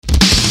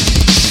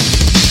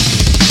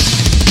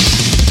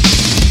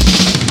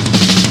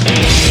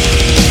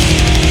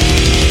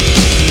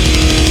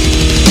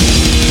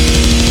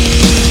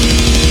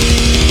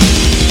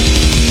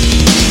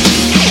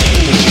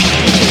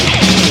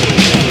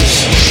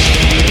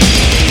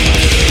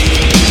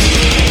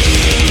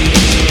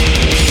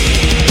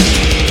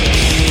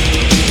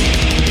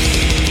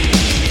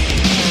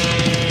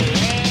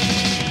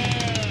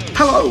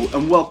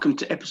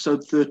welcome to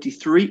episode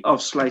 33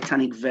 of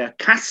Slatanic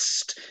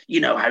Vercast.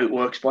 You know how it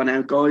works by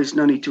now, guys.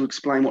 No need to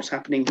explain what's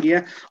happening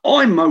here.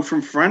 I'm Mo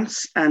from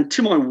France, and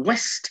to my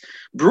west,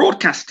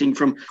 broadcasting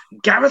from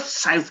Gareth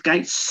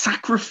Southgate's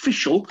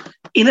sacrificial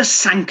inner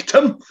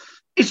sanctum,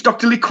 it's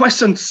Dr. Lee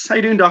Quessence. How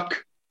you doing,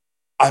 Doc?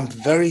 I'm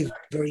very,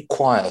 very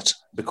quiet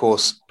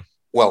because,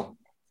 well,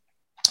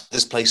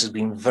 this place has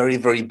been very,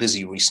 very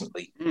busy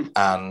recently,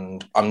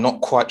 and I'm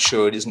not quite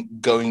sure it isn't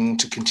going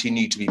to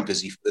continue to be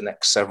busy for the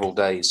next several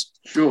days.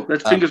 Sure,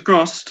 let's fingers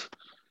crossed.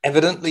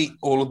 Evidently,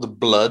 all of the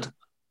blood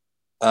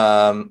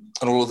and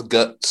all of the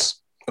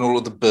guts and all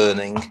of the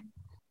burning,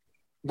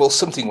 well,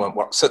 something went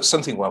well.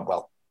 Something went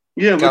well.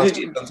 Yeah, Gareth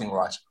did something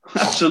right.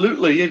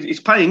 Absolutely. It's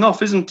paying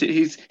off, isn't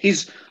it?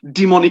 His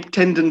demonic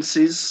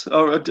tendencies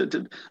are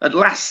at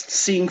last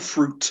seeing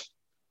fruit.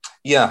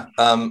 Yeah,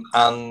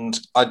 and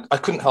I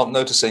couldn't help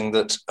noticing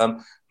that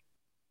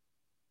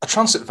a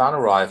transit van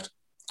arrived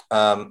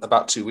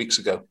about 2 weeks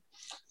ago,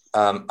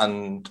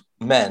 and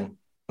men,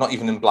 not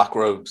even in black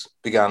robes,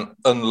 began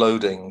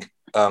unloading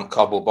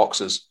cardboard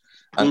boxes,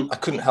 and I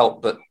couldn't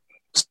help but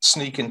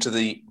sneak into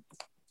the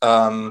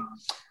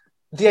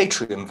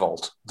atrium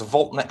vault, the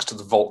vault next to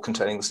the vault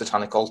containing the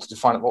satanic altar, to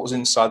find out what was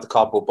inside the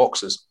cardboard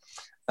boxes.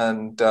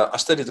 And I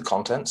studied the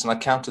contents and I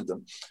counted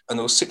them, and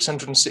there were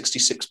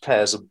 666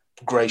 pairs of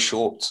grey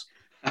shorts.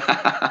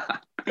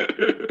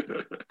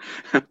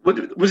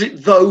 Was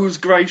it those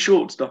grey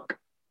shorts, Doc?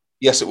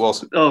 Yes, it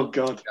was. Oh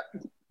God!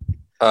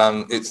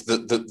 It's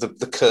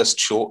the cursed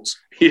shorts.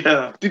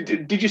 Yeah.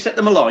 Did you set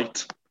them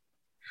alight?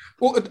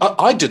 Well,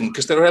 I didn't,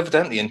 because they were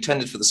evidently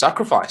intended for the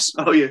sacrifice.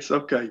 Oh yes.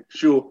 Okay.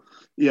 Sure.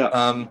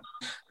 Yeah.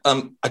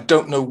 I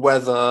don't know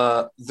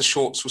whether the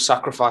shorts were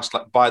sacrificed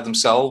like by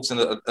themselves in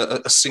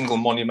a single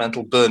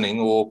monumental burning,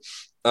 or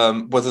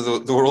whether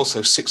there were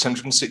also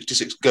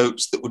 666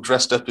 goats that were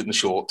dressed up in the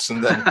shorts,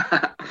 and then.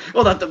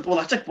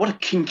 That's what a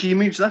kinky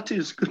image that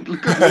is. Good Lord.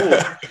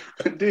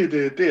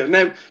 dear.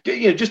 Now,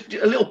 just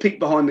a little peek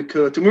behind the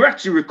curtain. We're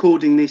actually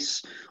recording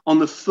this on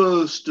the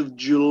 1st of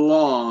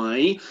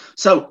July.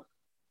 So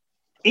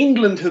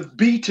England have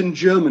beaten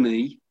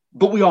Germany,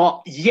 but we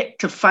are yet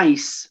to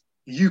face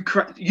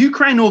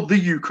Ukraine or the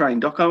Ukraine,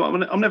 Doc?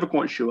 I'm never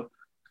quite sure.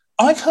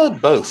 I've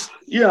heard both.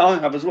 Yeah, I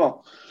have as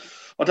well.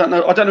 I don't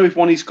know if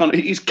one is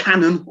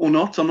canon or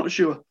not. I'm not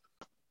sure.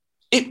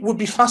 It would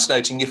be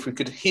fascinating if we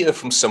could hear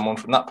from someone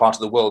from that part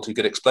of the world who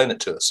could explain it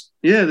to us.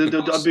 Yeah,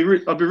 I'd be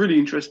really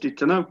interested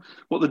to know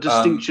what the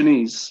distinction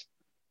is.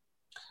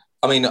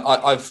 I mean,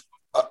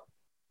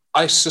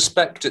 I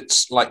suspect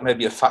it's like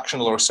maybe a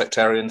factional or a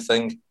sectarian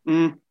thing.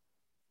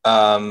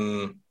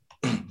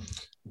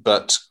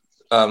 But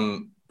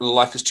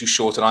life is too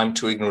short, and I'm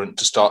too ignorant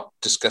to start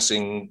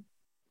discussing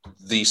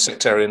the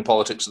sectarian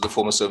politics of the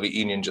former Soviet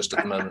Union just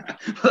at the moment.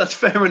 That's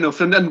fair enough.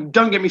 And then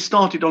don't get me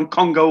started on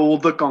Congo or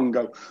the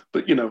Congo.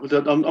 But,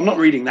 I'm not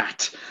reading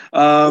that.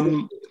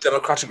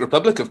 Democratic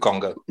Republic of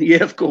Congo.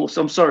 Yeah, of course.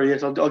 I'm sorry.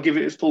 Yes, I'll give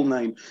it its full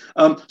name.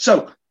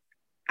 So,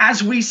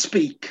 as we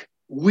speak,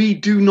 we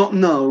do not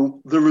know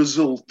the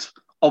result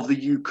of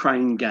the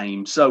Ukraine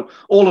game. So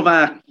all of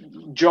our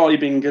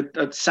jibing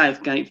at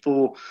Southgate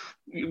for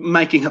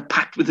making a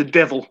pact with the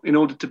devil in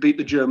order to beat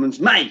the Germans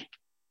may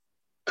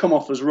come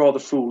off as rather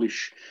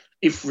foolish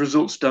if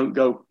results don't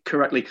go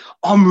correctly.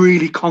 I'm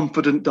really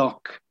confident,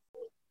 Doc.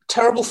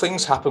 Terrible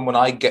things happen when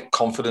I get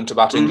confident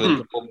about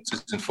England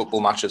performances in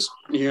football matches.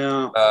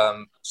 Yeah.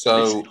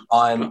 So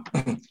I'm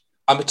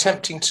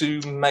attempting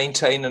to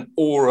maintain an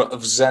aura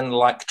of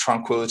Zen-like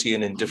tranquility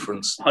and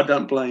indifference. I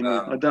don't blame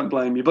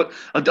you. But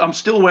I'm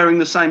still wearing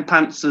the same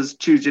pants as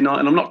Tuesday night,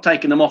 and I'm not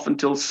taking them off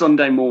until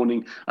Sunday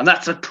morning. And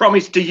that's a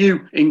promise to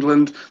you,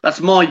 England.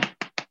 That's my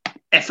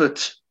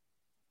effort.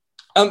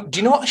 Do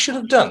you know what I should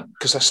have done?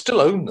 Because I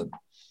still own them.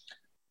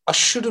 I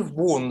should have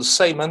worn the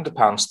same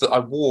underpants that I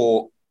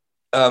wore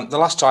the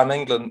last time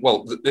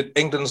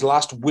England's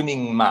last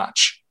winning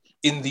match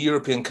in the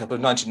European Cup of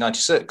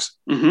 1996.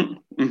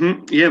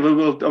 Yeah,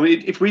 well, I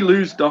mean, if we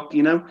lose, Doc,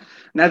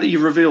 now that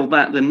you've revealed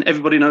that, then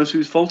everybody knows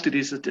whose fault it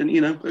is. And,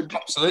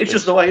 Absolutely. It's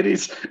just the way it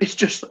is. It's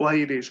just the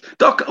way it is.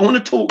 Doc, I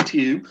want to talk to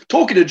you,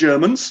 talking to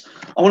Germans,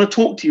 I want to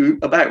talk to you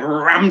about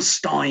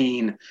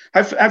Rammstein.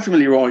 How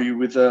familiar are you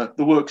with the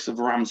works of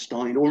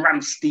Rammstein, or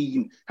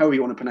Rammstein, however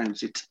you want to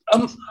pronounce it?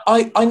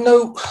 I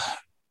know,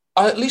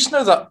 I at least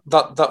know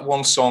that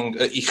one song,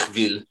 Ich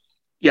Will.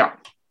 Yeah.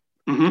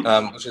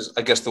 Which is,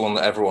 I guess, the one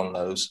that everyone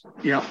knows.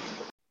 Yeah.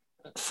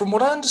 From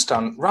what I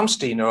understand,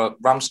 Rammstein,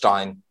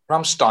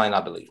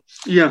 I believe.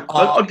 Yeah,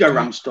 I'd go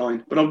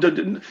Rammstein, but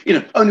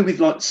only with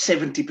like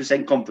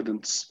 70%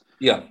 confidence.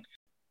 Yeah.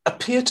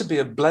 Appear to be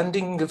a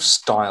blending of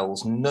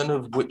styles, none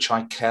of which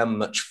I care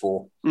much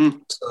for.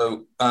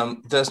 So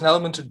there's an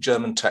element of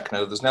German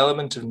techno, there's an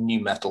element of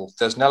new metal,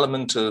 there's an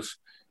element of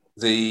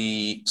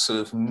the sort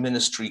of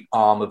ministry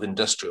arm of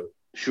industrial.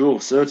 Sure,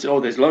 certainly.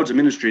 Oh, there's loads of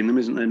ministry in them,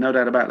 isn't there? No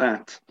doubt about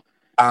that.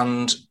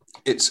 And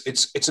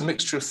it's a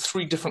mixture of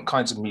three different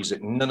kinds of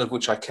music, none of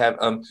which I care.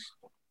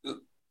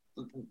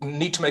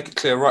 Need to make it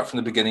clear right from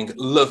the beginning,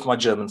 love my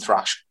German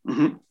thrash.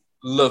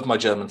 Love my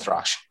German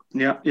thrash.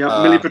 Yeah.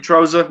 Millie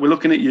Petrosa, we're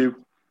looking at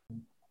you.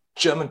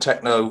 German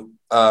techno,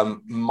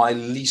 my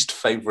least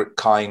favorite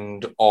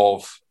kind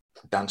of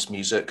dance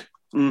music.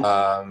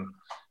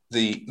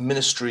 The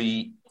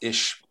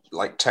Ministry-ish,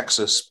 like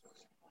Texas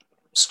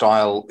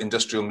style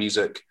industrial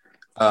music,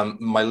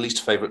 my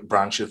least favorite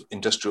branch of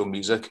industrial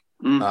music.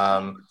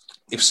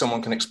 If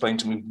someone can explain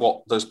to me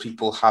what those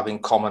people have in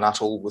common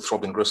at all with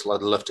Throbbing Gristle,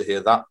 I'd love to hear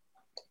that.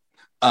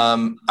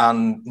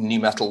 And new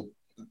metal.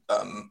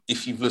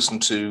 If you've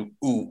listened to,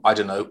 I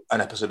don't know,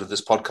 an episode of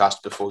this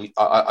podcast before,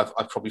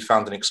 I've probably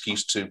found an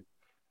excuse to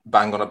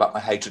bang on about my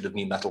hatred of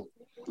new metal.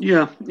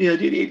 Yeah,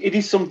 it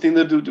is something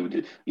that,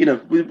 you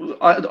know,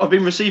 I've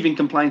been receiving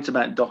complaints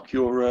about, Doc,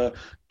 your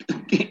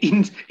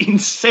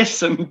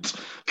incessant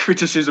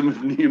criticism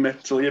of new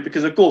metal,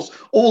 because, of course,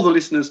 all the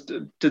listeners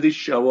to this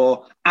show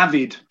are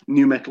avid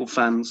new metal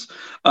fans.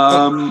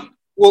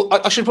 Well,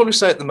 I should probably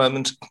say at the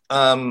moment,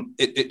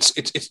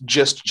 it's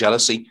just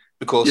jealousy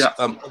because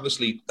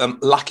obviously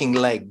lacking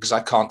legs, I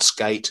can't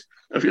skate.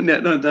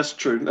 No, that's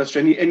true. That's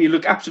true. And you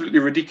look absolutely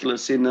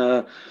ridiculous in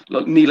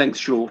like knee-length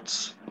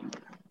shorts.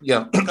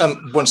 Yeah.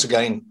 Once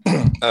again,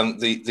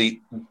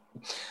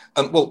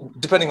 well,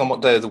 depending on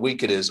what day of the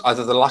week it is,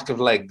 either the lack of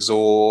legs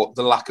or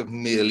the lack of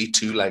merely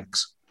two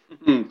legs.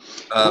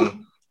 I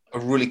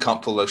really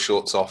can't pull those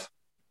shorts off.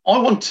 I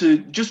want to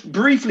just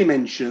briefly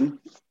mention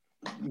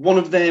one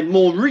of their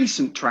more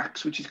recent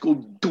tracks, which is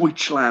called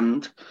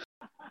Deutschland,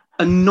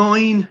 a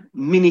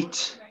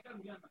 9-minute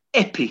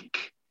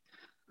epic.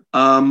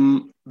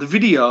 The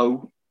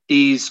video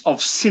is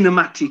of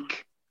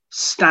cinematic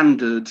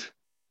standard.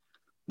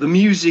 The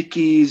music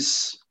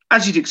is,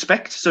 as you'd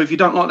expect. So if you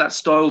don't like that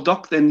style,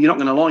 Doc, then you're not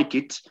going to like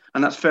it,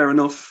 and that's fair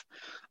enough.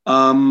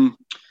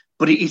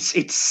 But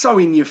it's so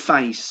in your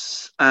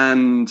face,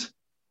 and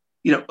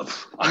you know,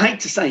 I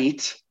hate to say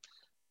it,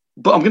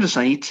 but I'm going to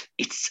say it.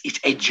 It's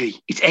edgy.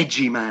 It's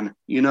edgy, man.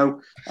 You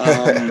know,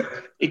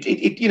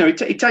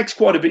 it takes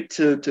quite a bit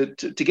to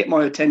get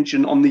my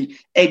attention on the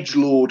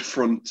edgelord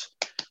front,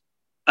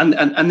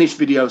 and this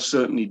video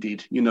certainly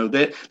did. You know,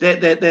 their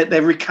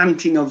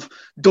recanting of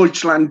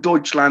Deutschland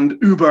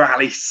über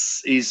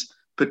alles is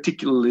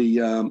particularly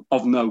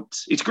of note.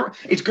 It's great.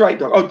 It's great,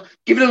 Doc. I'll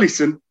give it a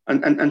listen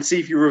and see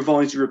if you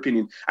revise your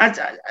opinion,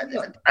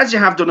 as you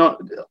have done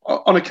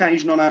on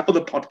occasion on our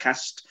other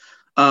podcast.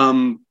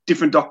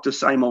 Different doctors,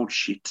 same old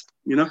shit,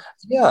 you know?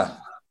 Yeah.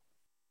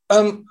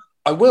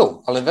 I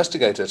will. I'll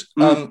investigate it.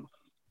 I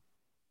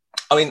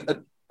mean,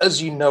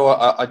 as you know,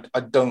 I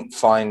don't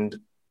find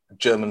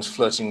Germans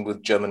flirting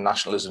with German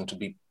nationalism to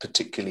be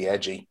particularly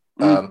edgy.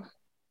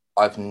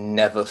 I've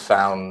never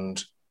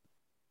found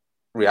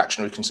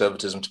reactionary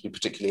conservatism to be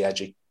particularly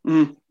edgy.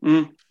 You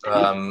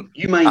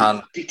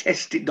may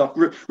detest it, Doc.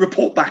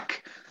 Report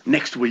back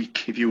next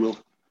week, if you will.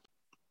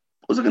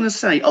 What was I going to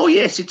say? Oh,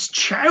 yes, it's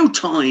chow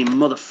time,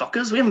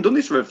 motherfuckers. We haven't done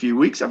this for a few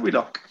weeks, have we,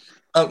 Doc?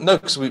 No,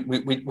 because we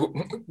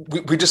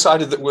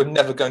decided that we're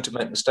never going to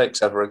make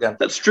mistakes ever again.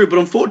 That's true, but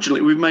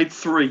unfortunately, we've made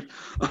 3. In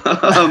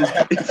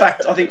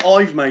fact, I think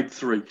I've made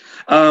 3.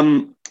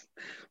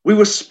 We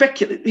were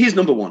speculating. Here's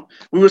number 1.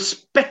 We were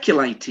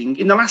speculating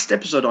in the last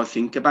episode, I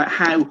think, about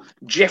how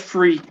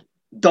Jeffrey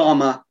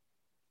Dahmer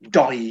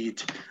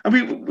died, and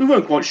we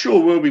weren't quite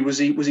sure, were we? Was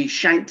he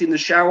shanked in the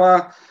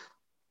shower?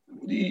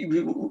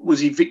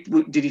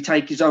 Did he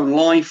take his own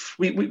life?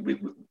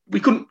 We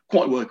couldn't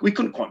quite work. We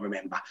couldn't quite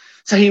remember.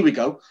 So here we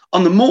go.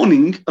 On the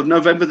morning of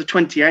November the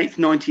 28th,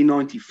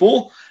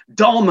 1994,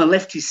 Dahmer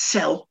left his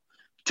cell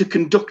to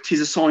conduct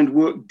his assigned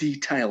work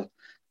detail.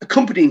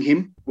 Accompanying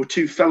him were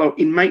 2 fellow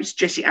inmates,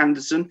 Jesse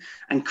Anderson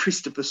and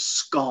Christopher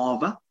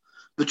Scarver.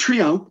 The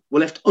trio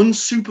were left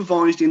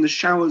unsupervised in the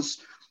showers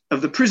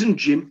of the prison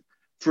gym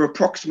for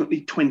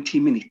approximately 20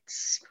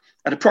 minutes.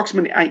 At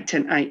approximately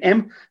 8:10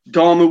 a.m.,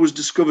 Dahmer was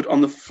discovered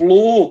on the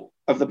floor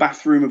of the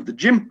bathroom of the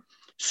gym,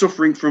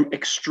 suffering from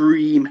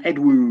extreme head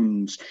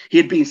wounds. He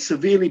had been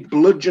severely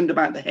bludgeoned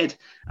about the head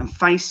and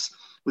face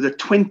with a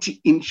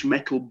 20-inch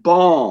metal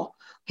bar.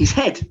 His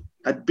head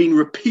had been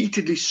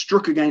repeatedly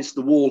struck against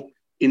the wall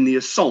in the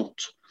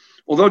assault.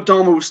 Although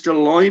Dahmer was still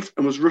alive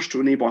and was rushed to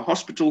a nearby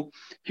hospital,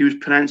 he was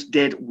pronounced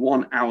dead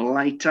 1 hour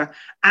later.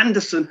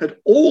 Anderson had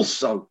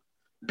also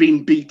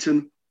been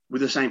beaten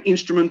with the same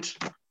instrument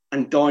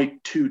and died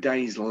 2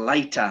 days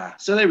later.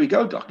 So there we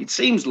go, Doc. It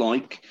seems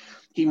like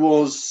he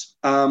was,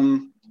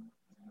 the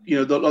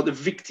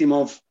victim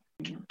of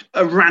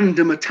a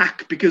random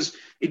attack, because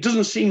it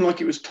doesn't seem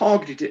like it was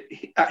targeted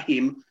at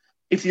him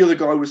if the other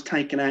guy was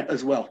taken out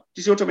as well. Do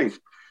you see what I mean?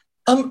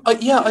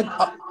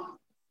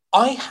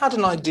 I had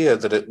an idea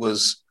that it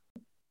was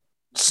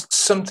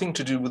something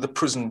to do with the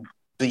prison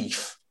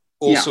beef,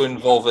 also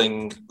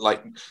involving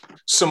like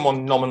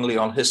someone nominally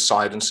on his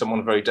side and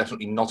someone very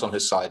definitely not on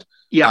his side.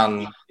 Yeah.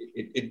 And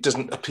it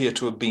doesn't appear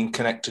to have been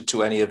connected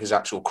to any of his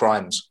actual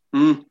crimes.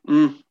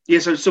 Yeah,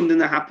 so it's something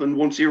that happened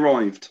once he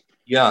arrived.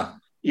 Yeah.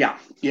 Yeah.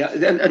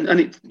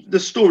 And the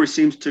story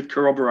seems to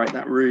corroborate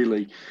that,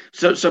 really.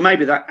 So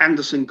maybe that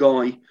Anderson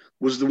guy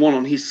was the one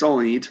on his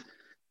side,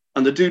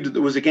 and the dude that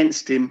was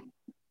against him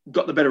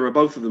got the better of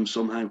both of them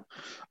somehow.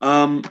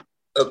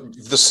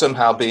 The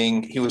somehow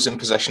being he was in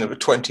possession of a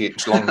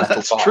 20-inch long metal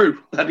That's bar. true.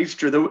 That is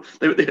true.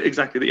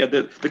 Exactly. Yeah,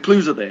 the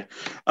clues are there.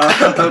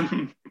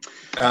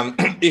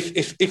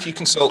 If you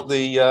consult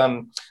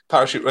the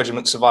Parachute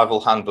Regiment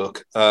Survival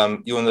Handbook,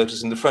 you will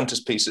notice in the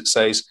frontispiece it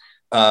says,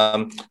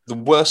 the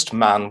worst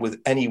man with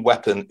any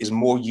weapon is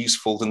more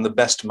useful than the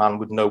best man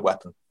with no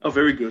weapon. Oh,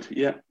 very good.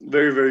 Yeah,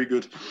 very, very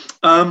good.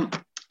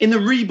 In the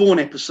Reborn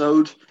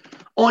episode,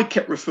 I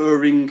kept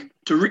referring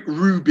to Rick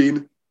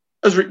Rubin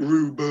as Rick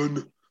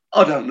Rubin.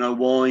 I don't know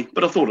why,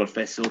 but I thought I'd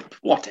fess up.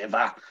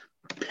 Whatever.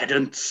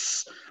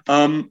 Pedants.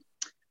 And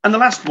the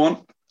last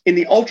one, in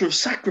the Altar of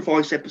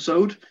Sacrifice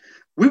episode,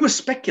 we were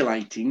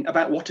speculating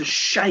about what a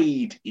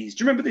shade is.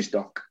 Do you remember this,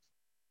 Doc?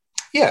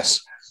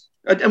 Yes.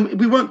 And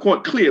we weren't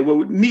quite clear. Well,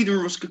 neither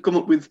of us could come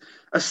up with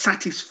a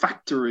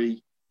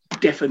satisfactory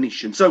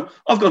definition. So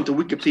I've gone to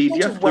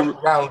Wikipedia. Sort of went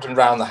round and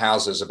round the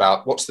houses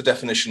about what's the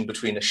definition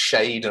between a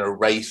shade and a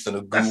wraith and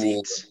a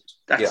ghoul.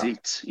 That's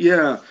it.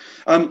 Yeah.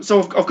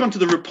 So I've gone to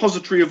the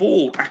repository of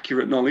all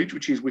accurate knowledge,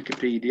 which is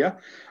Wikipedia.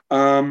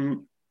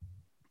 And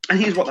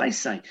here's what they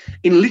say.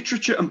 In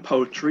literature and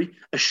poetry,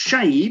 a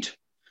shade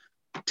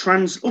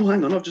oh,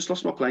 hang on, I've just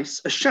lost my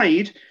place. A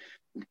shade,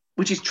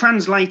 which is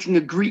translating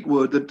a Greek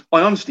word that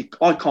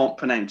I can't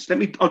pronounce.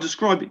 I'll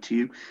describe it to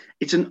you.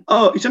 It's an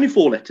O. It's only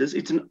 4 letters.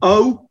 It's an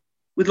O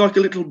with like a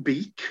little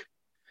beak.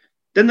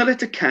 Then the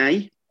letter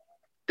K.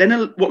 Then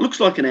what looks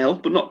like an L,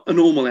 but not a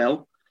normal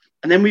L.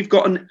 And then we've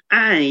got an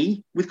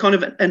A with kind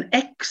of an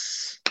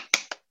X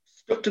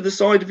stuck to the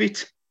side of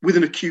it with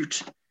an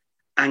acute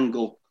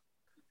angle.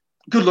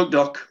 Good luck,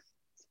 Doc.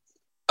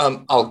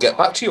 I'll get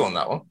back to you on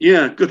that one.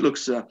 Yeah, good luck,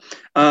 sir.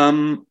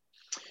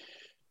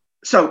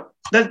 So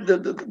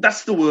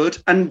that's the word.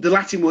 And the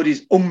Latin word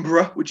is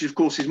umbra, which, of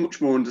course, is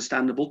much more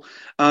understandable.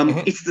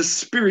 It's the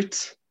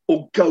spirit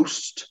or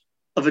ghost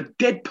of a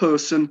dead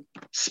person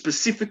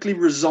specifically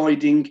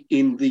residing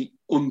in the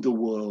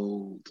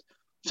underworld.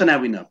 So now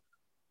we know.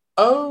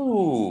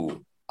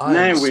 Oh,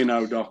 now we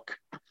know, Doc.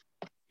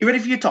 You ready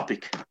for your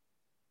topic?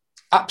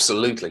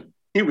 Absolutely.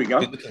 Here we go.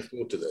 I'm looking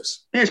forward to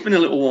this. Yeah, it's been a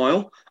little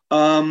while.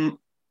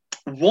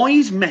 Why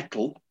is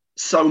metal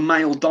so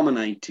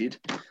male-dominated,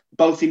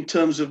 both in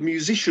terms of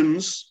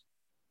musicians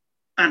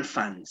and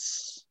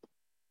fans?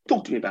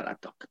 Talk to me about that,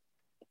 Doc.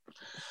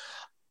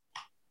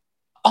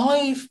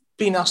 I've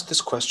been asked this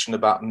question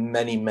about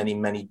many, many,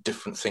 many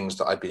different things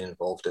that I've been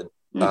involved in.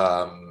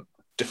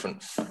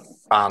 Different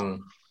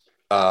fan...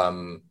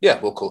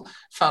 we'll call it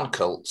fan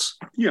cults.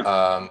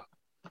 Yeah.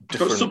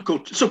 Different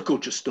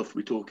subculture stuff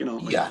we're talking,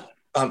 aren't we? Yeah.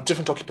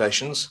 Different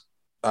occupations.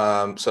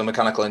 So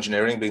mechanical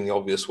engineering being the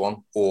obvious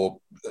one, or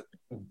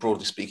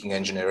broadly speaking,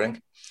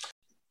 engineering.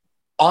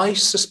 I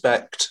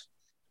suspect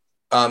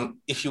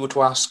if you were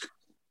to ask,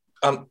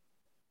 and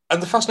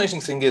the fascinating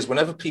thing is,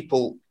 whenever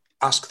people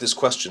ask this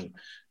question,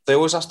 they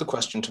always ask the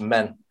question to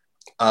men.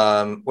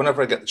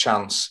 Whenever I get the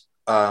chance,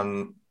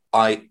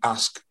 I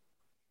ask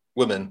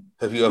women,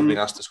 have you ever been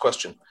asked this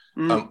question?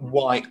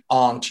 Why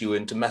aren't you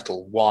into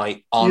metal?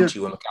 Why aren't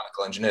you a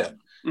mechanical engineer?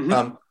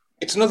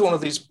 It's another one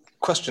of these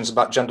questions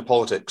about gender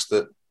politics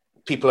that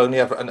people only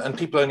ever and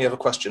people only ever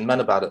question men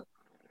about it.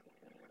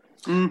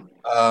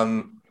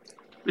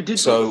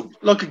 So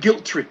like a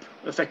guilt trip,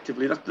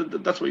 effectively.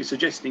 That's what you're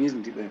suggesting,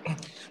 isn't it? There.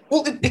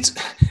 Well,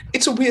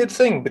 it's a weird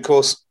thing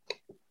because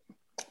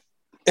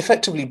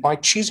effectively by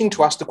choosing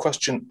to ask the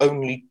question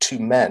only to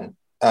men,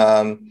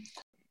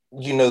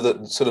 you know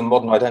that sort of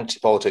modern identity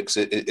politics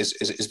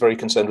is very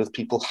concerned with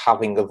people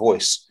having a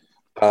voice,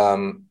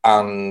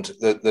 and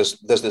there's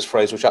this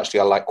phrase which actually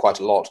I like quite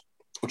a lot,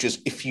 which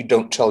is, if you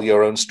don't tell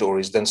your own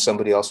stories, then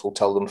somebody else will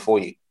tell them for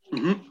you.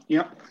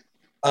 Yeah.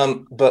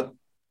 But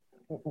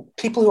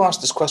people who ask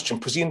this question,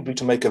 presumably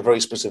to make a very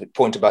specific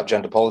point about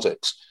gender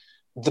politics,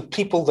 the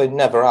people they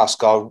never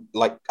ask are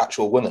like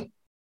actual women.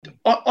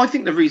 I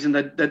think the reason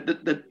that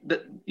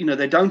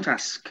they don't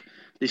ask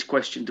this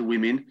question to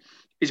women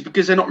is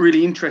because they're not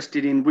really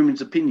interested in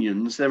women's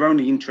opinions. They're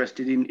only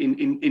interested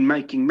in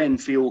making men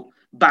feel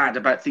bad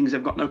about things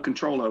they've got no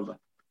control over.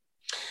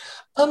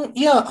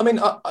 Yeah, I mean,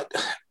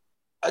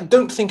 I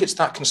don't think it's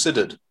that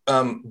considered,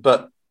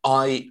 but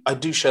I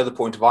do share the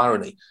point of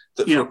irony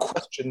that for a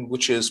question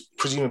which is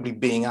presumably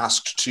being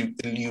asked to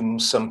illume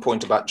some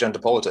point about gender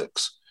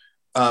politics,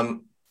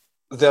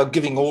 they're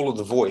giving all of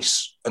the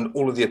voice and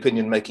all of the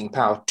opinion-making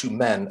power to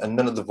men, and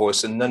none of the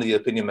voice and none of the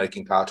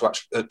opinion-making power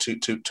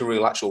to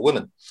real actual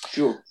women.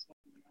 Sure.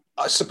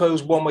 I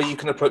suppose one way you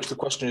can approach the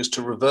question is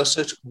to reverse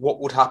it.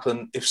 What would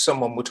happen if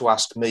someone were to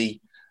ask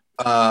me,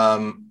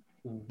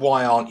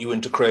 why aren't you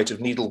into creative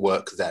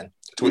needlework then?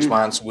 To which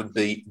my answer would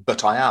be,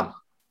 but I am.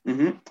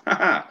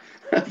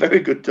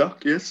 Very good,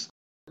 Doc, yes.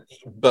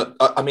 But,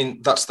 I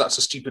mean, that's a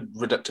stupid,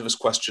 reductivist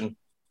question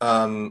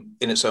in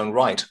its own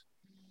right.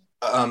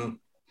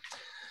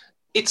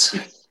 It's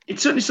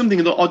certainly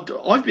something that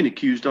I've been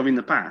accused of in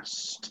the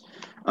past,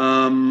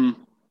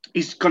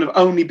 is kind of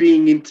only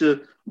being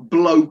into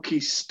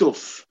blokey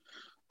stuff,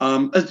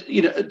 as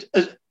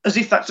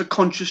if that's a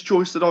conscious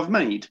choice that I've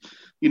made.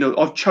 You know,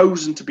 I've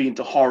chosen to be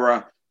into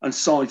horror and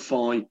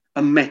sci-fi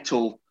and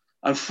metal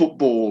and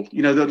football.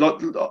 You know, that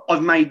like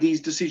I've made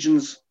these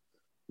decisions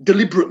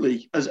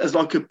deliberately as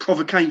like a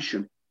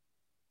provocation.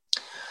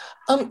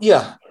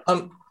 Yeah.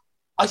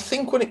 I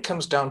think when it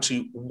comes down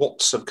to what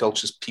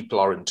subcultures people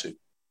are into,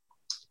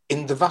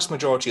 in the vast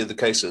majority of the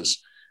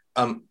cases,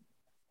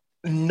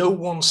 no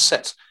one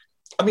set.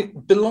 I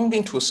mean,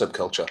 belonging to a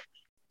subculture,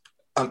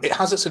 it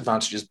has its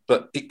advantages,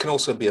 but it can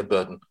also be a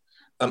burden.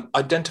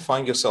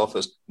 Identifying yourself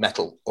as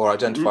metal or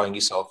identifying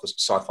yourself as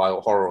sci-fi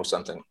or horror or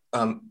something,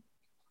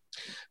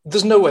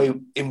 there's no way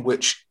in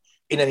which,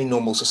 in any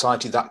normal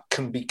society, that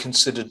can be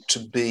considered to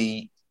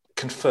be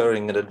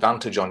conferring an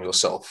advantage on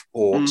yourself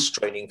or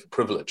straining for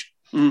privilege.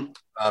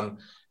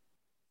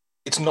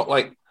 It's not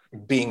like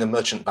being a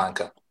merchant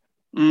banker,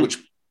 which,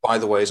 by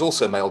the way, is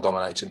also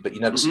male-dominated, but you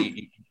never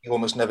see, you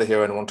almost never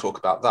hear anyone talk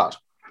about that.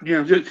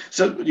 Yeah,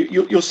 so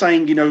you're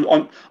saying, you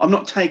know, I'm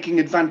not taking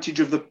advantage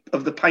of the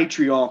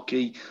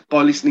patriarchy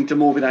by listening to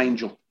Morbid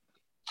Angel.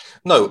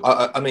 No,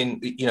 I mean,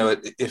 you know,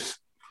 if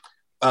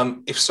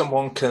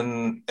someone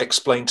can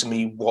explain to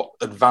me what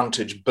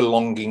advantage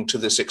belonging to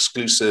this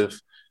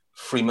exclusive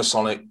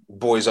Freemasonic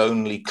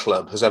boys-only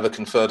club has ever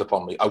conferred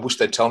upon me, I wish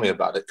they'd tell me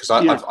about it, because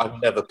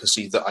I've never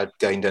perceived that I've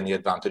gained any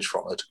advantage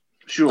from it.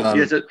 Sure,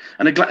 yes,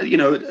 and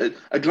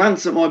a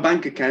glance at my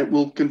bank account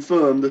will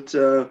confirm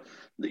that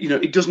you know,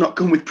 it does not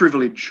come with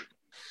privilege.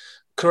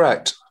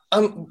 Correct.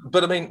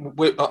 But I mean,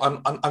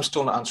 I'm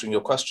still not answering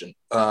your question.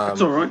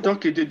 That's all right,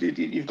 Doc.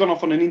 You've gone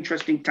off on an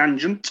interesting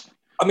tangent.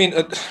 I mean,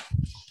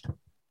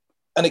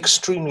 an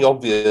extremely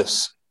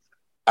obvious,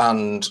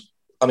 and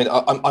I mean,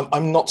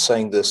 I'm not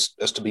saying this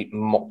as to be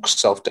mock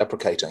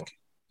self-deprecating.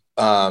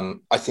 I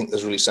think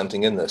there's really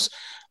something in this.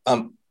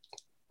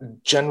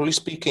 Generally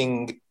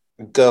speaking,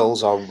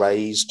 girls are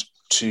raised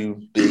to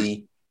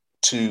be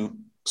too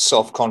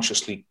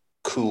self-consciously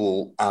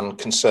cool and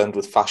concerned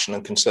with fashion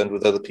and concerned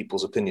with other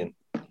people's opinion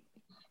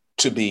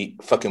to be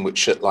fucking with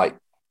shit like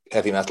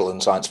heavy metal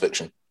and science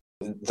fiction.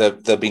 There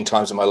have been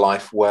times in my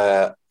life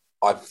where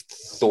I've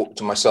thought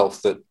to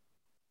myself that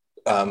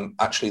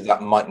actually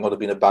that might not have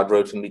been a bad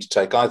road for me to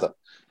take either.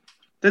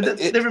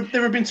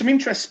 There have been some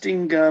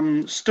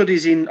interesting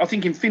studies I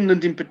think in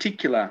Finland in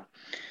particular,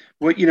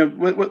 where, you know,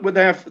 where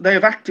they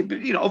have acted,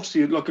 you know,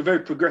 obviously like a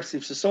very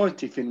progressive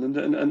society, Finland,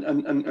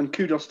 and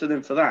kudos to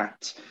them for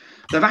that.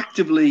 They've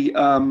actively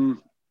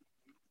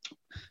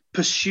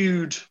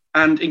pursued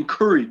and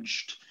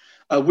encouraged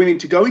women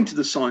to go into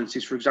the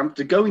sciences, for example,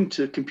 to go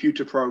into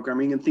computer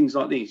programming and things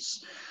like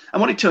this.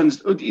 And what it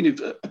turns, you know,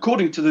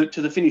 according to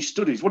the Finnish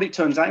studies, what it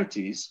turns out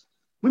is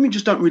women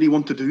just don't really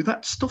want to do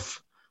that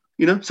stuff,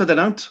 you know, so they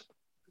don't.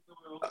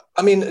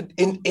 I mean,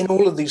 in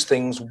all of these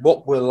things,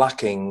 what we're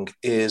lacking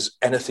is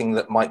anything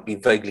that might be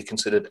vaguely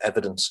considered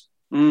evidence.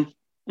 And,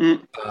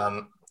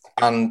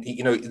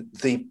 you know,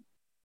 the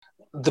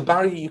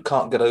barrier you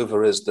can't get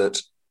over is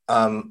that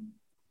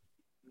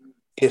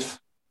if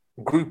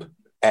group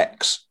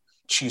X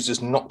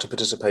chooses not to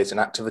participate in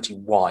activity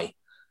Y,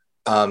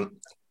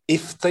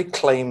 if they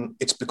claim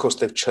it's because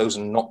they've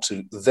chosen not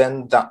to,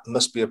 then that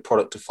must be a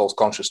product of false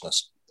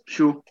consciousness.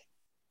 Sure.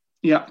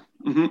 Yeah.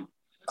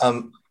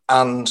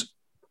 And,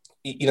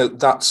 you know,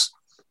 that's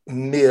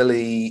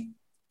merely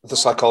the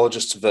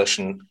psychologist's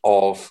version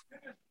of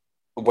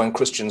when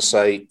Christians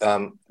say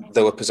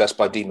they were possessed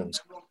by demons.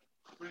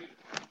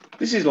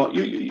 This is like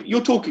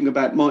you're talking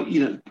about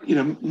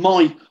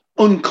my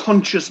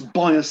unconscious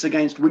bias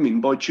against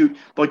women by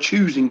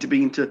choosing to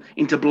be into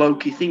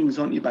blokey things,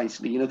 aren't you?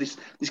 Basically, you know, this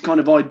kind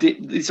of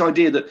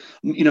idea that,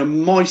 you know,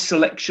 my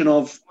selection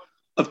of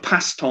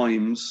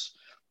pastimes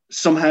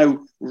somehow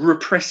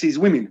represses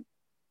women.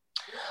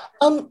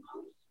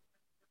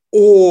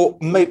 Or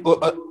maybe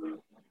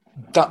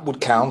that would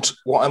count.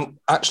 What I'm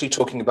actually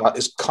talking about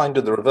is kind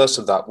of the reverse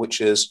of that, which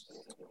is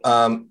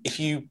if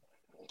you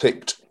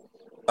picked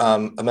a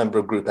member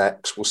of Group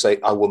X, will say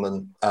a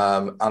woman,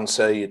 and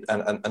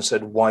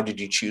said, why did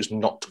you choose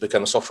not to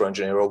become a software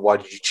engineer, or why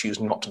did you choose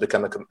not to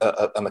become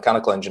a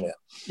mechanical engineer?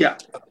 Yeah,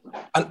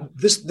 and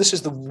this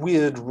is the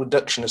weird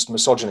reductionist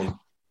misogyny,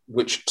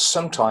 which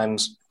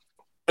sometimes,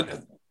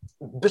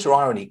 bitter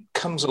irony,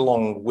 comes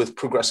along with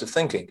progressive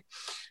thinking,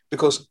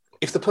 because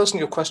if the person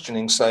you're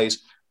questioning says,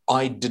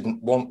 I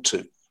didn't want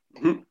to,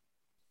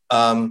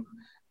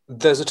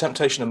 there's a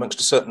temptation amongst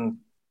a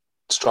certain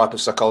stripe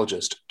of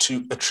psychologists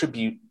to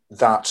attribute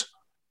that,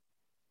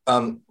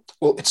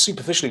 well, it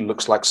superficially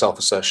looks like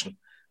self-assertion,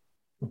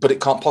 but it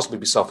can't possibly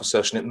be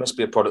self-assertion. It must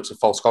be a product of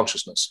false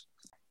consciousness.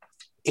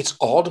 It's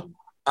odd,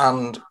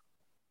 and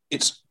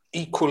it's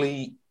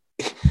equally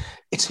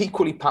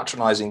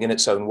patronizing in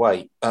its own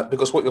way,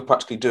 because what you're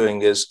practically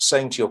doing is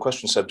saying to your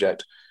question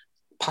subject,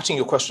 patting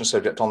your question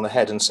subject on the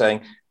head and saying,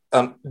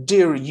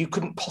 dear, you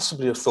couldn't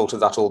possibly have thought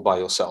of that all by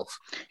yourself.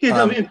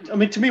 Yeah, I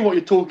mean, to me, what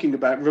you're talking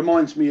about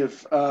reminds me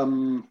of,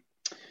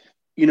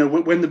 you know,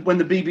 when the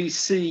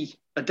BBC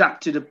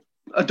adopted a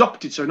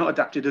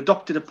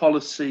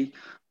policy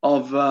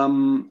of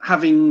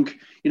having,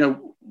 you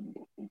know,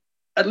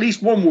 at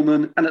least one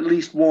woman and at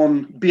least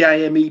one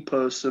BAME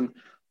person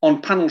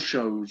on panel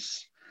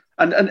shows,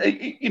 and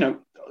you know,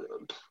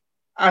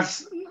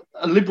 as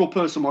a liberal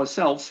person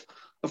myself,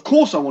 of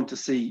course I want to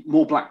see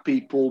more black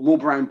people, more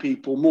brown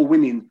people, more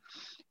women,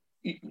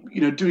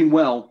 doing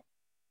well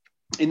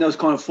in those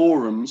kind of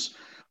forums.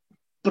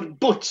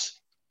 But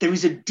there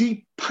is a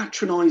deep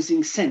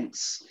patronising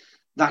sense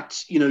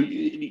that you're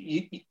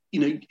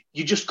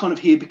just kind of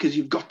here because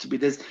you've got to be.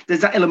 There's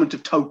that element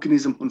of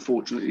tokenism,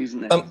 unfortunately,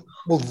 isn't there?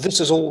 Well, this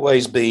has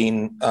always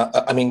been,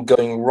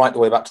 going right the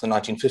way back to the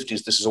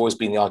 1950s, this has always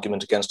been the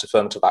argument against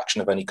affirmative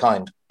action of any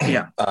kind.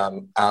 Yeah.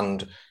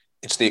 And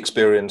it's the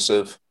experience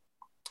of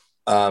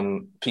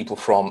people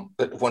from,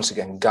 once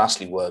again,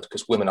 ghastly word,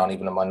 because women aren't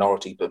even a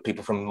minority, but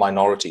people from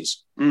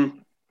minorities who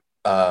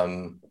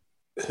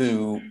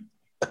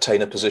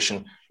attain a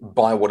position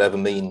by whatever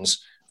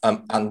means,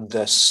 and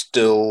they're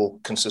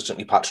still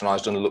consistently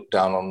patronised and looked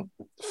down on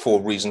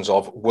for reasons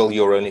of, well,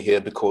 you're only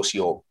here because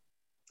you're.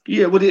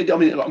 Yeah, well,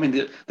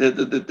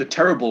 the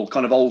terrible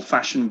kind of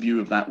old-fashioned view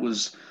of that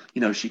was,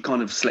 she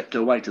kind of slept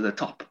her way to the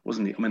top,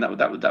 wasn't it? I mean, that was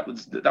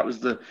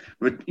the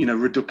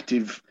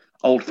reductive,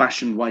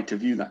 old-fashioned way to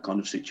view that kind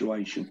of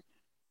situation.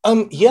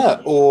 Since we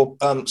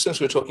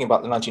were talking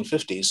about the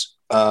 1950s,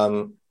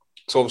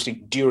 so obviously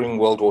during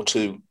World War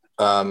II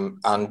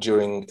and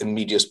during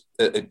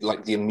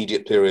the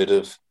immediate period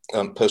of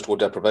post-war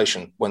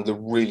deprivation, when there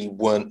really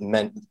weren't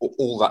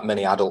all that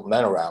many adult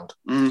men around,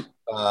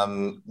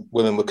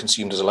 women were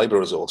consumed as a labour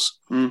resource.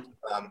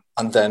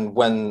 And then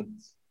when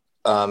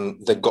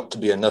there got to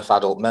be enough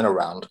adult men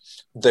around,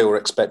 they were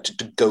expected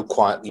to go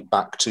quietly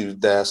back to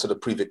their sort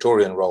of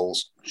pre-Victorian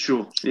roles.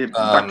 Sure, yeah,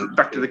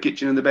 back to the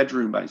kitchen and the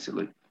bedroom,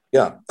 basically.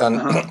 Yeah,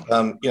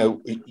 and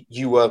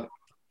you were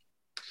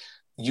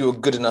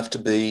good enough to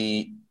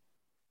be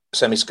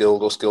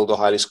semi-skilled or skilled or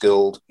highly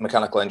skilled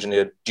mechanical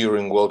engineer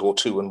during World War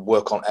II and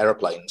work on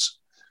aeroplanes.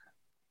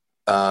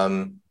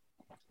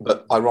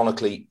 But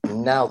ironically,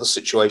 now the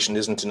situation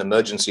isn't an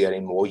emergency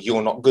anymore.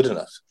 You're not good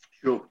enough.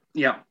 Sure,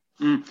 yeah.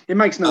 It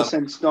makes no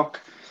sense, Doc.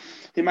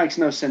 It makes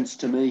no sense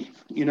to me,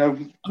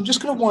 I'm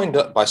just going to wind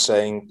up by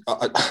saying,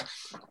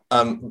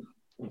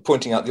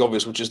 pointing out the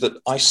obvious, which is that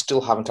I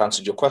still haven't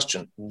answered your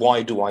question.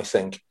 Why do I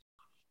think?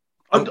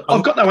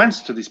 I've got no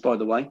answer to this, by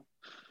the way.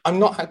 I'm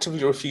not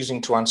actively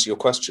refusing to answer your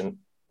question.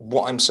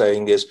 What I'm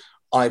saying is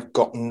I've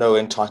got no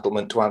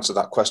entitlement to answer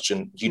that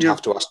question. You'd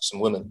have to ask some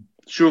women.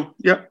 Sure.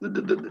 Yeah.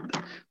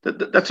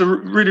 That's a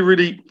really,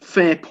 really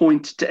fair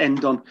point to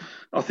end on,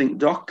 I think,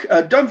 Doc.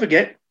 Don't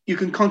forget, you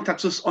can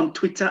contact us on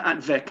Twitter at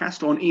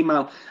Vercast or on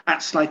email at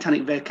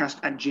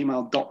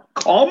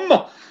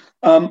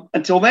slytanicvercast@gmail.com.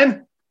 Until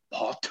then,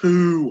 part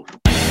 2.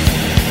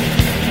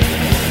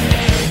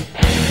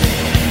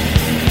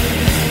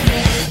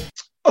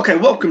 Okay,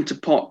 welcome to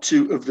part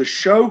 2 of the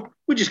show.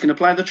 We're just going to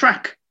play the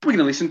track. We're going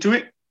to listen to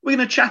it. We're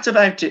going to chat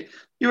about it.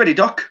 You ready,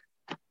 Doc?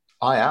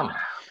 I am.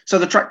 So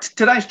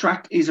today's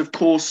track is, of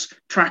course,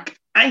 track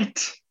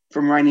 8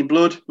 from Raining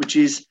Blood, which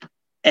is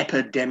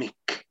Epidemic.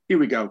 Here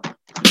we go.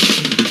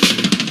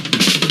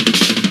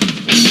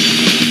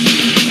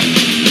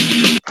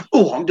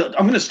 Oh, I'm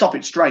going to stop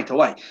it straight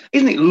away.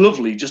 Isn't it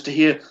lovely just to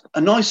hear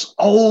a nice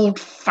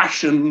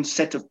old-fashioned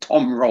set of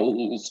tom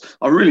rolls?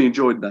 I really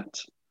enjoyed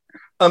that.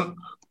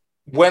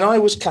 When I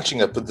was catching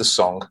up with the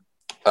song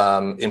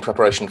in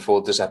preparation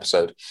for this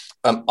episode,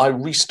 I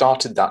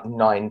restarted that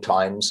 9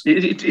 times.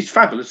 It's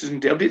fabulous,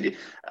 isn't it?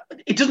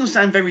 It doesn't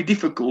sound very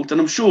difficult,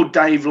 and I'm sure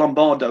Dave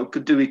Lombardo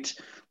could do it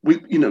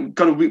with,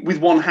 with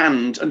one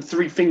hand and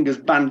 3 fingers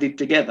banded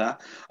together.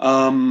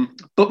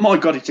 But my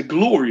God, it's a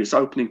glorious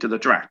opening to the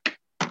track.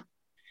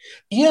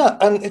 Yeah,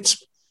 and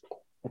it's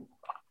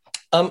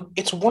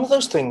one of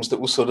those things that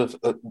was sort of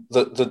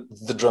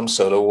the drum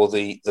solo or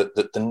the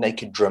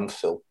naked drum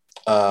fill,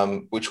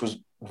 which was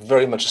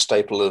very much a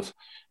staple of,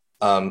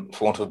 for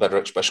want of a better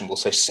expression, we'll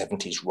say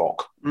 70s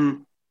rock.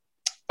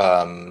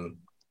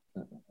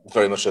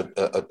 Very much a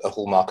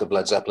hallmark of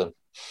Led Zeppelin.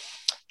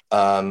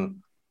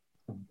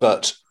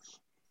 But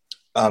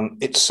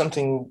it's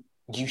something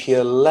you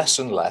hear less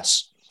and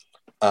less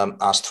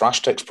as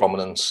thrash takes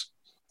prominence,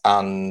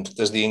 and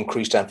there's the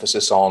increased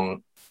emphasis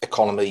on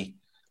economy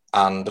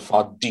and the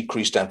far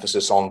decreased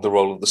emphasis on the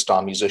role of the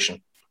star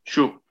musician.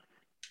 Sure.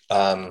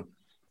 And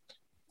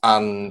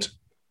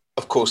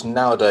of course,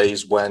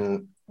 nowadays,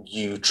 when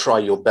you try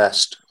your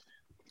best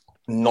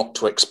not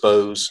to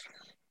expose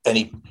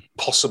any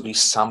possibly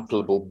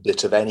sampleable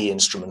bit of any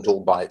instrument all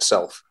by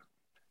itself,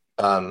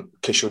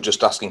 because you're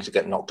just asking to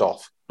get knocked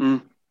off.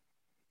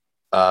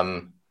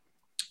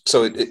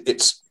 So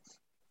it's.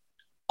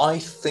 I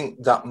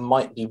think that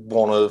might be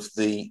one of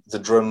the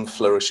drum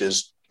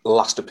flourish's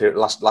last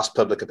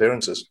public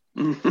appearances.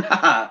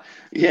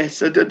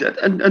 Yes,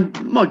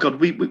 and my God,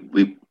 we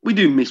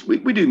do miss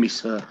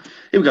her.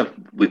 Here we go.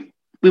 We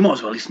might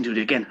as well listen to it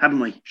again, haven't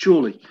we?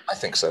 Surely. I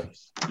think so.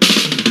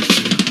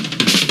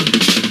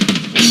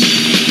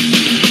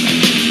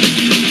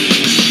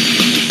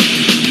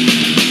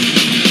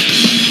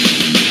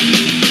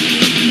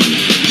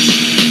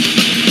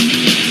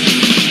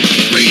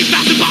 Bringing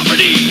back to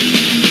poverty,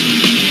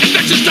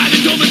 infections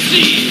driving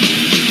dormancy.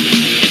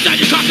 Inside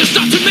your carcass,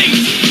 start to mate.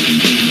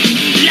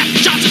 Let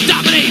the Johnson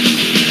dominate.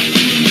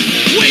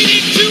 We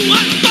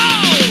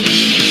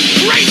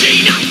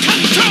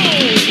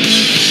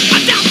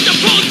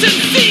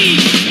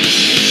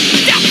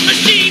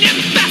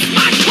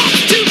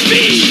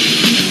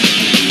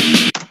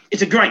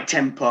great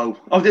tempo.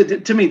 Oh,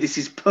 to me, this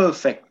is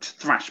perfect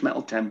thrash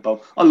metal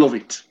tempo. I love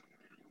it.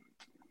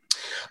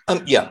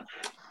 Yeah.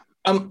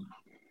 I'm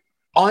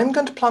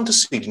going to plant a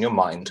seed in your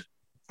mind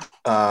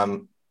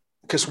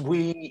because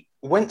we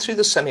went through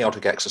the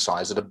semiotic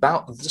exercise at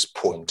about this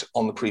point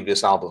on the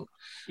previous album.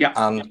 Yeah.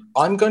 And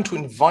I'm going to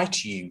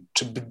invite you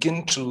to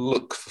begin to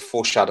look for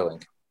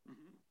foreshadowing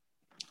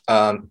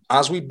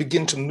as we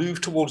begin to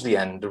move towards the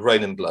end of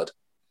Rain and Blood.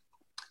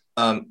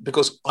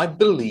 Because I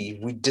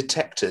believe we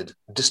detected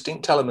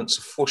distinct elements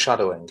of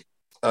foreshadowing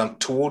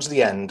towards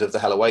the end of the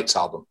Hell Awaits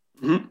album.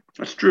 Mm-hmm.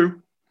 That's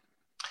true.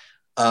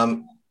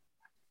 And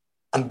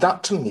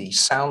that to me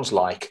sounds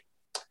like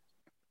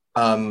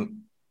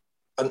an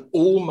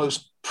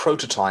almost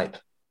prototype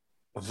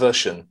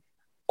version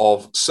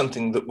of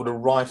something that would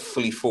arrive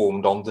fully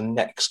formed on the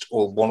next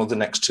or one of the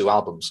next two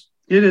albums.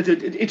 Yeah,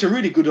 it's a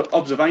really good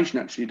observation,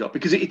 actually, Doc,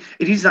 because it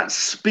is that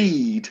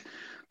speed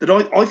that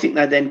I think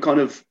they then kind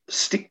of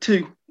stick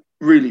to,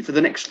 really, for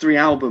the next three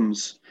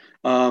albums.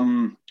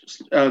 Sound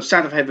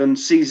of Heaven,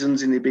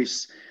 Seasons in the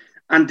Abyss,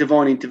 and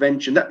Divine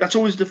Intervention. That's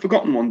always the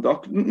forgotten one,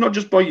 Doc, not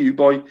just by you,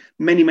 by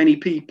many, many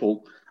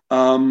people.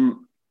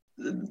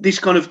 This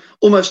kind of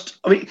almost,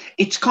 I mean,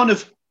 it's kind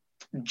of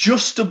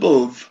just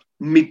above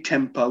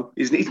mid-tempo,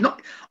 isn't it? It's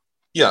not...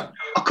 Yeah.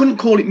 I couldn't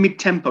call it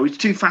mid-tempo. It's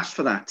too fast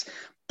for that.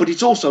 But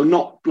it's also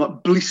not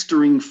like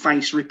blistering,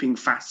 face-ripping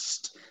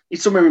fast.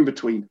 It's somewhere in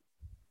between.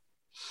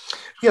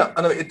 Yeah,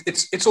 and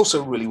it's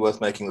also really worth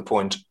making the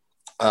point.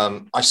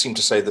 I seem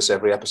to say this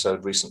every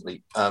episode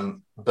recently,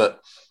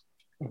 but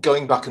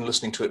going back and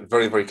listening to it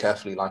very, very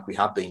carefully, like we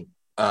have been,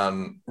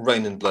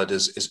 Rain and Blood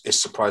is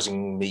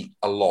surprising me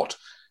a lot,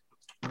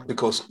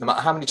 because no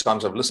matter how many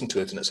times I've listened to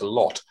it, and it's a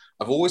lot,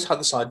 I've always had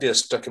this idea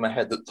stuck in my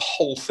head that the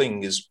whole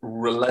thing is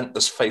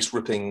relentless,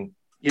 face-ripping,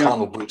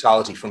 carnal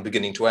brutality from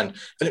beginning to end,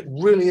 and it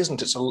really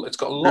isn't. It's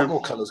got a lot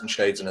more colours and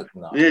shades in it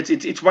than that. Yeah,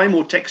 it's way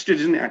more textured,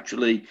 isn't it?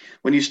 Actually,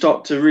 when you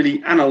start to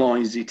really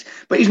analyse it,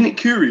 but isn't it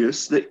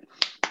curious that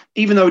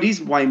even though it is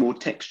way more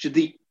textured,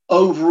 the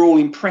overall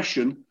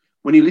impression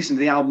when you listen to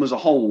the album as a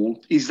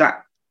whole is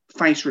that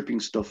face-ripping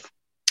stuff.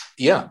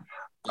 Yeah,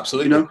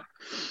 absolutely. You know,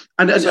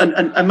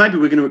 and maybe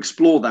we're going to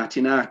explore that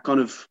in our kind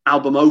of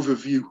album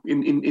overview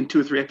in 2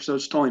 or 3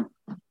 episodes' time.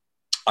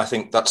 I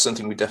think that's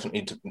something we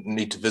definitely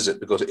need to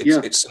visit, because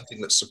it's something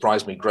that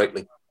surprised me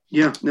greatly.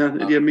 Yeah,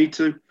 me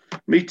too.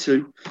 Me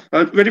too.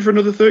 Ready for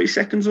another 30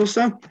 seconds or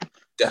so?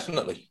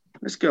 Definitely.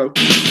 Let's go.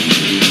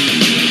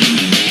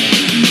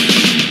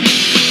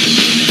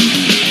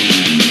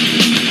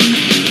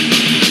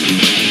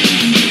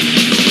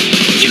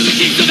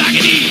 Keys of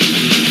agony,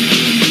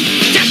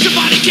 test your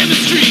body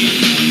chemistry,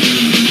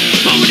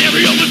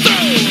 momentary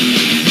overthrow,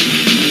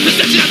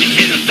 deception of the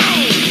inner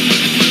throne,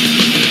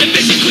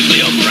 ambition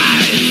quickly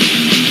overrides,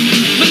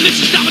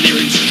 malicious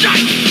domineering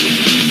strike,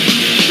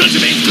 blood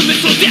remains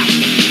commensal death,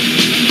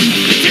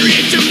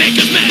 deteriorate to make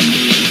us men.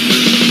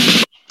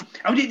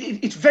 I mean,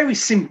 it's very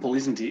simple,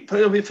 isn't it?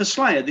 For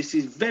Slayer, this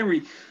is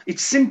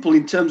it's simple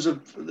in terms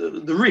of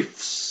the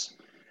riffs,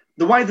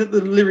 the way that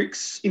the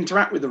lyrics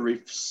interact with the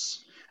riffs.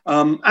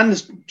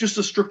 And just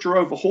the structure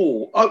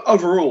overall,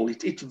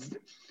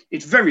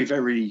 it's very,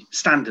 very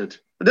standard.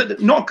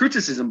 Not a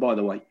criticism, by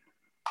the way.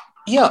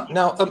 Yeah.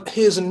 Now,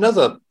 here's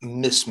another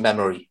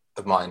mismemory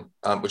of mine,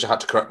 which I had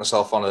to correct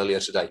myself on earlier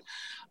today.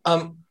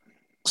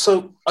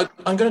 So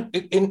I'm going to,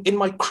 in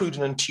my crude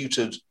and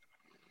untutored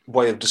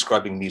way of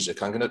describing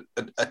music, I'm going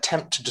to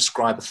attempt to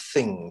describe a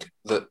thing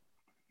that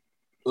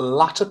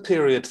latter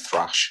period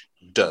thrash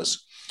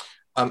does.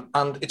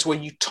 And it's where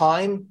you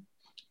time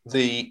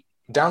the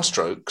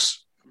downstrokes,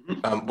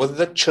 whether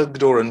they're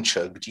chugged or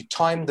unchugged, you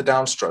time the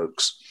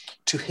downstrokes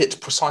to hit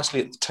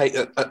precisely at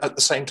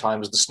the same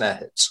time as the snare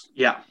hits.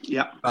 Yeah.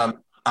 And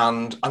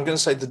I'm going to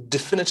say the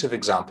definitive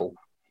example,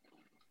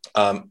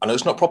 I know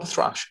it's not proper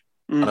thrash.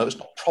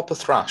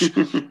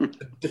 The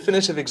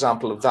definitive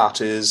example of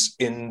that is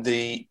in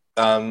the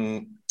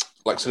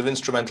sort of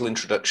instrumental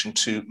introduction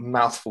to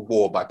Mouth for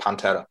War by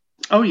Pantera.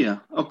 Oh, yeah.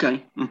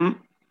 Okay.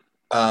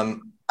 Mm-hmm.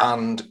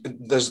 And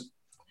there's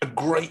a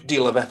great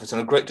deal of effort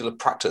and a great deal of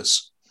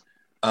practice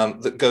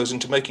that goes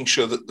into making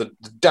sure that the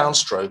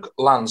downstroke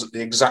lands at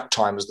the exact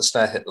time as the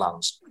snare hit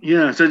lands.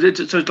 Yeah, so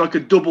it's like a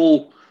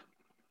double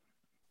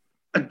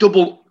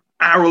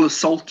arrow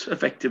assault,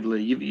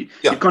 effectively.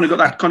 You've kind of got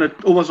that kind of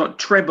almost like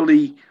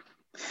trebly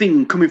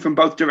thing coming from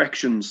both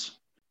directions.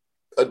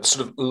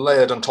 Sort of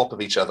layered on top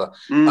of each other.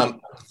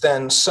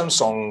 Then some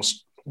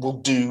songs will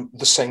do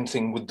the same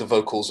thing with the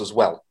vocals as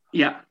well.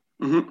 Yeah.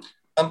 Mm-hmm.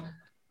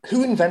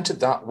 Who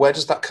invented that? Where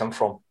does that come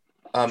from?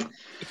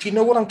 If you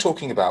know what I'm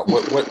talking about,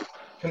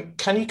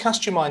 can you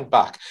cast your mind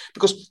back?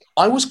 Because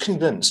I was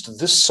convinced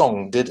this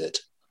song did it.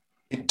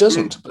 It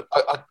doesn't. But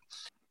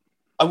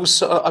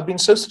I've been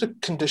so sort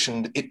of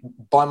conditioned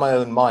by my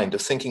own mind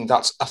of thinking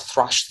that's a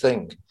thrash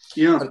thing.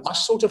 Yeah. And I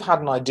sort of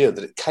had an idea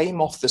that it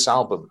came off this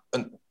album,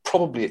 and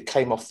probably it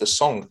came off this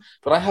song,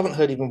 but I haven't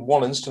heard even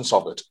one instance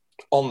of it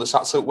on this.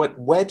 So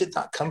where did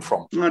that come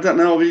from? I don't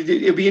know.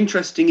 It'd be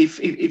interesting if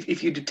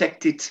you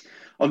detect it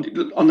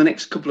on the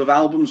next couple of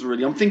albums.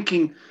 Really, I'm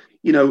thinking,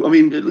 you know, I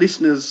mean,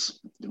 listeners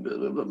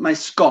may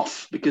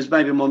scoff because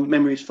maybe my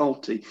memory is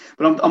faulty,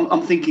 but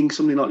I'm thinking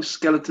something like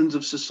Skeletons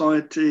of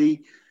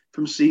Society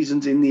from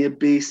Seasons in the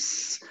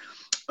Abyss,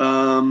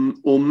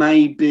 or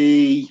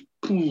maybe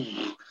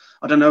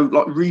I don't know,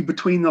 like Read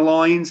Between the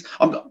Lines.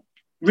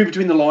 Read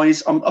Between the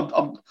Lines.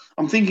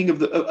 I'm thinking of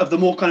the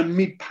more kind of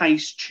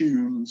mid-paced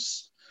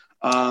tunes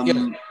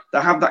that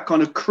have that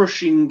kind of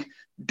crushing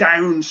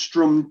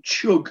downstrum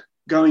chug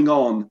going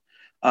on,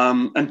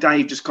 and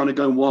Dave just kind of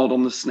going wild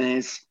on the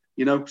snares,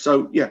 you know.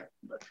 So yeah,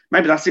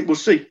 maybe that's it. We'll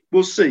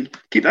see.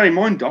 Keep that in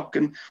mind, Doc.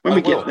 And when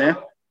we get there,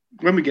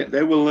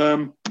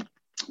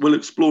 we'll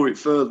explore it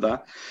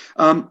further.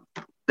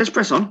 Let's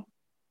press on.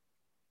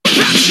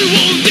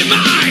 Actual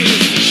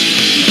demise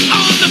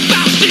on the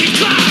fast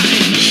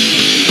decline,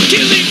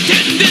 killing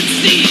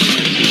tendency,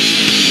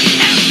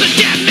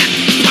 epidemic,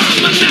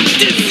 permanent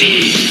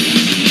disease.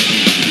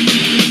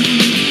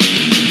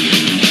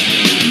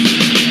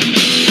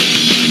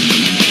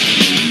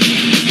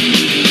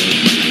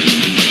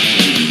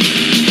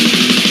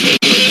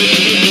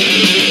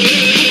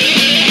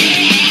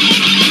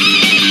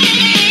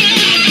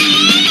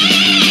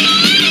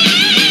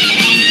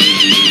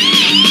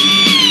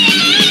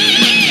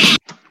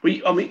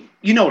 I mean,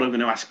 you know what I'm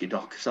going to ask you,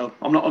 Doc. So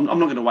I'm not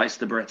going to waste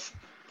the breath.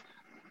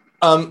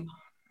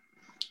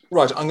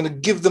 Right, I'm going to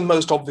give the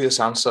most obvious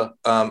answer.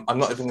 I'm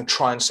not even going to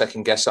try and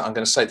second guess it. I'm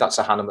going to say that's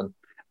a Hanneman.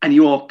 And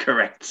you are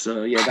correct,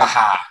 sir. Yeah,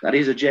 that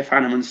is a Jeff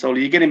Hanneman solo.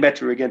 You're getting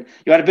better again.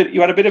 You had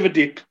a bit of a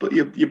dip, but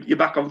you're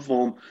back on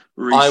form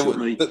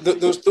recently. There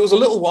was a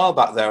little while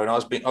back there, and I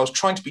was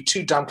trying to be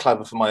too damn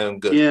clever for my own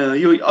good. Yeah,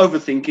 you were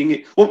overthinking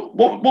it.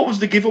 What was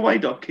the giveaway,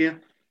 Doc?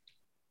 Here,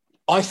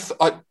 I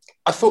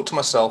thought to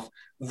myself,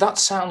 that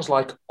sounds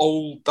like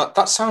old.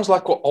 That sounds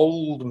like what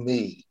old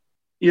me.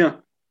 Yeah.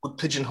 Would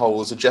pigeonhole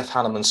as a Jeff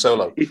Hanneman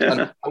solo. Yeah.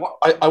 And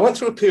I went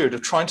through a period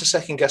of trying to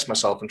second guess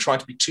myself and trying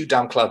to be too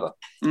damn clever.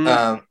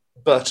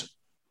 But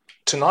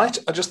tonight,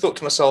 I just thought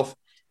to myself,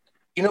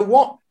 you know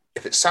what?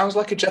 If it sounds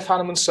like a Jeff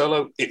Hanneman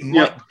solo, it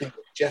might be a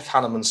Jeff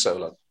Hanneman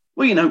solo.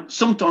 Well, you know,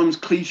 sometimes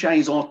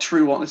cliches are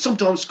true, aren't they?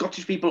 Sometimes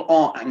Scottish people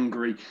are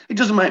angry. It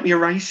doesn't make me a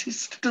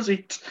racist, does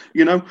it?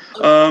 You know?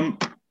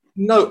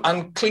 No,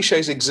 and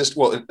cliches exist.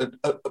 Well,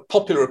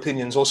 popular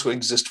opinions also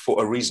exist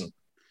for a reason.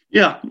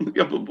 Yeah,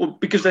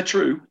 because they're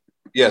true.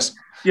 Yes.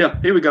 Yeah,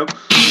 here we go. Incapacitate,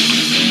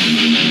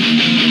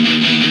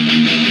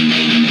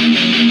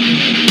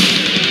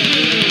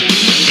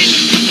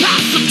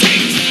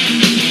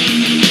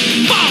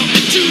 fall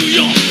into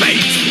your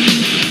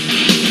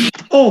fate.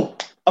 Oh,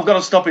 I've got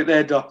to stop it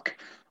there, Doc.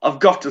 I've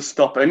got to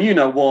stop it, and you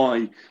know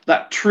why.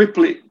 That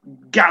triplet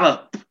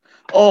gallop.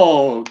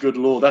 Oh, good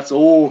Lord, that's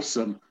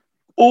awesome.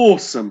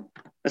 Awesome.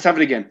 Let's have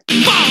it again.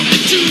 Fall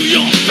into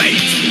your fate.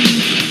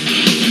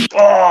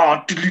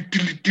 Oh,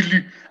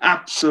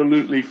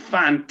 absolutely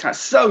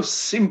fantastic. So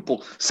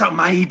simple, so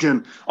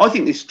Maiden. I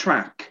think this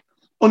track,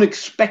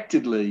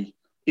 unexpectedly,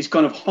 is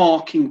kind of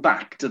harking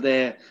back to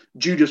their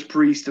Judas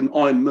Priest and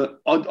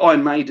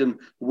Iron Maiden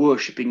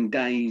worshipping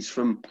days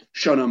from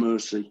Show No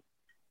Mercy.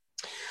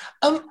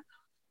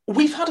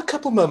 We've had a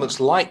couple moments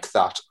like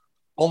that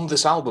on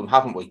this album,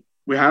 haven't we?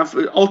 We have.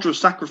 Altar of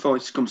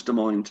Sacrifice comes to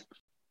mind.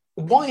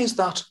 Why is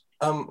that?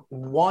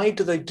 Why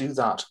do they do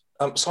that?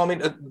 So, I mean,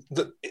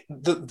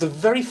 the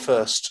very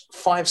first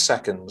 5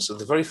 seconds of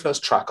the very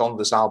first track on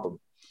this album,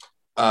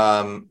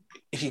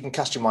 if you can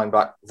cast your mind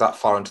back that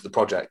far into the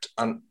project,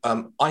 and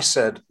I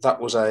said that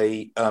was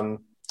a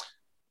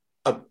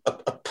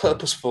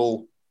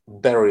purposeful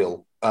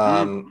burial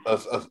of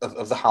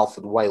the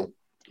Halford Whale.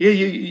 Yeah,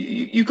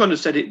 you kind of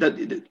said it,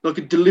 that like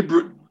a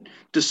deliberate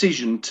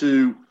decision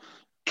to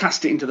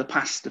cast it into the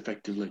past,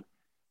 effectively.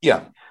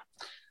 Yeah.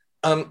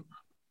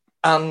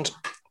 And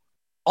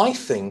I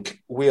think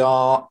we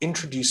are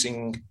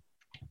introducing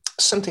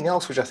something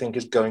else which I think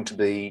is going to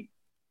be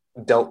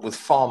dealt with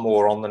far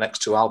more on the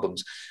next two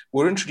albums.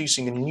 We're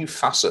introducing a new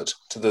facet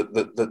to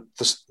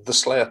the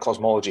Slayer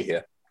cosmology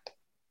here.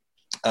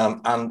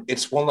 And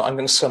it's one that I'm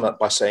going to sum up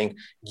by saying,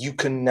 you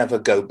can never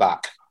go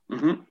back.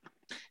 Mm-hmm.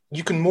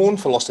 You can mourn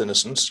for lost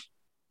innocence.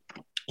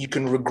 You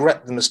can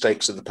regret the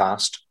mistakes of the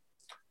past.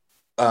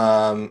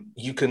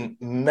 You can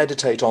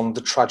meditate on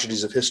the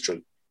tragedies of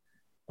history,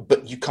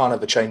 but you can't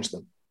ever change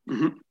them.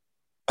 Mm-hmm.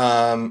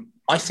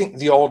 I think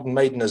the odd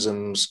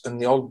Maidenisms and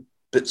the odd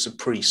bits of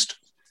Priest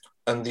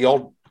and the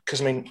odd,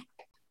 because I mean,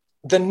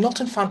 they're not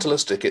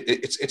infantilistic.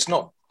 It's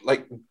not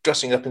like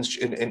dressing up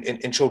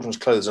in children's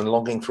clothes and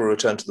longing for a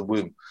return to the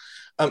womb.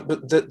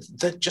 But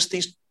they're just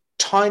these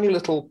tiny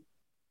little,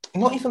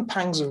 not even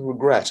pangs of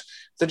regret.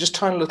 They're just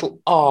tiny little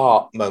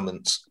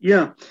moments.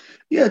 Yeah.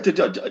 I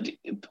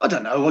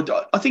don't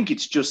know. I think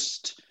it's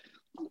just,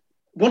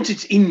 once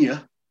it's in you,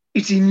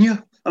 it's in you.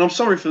 And I'm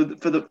sorry for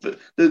the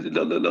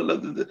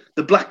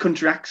Black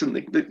Country accent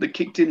that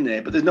kicked in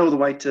there, but there's no other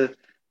way to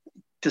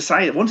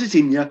say it. Once it's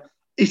in you,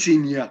 it's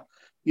in you.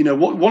 You know,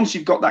 once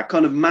you've got that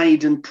kind of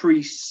Maiden,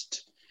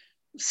 Priest,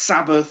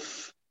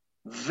 Sabbath,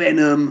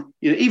 Venom,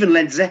 you know, even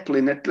Led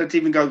Zeppelin. Let's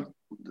even go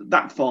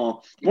that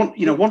far,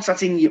 once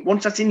that's in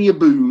your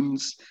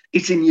bones,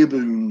 it's in your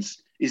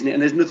bones, isn't it?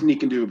 And there's nothing you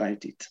can do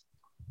about it.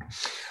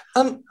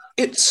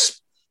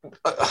 It's,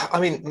 I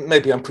mean,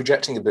 maybe I'm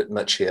projecting a bit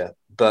much here,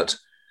 but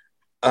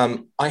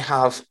I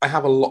have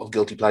a lot of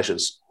guilty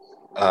pleasures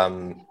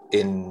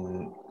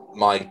in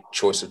my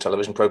choice of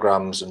television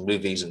programs and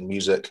movies and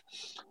music.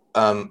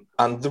 And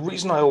the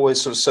reason I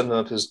always sort of send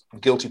them up as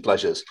guilty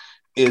pleasures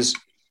is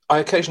I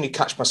occasionally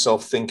catch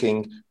myself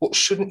thinking, well,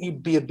 shouldn't you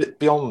be a bit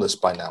beyond this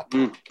by now?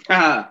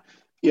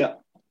 Yeah.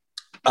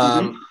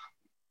 And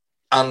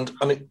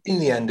I mean, in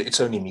the end,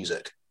 it's only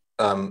music.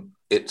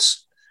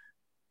 It's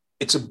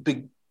a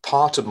big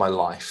part of my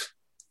life,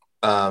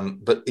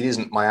 but it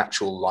isn't my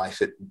actual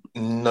life. It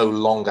no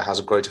longer has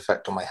a great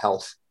effect on my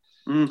health.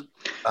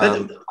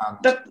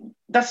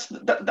 That's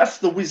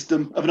the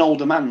wisdom of an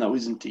older man, though,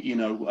 isn't it?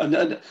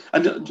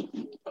 And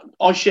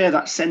I share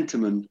that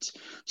sentiment.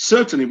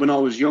 Certainly, when I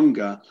was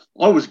younger,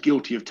 I was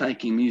guilty of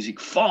taking music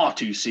far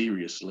too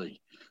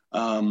seriously,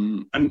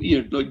 and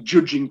like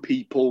judging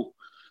people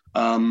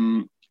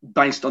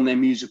based on their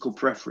musical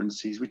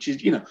preferences, which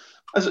is,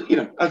 as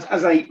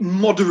a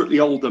moderately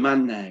older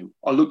man now,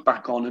 I look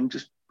back on and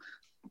just,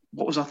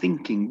 what was I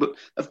thinking? But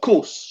of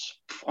course,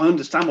 I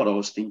understand what I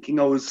was thinking.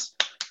 I was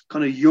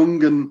kind of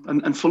young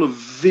and full of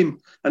vim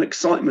and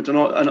excitement, and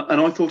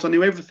I thought I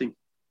knew everything.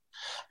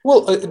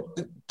 Well,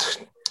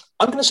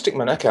 I'm going to stick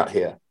my neck out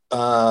here.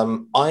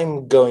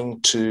 I'm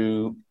going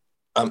to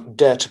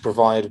dare to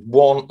provide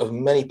one of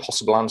many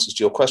possible answers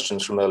to your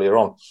questions from earlier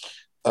on.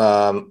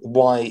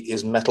 Why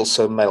is metal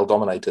so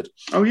male-dominated?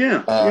 Oh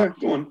yeah,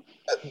 go on.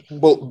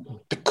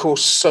 Well,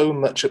 because so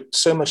much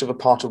of a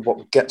part of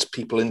what gets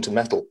people into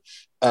metal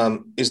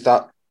is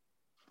that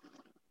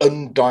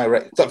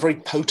very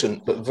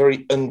potent but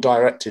very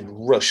undirected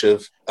rush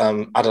of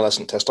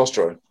adolescent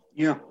testosterone.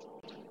 Yeah,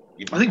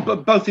 I think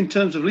both in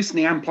terms of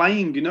listening and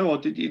playing.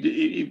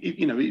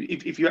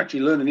 If you actually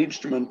learn an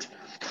instrument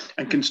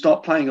and can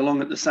start playing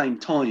along at the same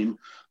time,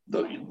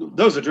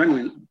 those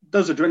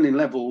adrenaline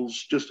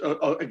levels just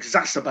are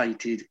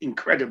exacerbated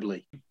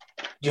incredibly.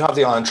 You have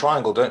the iron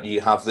triangle, don't you?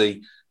 You have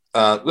the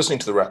listening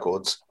to the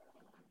records,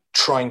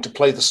 trying to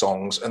play the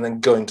songs, and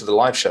then going to the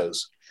live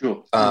shows.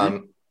 Sure.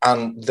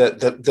 And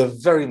they're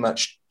very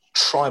much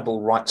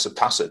tribal rites of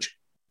passage.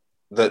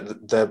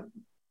 They're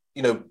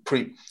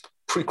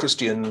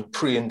pre-Christian,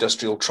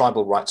 pre-industrial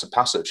tribal rites of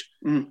passage.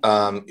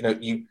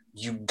 You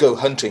go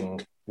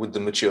hunting with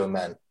the mature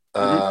men,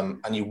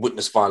 and you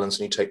witness violence,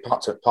 and you take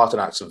part in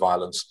acts of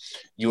violence.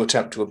 You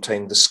attempt to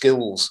obtain the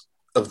skills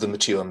of the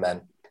mature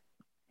men.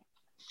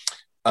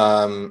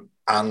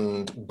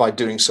 And by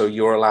doing so,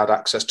 you're allowed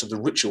access to the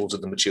rituals of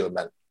the mature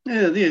men.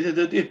 Yeah,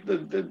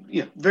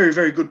 very,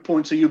 very good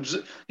point. So you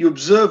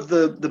observe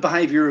the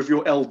behaviour of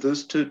your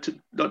elders to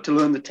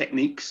learn the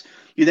techniques.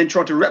 You then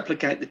try to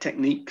replicate the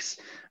techniques,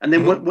 and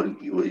then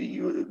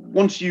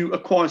once you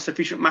acquire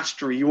sufficient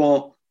mastery, you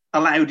are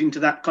allowed into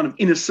that kind of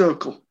inner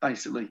circle,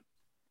 basically.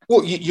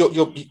 Well,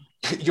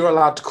 you're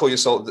allowed to call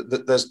yourself.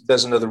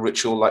 There's another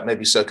ritual, like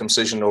maybe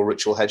circumcision or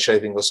ritual head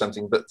shaving or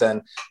something. But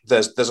then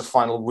there's a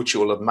final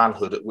ritual of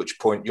manhood, at which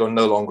point you're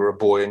no longer a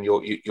boy and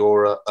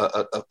you're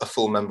a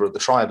full member of the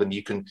tribe, and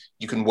you can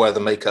wear the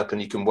makeup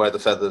and you can wear the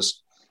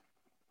feathers.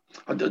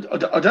 I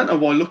don't know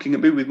why looking at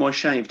me with my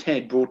shaved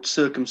head brought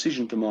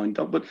circumcision to mind,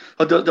 but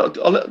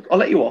I'll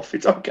let you off.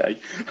 It's okay.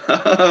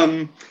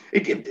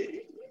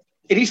 It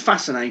is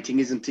fascinating,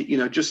 isn't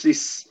it? Just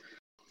this.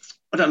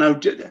 I don't know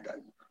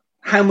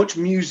how much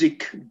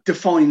music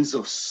defines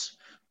us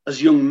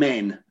as young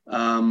men.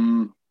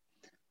 I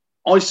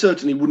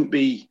certainly wouldn't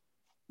be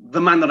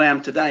the man that I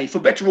am today, for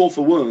better or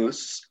for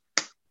worse,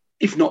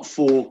 if not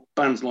for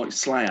bands like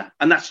Slayer.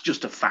 And that's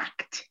just a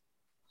fact.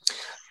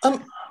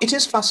 It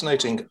is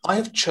fascinating. I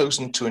have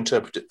chosen to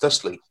interpret it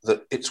thusly,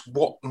 that it's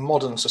what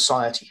modern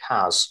society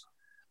has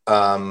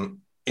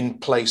in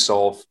place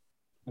of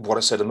what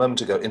I said a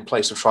moment ago, in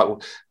place of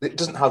tribal. It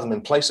doesn't have them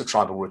in place of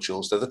tribal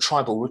rituals. They're the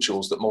tribal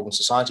rituals that modern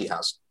society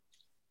has.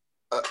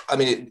 I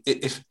mean,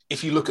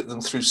 if you look at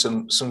them through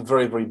some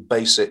very, very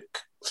basic,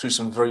 through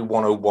some very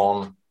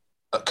 101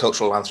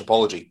 cultural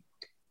anthropology,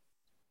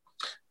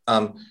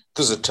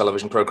 there's a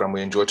television program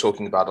we enjoy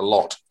talking about a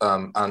lot,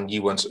 and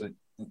you once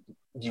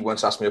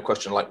asked me a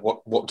question like,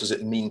 what does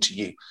it mean to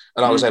you?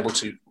 And I was able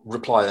to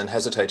reply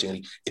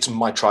unhesitatingly, it's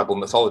my tribal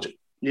mythology.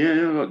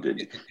 Yeah,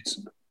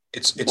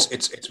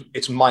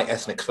 it's my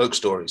ethnic folk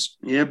stories.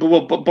 Yeah,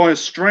 but by a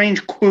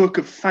strange quirk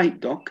of fate,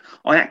 Doc,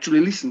 I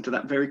actually listened to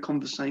that very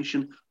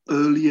conversation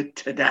earlier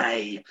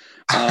today.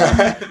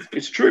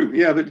 It's true,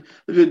 yeah. But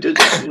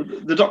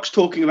the Doc's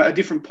talking about a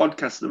different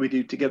podcast that we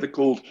do together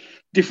called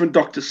Different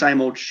Doctor,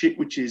 Same Old Shit,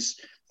 which is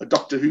a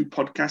Doctor Who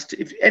podcast.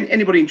 If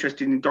anybody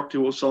interested in Doctor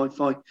Who or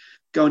sci-fi,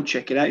 go and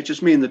check it out. It's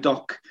just me and the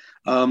Doc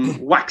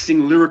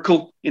waxing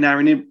lyrical in our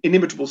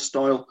inimitable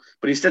style.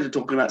 But instead of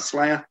talking about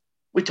Slayer,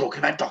 we're talking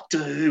about Doctor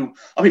Who.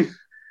 I mean,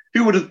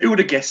 who would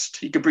have guessed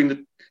he could bring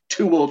the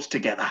two worlds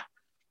together?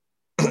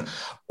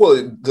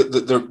 Well,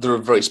 there are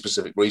very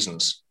specific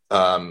reasons.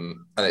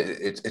 And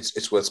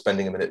it's worth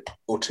spending a minute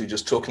or two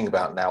just talking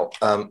about now.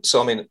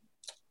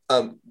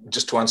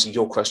 Just to answer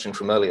your question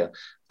from earlier,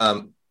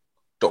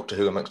 Doctor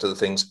Who, amongst other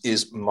things,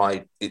 is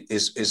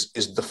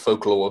the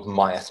folklore of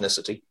my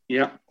ethnicity.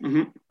 Yeah.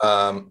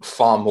 Mm-hmm.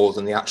 Far more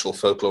than the actual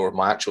folklore of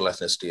my actual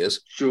ethnicity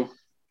is. Sure.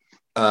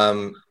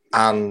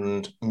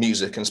 And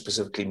music, and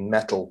specifically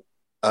metal,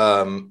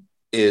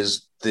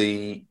 is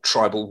the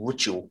tribal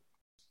ritual.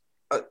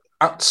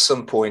 At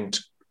some point,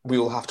 we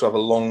will have to have a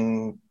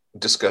long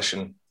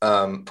discussion,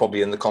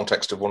 probably in the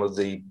context of one of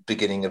the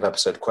beginning of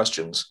episode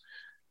questions,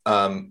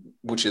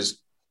 which is,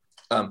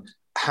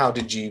 how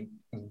did you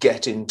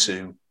get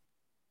into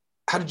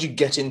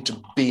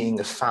being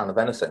a fan of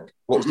anything?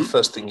 What was the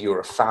first thing you were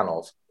a fan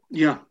of?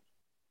 Yeah.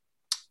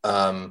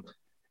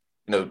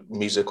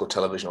 Music or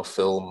television or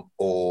film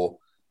or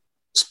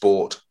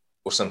sport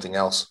or something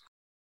else.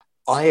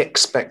 I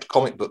expect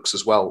comic books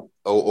as well,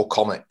 or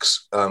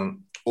comics,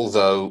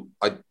 although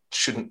I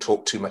shouldn't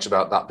talk too much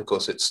about that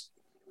because it's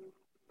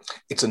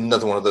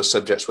another one of those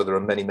subjects where there are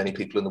many, many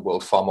people in the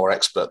world far more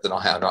expert than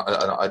I am,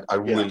 and I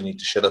really need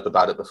to shut up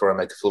about it before I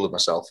make a fool of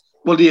myself.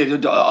 Well, yeah,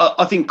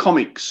 I think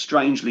comics,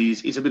 strangely,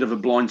 is a bit of a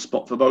blind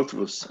spot for both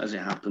of us, as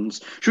it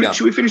happens.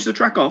 Should we finish the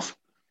track off?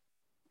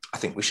 I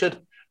think we should.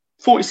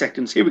 40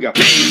 seconds, here we go.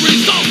 Pain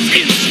results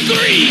in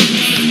screams,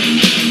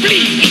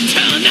 bleed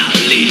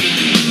eternally.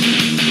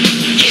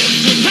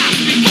 If we pass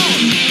before,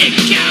 it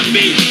can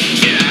be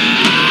cured.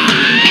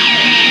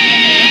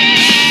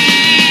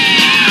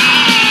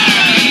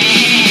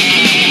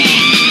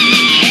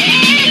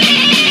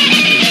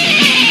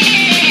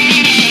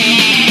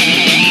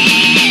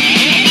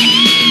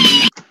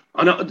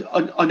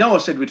 I know I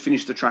said we'd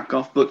finish the track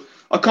off, but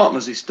I can't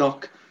resist,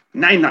 Doc.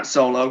 Name that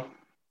solo.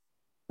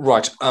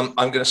 Right. I'm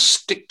going to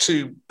stick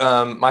to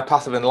my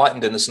path of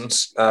enlightened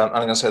innocence. I'm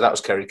going to say that was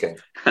Kerry King.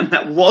 And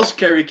that was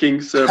Kerry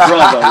King, sir.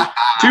 Bravo.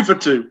 2 for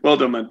 2. Well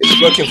done, man.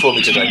 It's working for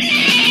me today.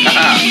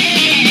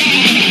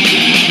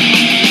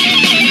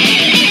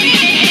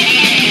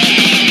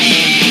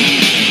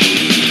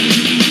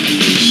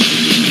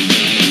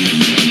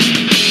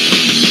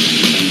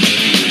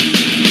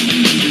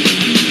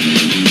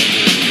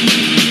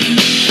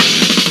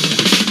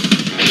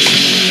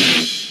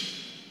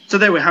 So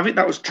there we have it.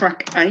 That was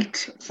track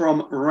 8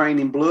 from Rain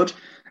in Blood,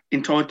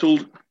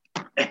 entitled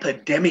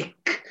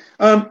Epidemic.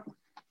 What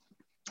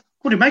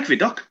do you make of it,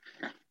 Doc?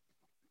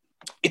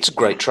 It's a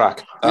great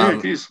track. Yeah,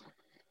 it is.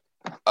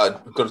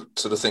 I've got to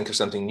sort of think of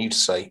something new to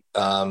say.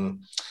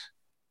 And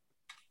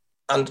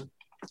I've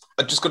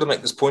just got to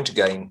make this point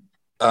again.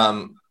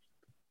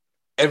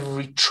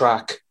 Every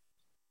track,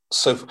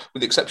 so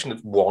with the exception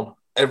of one,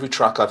 every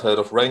track I've heard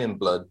of Rain in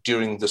Blood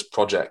during this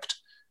project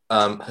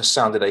has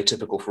sounded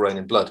atypical for Rain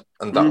in Blood,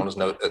 and that one is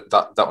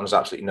that one is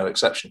absolutely no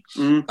exception.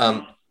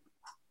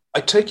 I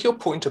take your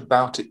point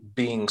about it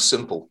being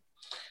simple.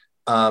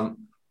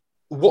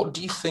 What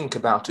do you think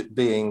about it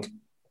being,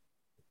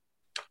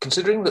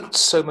 considering that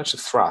so much of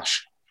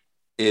thrash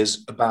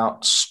is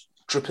about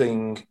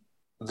stripping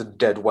the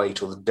dead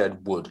weight or the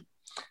dead wood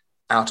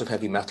out of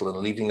heavy metal and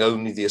leaving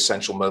only the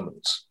essential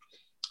moments?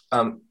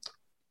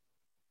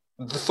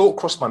 The thought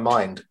crossed my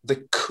mind, they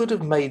could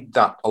have made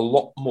that a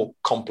lot more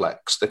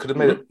complex. They could have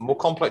made it more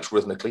complex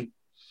rhythmically.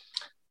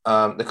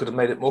 They could have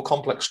made it more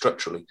complex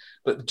structurally.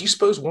 But do you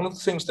suppose one of the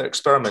things they're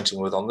experimenting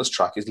with on this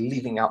track is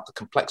leaving out the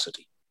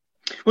complexity?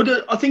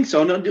 Well, I think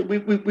so. And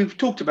we've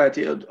talked about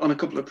it on a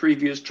couple of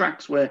previous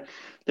tracks where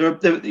there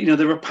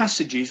are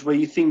passages where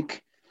you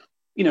think,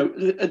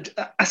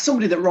 as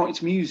somebody that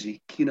writes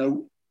music,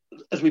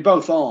 as we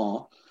both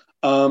are,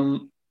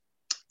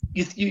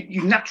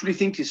 you naturally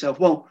think to yourself,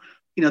 well,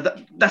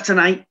 that's an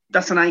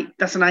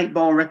 8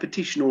 bar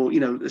repetition, or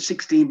a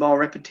 16 bar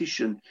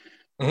repetition,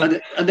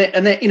 and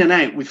they're in and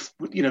out with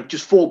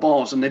just 4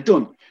 bars and they're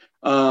done.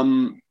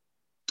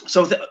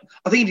 So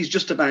I think it is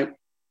just about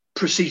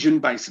precision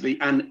basically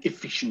and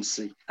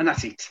efficiency, and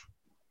that's it.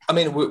 I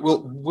mean,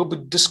 we'll be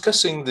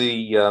discussing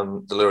the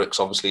lyrics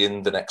obviously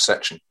in the next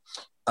section,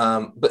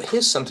 but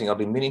here's something I've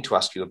been meaning to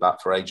ask you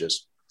about for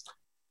ages.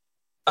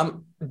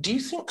 Do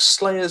you think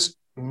Slayer's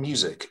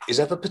music is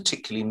ever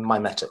particularly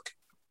mimetic?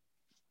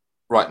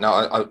 Right, now,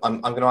 I'm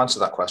going to answer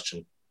that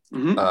question,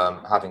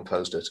 having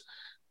posed it.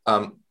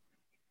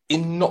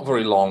 In not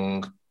very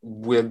long,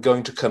 we're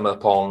going to come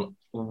up on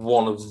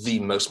one of the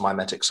most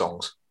mimetic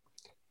songs.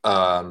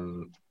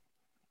 In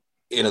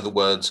other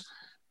words,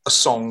 a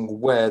song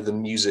where the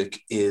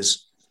music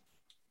is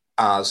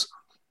as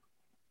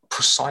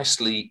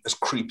precisely as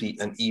creepy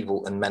and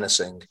evil and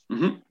menacing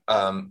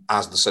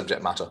as the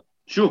subject matter.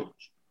 Sure.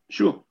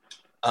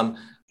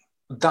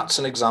 That's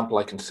an example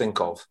I can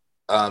think of.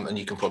 And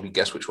you can probably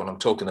guess which one I'm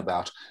talking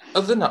about.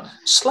 Other than that,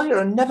 Slayer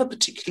are never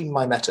particularly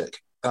mimetic.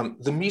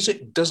 The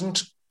music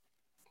doesn't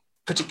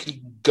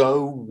particularly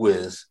go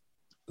with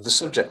the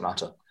subject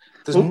matter.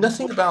 There's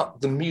nothing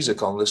about the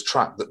music on this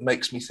track that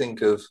makes me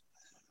think of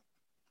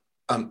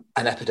an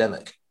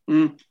epidemic.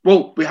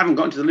 Well, we haven't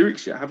gotten to the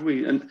lyrics yet, have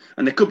we? And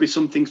there could be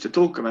some things to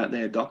talk about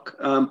there, Doc.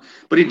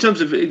 But in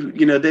terms of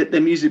their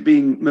music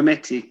being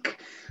mimetic,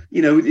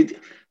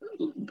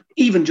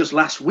 even just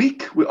last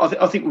week,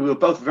 I think we were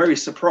both very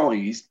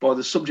surprised by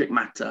the subject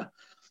matter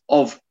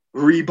of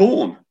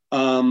Reborn,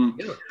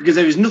 because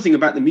there is nothing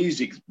about the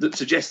music that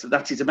suggests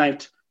that is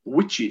about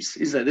witches,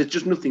 is there? There's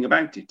just nothing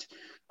about it.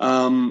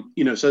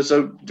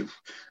 So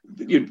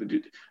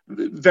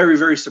very,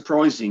 very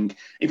surprising.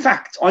 In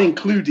fact, I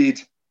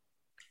included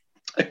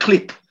a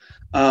clip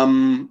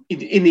in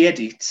the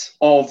edit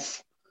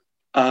of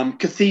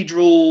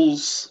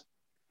Cathedral's,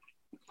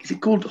 is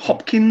it called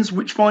Hopkins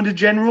Witchfinder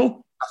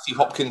General? Matthew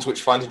Hopkins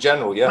Witchfinder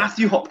General, yeah.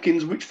 Matthew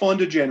Hopkins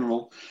Witchfinder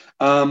General.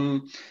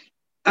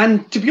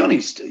 And to be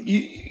honest,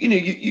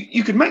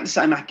 you could make the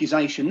same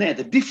accusation there.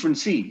 The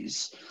difference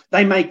is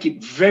they make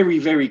it very,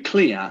 very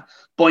clear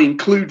by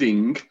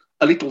including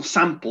a little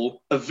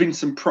sample of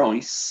Vincent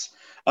Price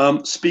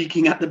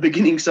speaking at the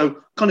beginning,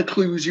 so kind of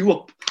clues you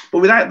up. But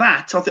without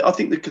that, I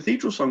think the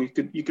Cathedral song you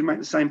could make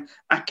the same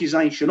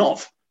accusation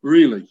of,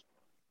 really.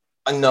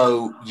 I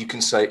know you can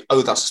say,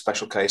 "Oh, that's a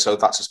special case. Oh,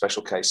 that's a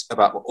special case,"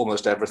 about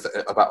almost everything,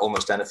 about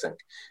almost anything.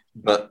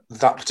 But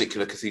that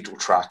particular Cathedral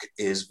track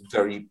is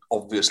very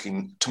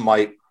obviously, to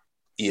my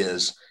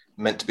ears,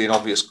 meant to be an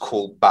obvious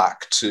call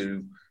back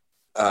to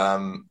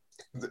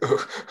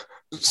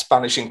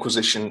Spanish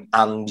Inquisition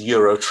and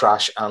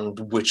Eurotrash and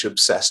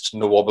witch-obsessed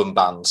Nawabum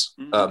bands.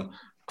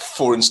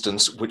 For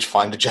instance,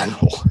 Witchfinder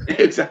General.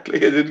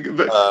 Exactly.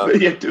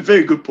 Yeah,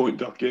 very good point,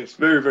 Doc. Yes,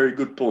 very, very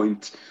good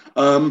point.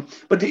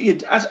 But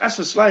as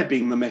for Slayer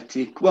being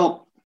mimetic,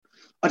 well,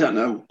 I don't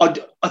know.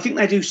 I think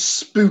they do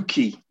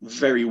spooky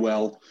very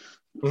well.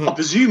 Mm-hmm. I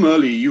presume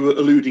earlier you were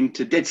alluding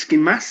to Dead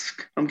Skin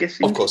Mask, I'm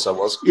guessing. Of course I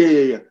was.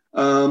 Yeah.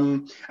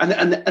 And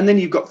then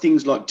you've got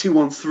things like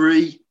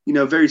 213,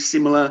 very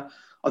similar.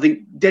 I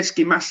think Dead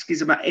Skin Mask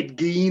is about Ed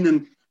Gein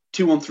and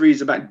 213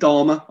 is about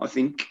Dharma, I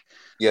think.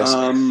 Yes.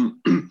 And,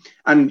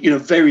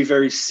 very,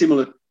 very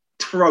similar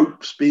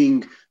tropes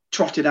being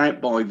trotted out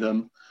by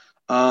them.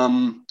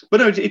 But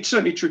no, it's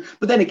certainly true.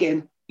 But then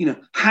again,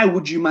 how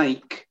would you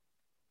make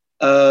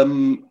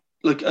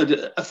like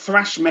a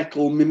thrash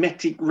metal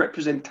mimetic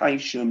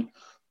representation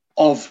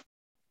of,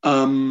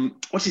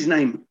 what's his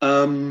name?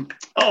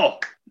 Oh,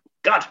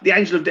 God, the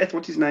Angel of Death,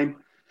 what's his name?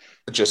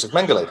 Joseph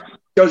Mengele.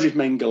 Joseph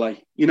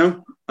Mengele,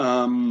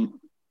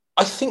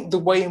 I think the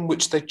way in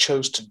which they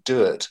chose to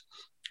do it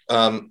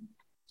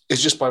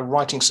is just by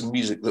writing some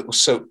music that was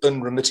so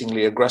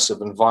unremittingly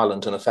aggressive and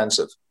violent and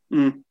offensive.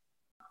 Mm.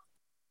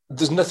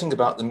 There's nothing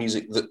about the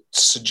music that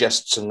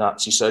suggests a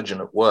Nazi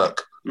surgeon at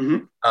work.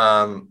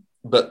 Mm-hmm.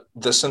 But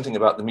there's something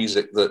about the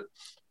music that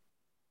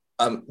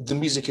the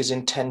music is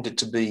intended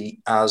to be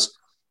as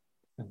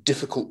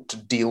difficult to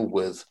deal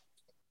with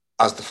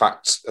as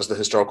the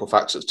historical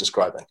facts it's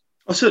describing.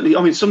 Well,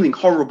 certainly, something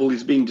horrible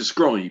is being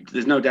described.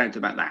 There's no doubt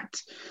about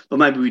that. But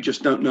maybe we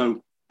just don't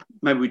know.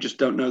 Maybe we just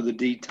don't know the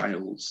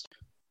details.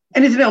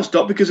 Anything else,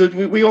 Doc? Because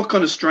we are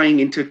kind of straying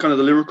into kind of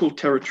the lyrical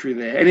territory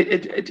there.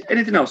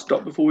 Anything else,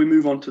 Doc? Before we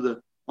move on to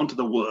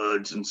the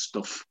words and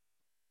stuff.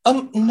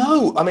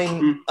 No, I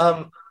mean,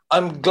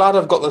 I'm glad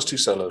I've got those two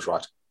solos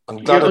right. I'm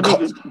glad I've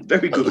got.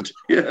 Very good.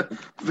 Yeah,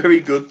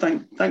 very good.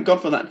 Thank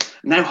God for that.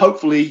 Now,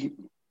 hopefully,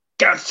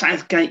 Gareth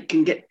Southgate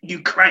can get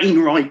Ukraine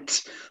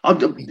right.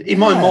 In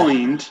my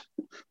mind,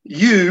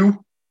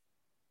 you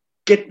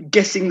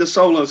guessing the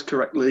solos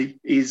correctly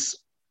is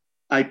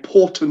a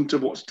portent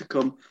of what's to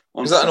come.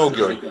 Is that an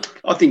augury?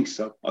 I think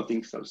so,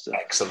 sir.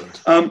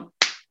 Excellent.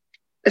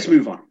 Let's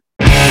move on.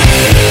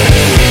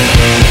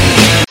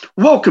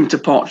 Welcome to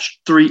part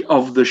 3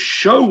 of the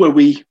show, where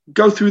we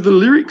go through the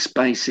lyrics,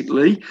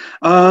 basically.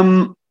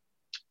 I'll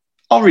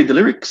read the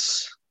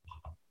lyrics,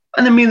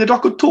 and then me and the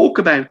Doc will talk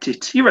about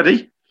it. You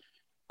ready?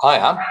 I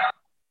am.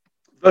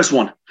 Verse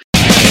 1.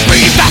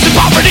 Bringing fast to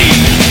poverty,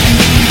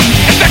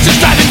 infections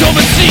driving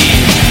dormancy.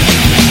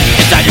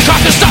 Inside your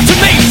carcass start to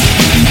mate,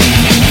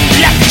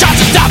 left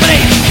charges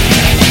dominate,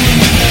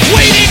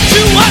 waiting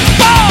to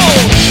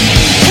unfold,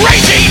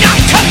 raging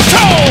out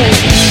control.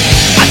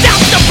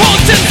 Adopt the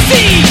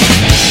potency,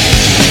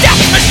 death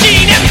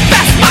machine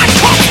infest my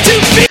corpse to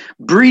be.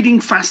 Breeding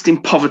fast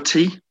in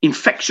poverty,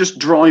 infectious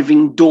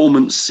driving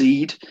dormant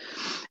seed.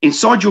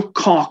 Inside your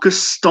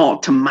carcass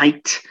start to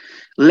mate,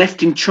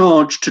 left in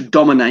charge to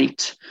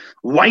dominate,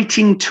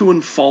 waiting to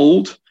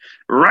unfold,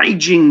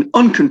 raging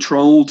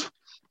uncontrolled,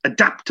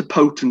 adapt to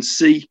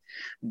potency,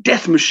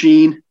 death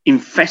machine,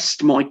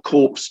 infest my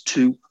corpse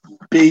to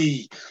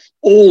be.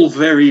 All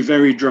very,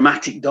 very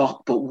dramatic,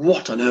 Doc, but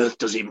what on earth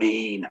does it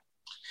mean?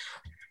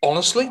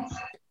 Honestly,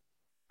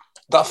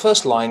 that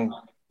first line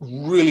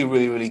really,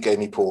 really, really gave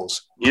me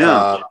pause.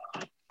 Yeah.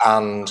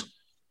 And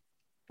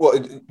well,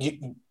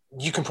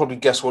 you can probably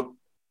guess what.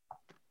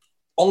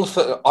 On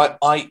the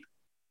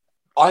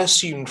I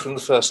assumed from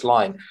the first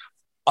line,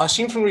 I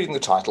assumed from reading the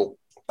title,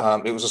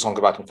 it was a song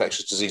about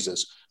infectious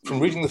diseases.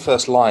 From reading the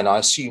first line,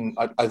 I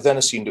then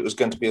assumed it was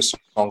going to be a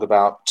song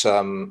about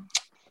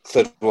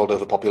third world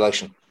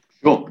overpopulation.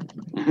 Sure.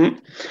 Mm-hmm.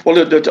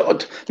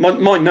 Well,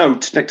 my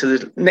note next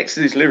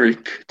to this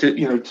lyric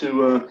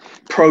to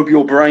probe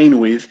your brain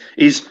with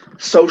is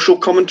social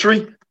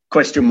commentary ?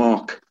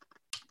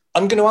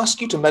 I'm going to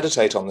ask you to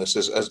meditate on this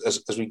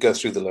as we go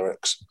through the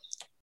lyrics.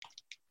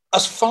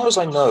 As far as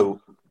I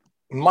know,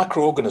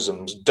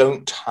 microorganisms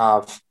don't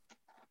have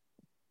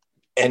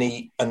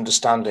any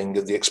understanding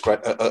of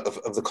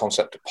the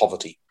concept of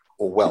poverty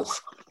or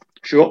wealth.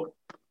 Sure.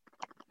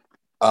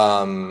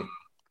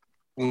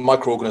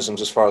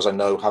 Microorganisms, as far as I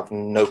know, have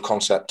no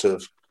concept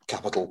of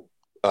capital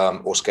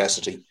or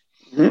scarcity.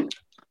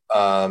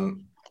 Mm-hmm.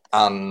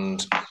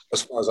 And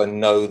as far as I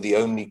know, the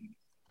only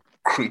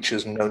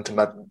creatures known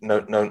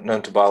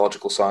to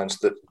biological science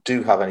that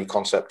do have any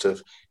concept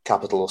of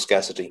capital or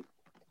scarcity,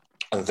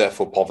 and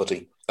therefore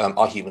poverty,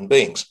 are human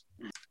beings.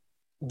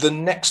 The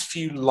next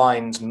few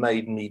lines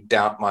made me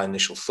doubt my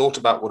initial thought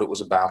about what it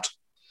was about.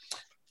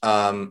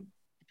 And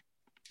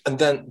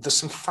then there's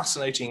some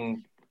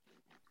fascinating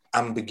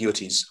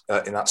ambiguities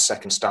in that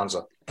second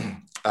stanza.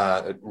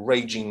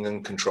 Raging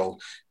and control.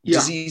 Yeah.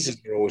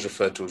 Diseases are always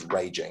referred to as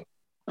raging.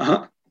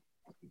 Uh-huh.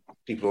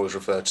 People always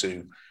refer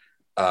to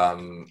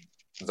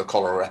the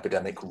cholera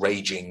epidemic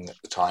raging at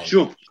the time.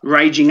 Sure.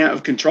 Raging out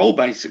of control,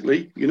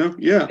 basically,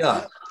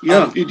 Yeah.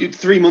 Yeah.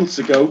 3 months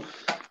ago,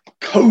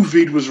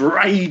 COVID was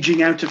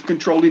raging out of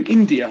control in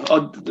India.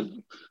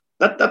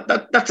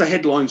 That's a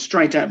headline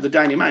straight out of the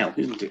Daily Mail,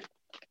 isn't it?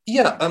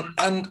 Yeah,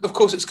 and of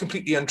course it's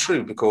completely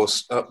untrue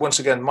because, once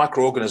again,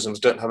 microorganisms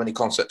don't have any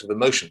concept of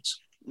emotions.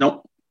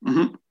 No.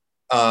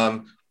 Mm-hmm.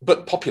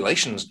 But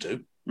populations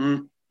do,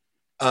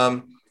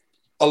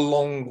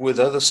 along with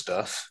other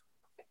stuff.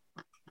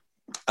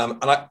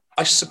 And I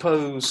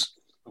suppose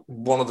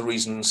one of the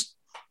reasons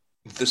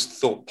this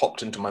thought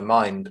popped into my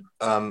mind,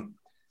 I'm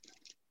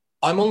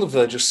on the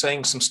verge of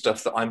saying some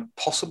stuff that I'm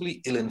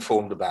possibly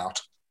ill-informed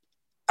about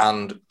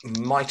and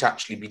might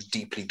actually be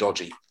deeply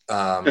dodgy.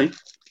 Okay.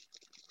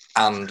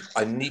 And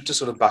I need to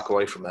sort of back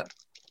away from it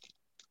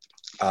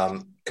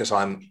because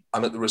I'm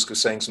at the risk of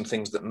saying some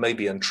things that may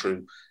be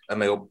untrue and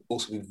may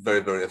also be very,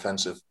 very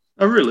offensive.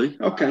 Oh, really?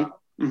 Okay.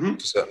 To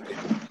certain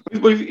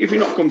people. Well, if you're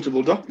not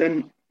comfortable, Doc,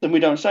 then we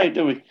don't say it,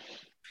 do we?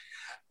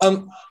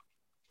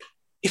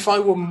 If I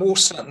were more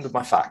certain of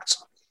my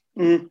facts,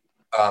 I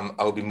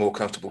would be more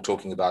comfortable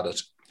talking about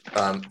it.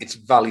 It's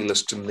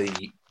valueless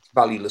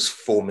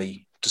for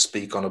me to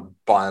speak on a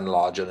by and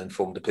large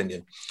uninformed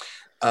opinion.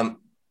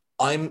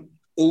 I'm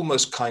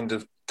almost kind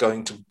of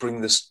going to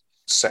bring this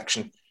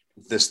section,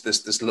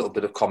 this little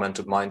bit of comment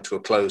of mine to a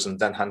close and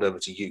then hand over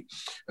to you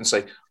and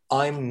say,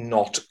 I'm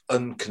not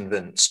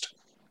unconvinced.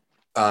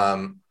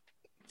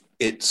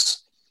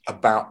 It's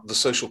about the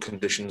social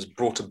conditions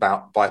brought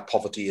about by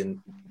poverty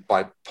and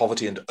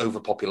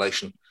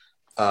overpopulation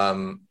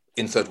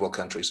in third world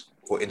countries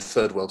or in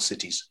third world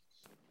cities.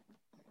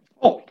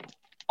 Oh,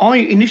 I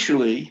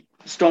initially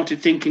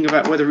started thinking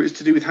about whether it was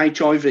to do with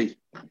HIV,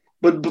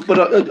 but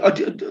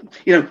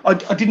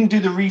I didn't do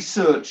the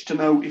research to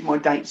know if my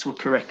dates were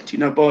correct.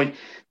 By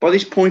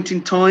this point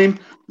in time,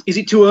 is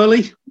it too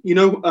early?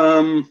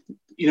 For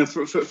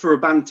a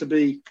band to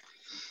be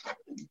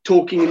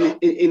talking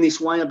in this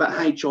way about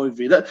HIV.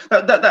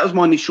 That was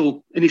my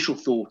initial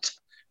thought.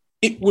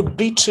 It would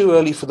be too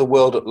early for the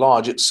world at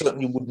large. It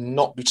certainly would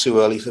not be too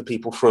early for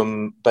people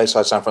from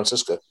Bayside San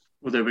Francisco.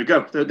 Well, there we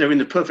go. They're in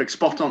the perfect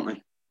spot, aren't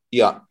they?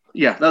 Yeah.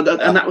 Yeah, and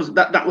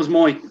that was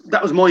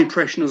my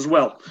impression as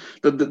well.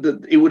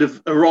 That it would have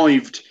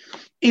arrived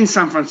in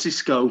San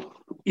Francisco,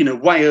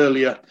 way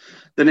earlier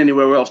than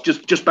anywhere else,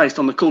 just based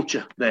on the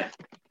culture there.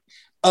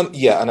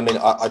 Yeah, and I mean,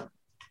 I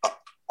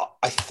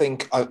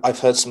think I've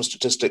heard some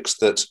statistics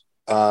that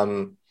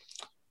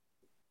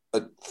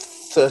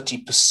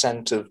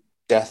 30% of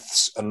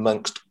deaths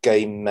amongst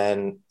gay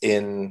men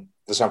in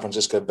the San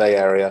Francisco Bay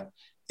Area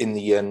in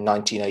the year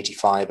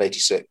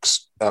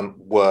 1985-86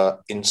 were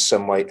in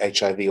some way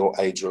HIV or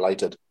AIDS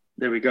related.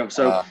 There we go.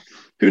 So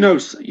who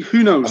knows?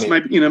 Who knows? I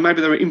mean,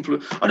 maybe there were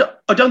influence.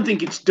 I don't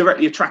think it's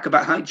directly a track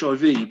about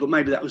HIV, but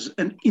maybe that was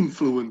an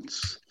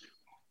influence.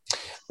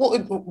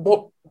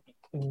 Well,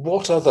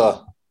 what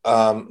other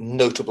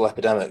notable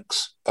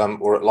epidemics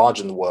were at large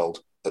in the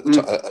world at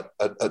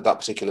that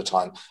particular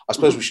time? I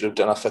suppose we should have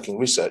done our fucking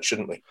research,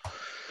 shouldn't we?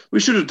 We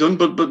should have done,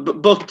 but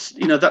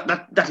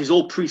that is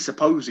all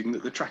presupposing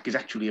that the track is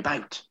actually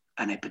about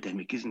an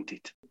epidemic, isn't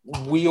it?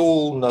 We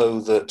all know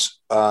that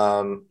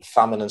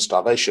famine and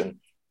starvation,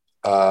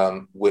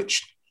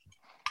 which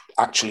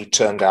actually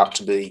turned out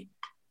to be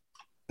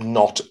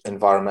not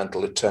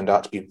environmental, it turned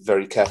out to be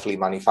very carefully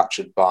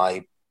manufactured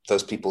by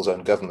those people's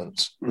own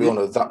governments. We all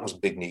know that was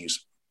big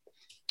news.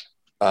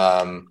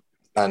 And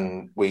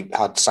we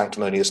had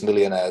sanctimonious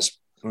millionaires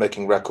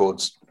making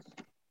records.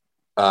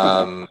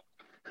 Bono.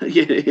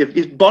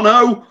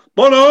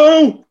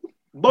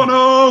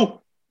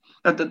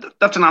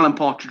 That's an Alan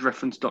Partridge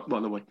reference, Doc, by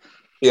the way.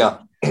 Yeah,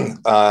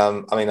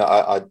 I mean,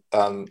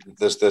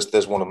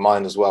 there's one of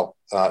mine as well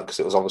because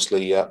it was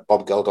obviously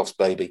Bob Geldof's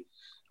baby.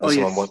 And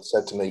someone once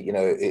said to me,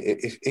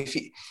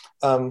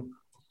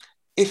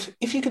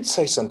 if you could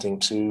say something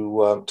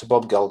to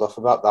Bob Geldof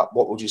about that,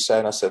 what would you say?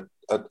 And I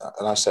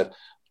said,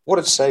 what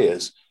I'd say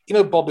is,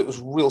 Bob, it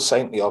was real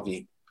saintly of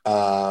you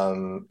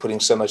putting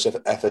so much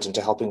effort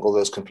into helping all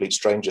those complete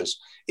strangers.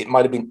 It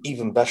might have been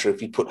even better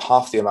if you put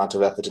half the amount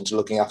of effort into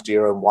looking after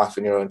your own wife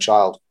and your own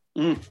child.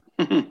 Mm.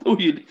 Oh,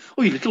 you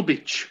little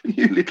bitch.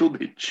 You little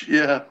bitch.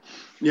 Yeah.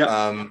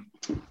 Yeah.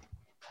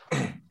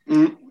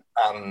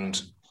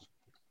 And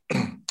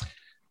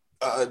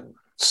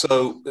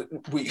so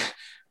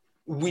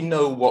we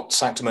know what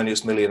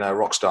sanctimonious millionaire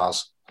rock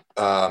stars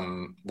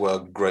were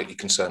greatly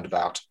concerned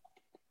about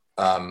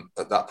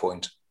at that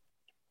point.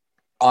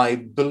 I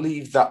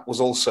believe that was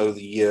also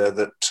the year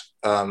that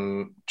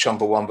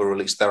Chumbawamba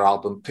released their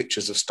album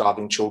Pictures of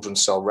Starving Children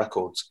Sell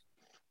Records.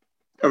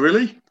 Oh,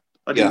 really?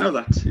 I didn't know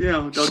that. Yeah,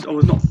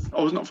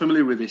 I was not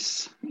familiar with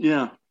this.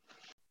 Yeah.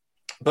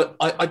 But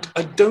I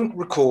don't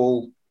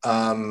recall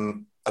a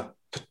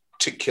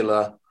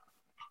particular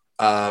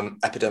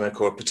epidemic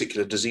or a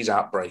particular disease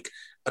outbreak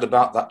at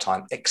about that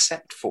time,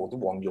 except for the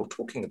one you're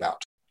talking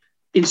about.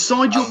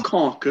 Inside your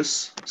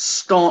carcass,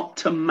 start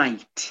to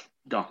mate,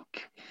 Doc.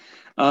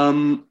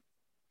 And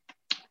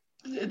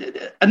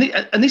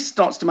this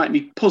starts to make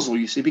me puzzle,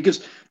 you see,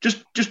 because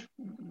just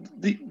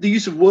the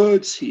use of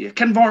words here.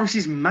 Can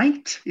viruses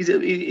mate?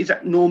 Is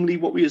that normally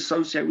what we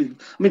associate with?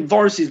 I mean,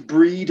 viruses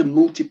breed and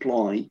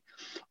multiply.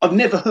 I've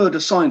never heard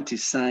a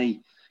scientist say,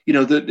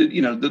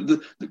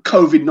 the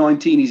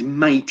COVID-19 is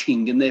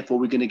mating and therefore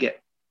we're going to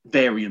get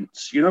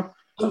variants,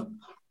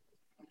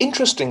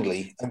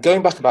 Interestingly,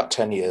 going back about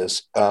 10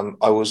 years,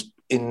 I was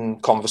in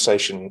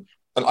conversation,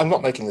 and I'm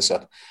not making this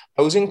up,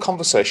 I was in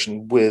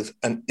conversation with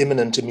an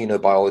eminent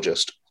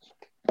immunobiologist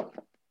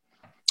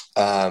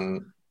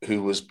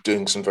who was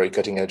doing some very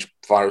cutting-edge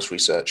virus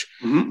research.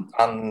 Mm-hmm.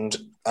 And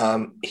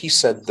he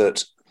said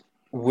that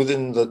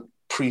within the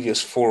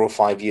previous 4 or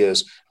 5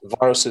 years,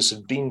 viruses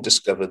had been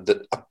discovered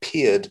that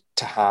appeared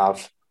to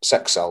have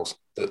sex cells,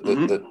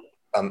 that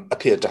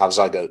appeared to have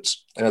zygotes.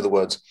 In other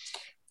words,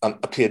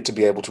 appeared to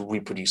be able to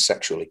reproduce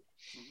sexually.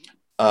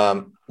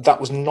 That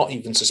was not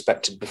even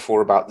suspected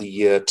before about the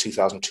year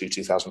 2002,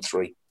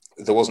 2003.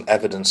 There wasn't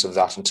evidence of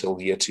that until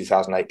the year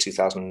 2008,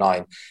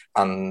 2009.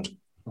 And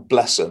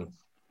bless them,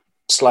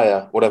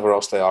 Slayer, whatever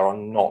else they are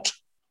not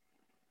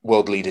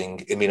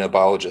world-leading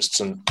immunobiologists.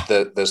 And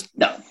there's...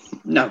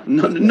 No,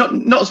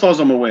 not as far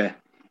as I'm aware.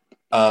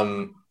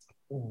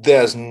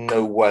 There's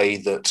no way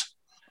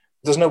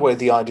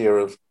the idea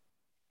of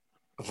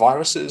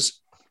viruses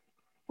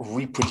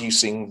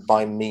reproducing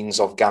by means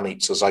of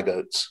gametes or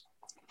zygotes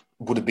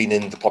would have been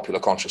in the popular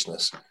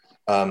consciousness.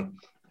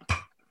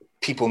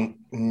 People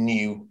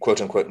knew,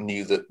 quote unquote,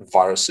 that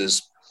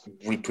viruses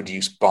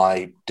reproduce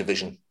by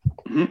division.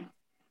 Mm-hmm.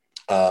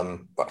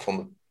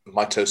 From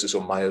mitosis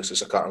or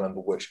meiosis, I can't remember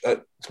which.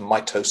 It's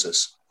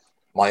mitosis.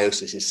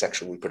 Meiosis is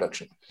sexual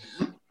reproduction.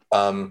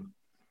 There's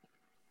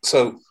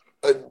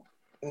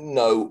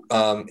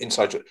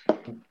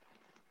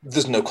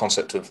no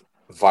concept of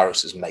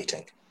viruses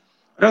mating.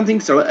 I don't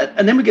think so.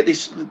 And then we get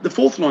this, the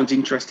fourth line's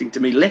interesting to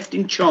me, left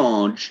in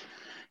charge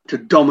to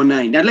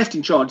dominate. Now, left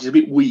in charge is a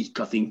bit weak,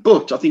 I think,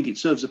 but I think it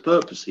serves a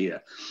purpose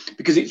here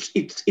because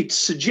it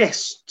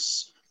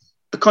suggests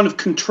a kind of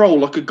control,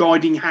 like a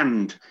guiding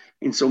hand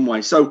in some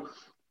way. So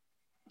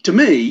to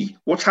me,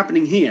 what's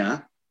happening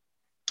here,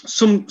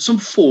 some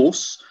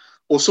force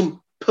or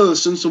some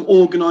person, some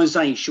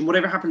organization,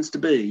 whatever it happens to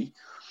be,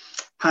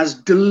 has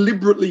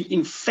deliberately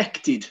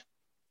infected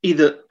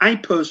either a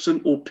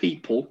person or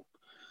people,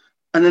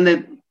 and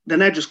then they're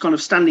now just kind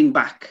of standing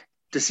back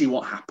to see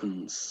what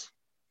happens.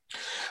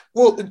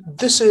 Well,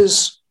 this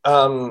is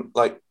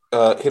like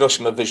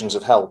Hiroshima Visions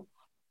of Hell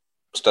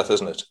stuff,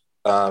 isn't it?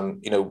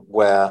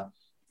 Where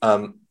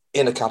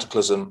in a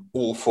cataclysm,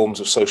 all forms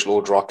of social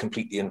order are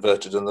completely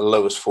inverted and the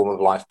lowest form of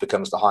life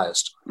becomes the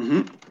highest.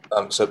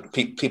 Mm-hmm. So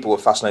people were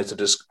fascinated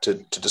to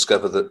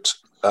discover that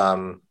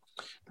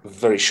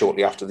very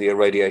shortly after the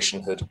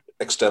irradiation had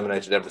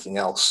exterminated everything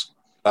else,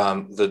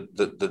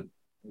 the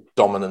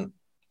dominant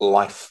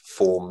life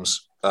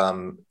forms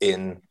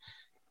in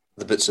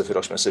the bits of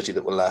Hiroshima City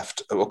that were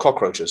left were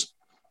cockroaches,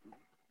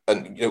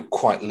 and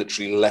quite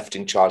literally left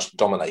in charge to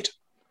dominate.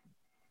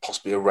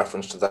 Possibly a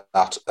reference to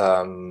that.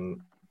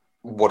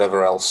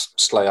 Whatever else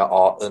Slayer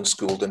are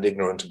unschooled and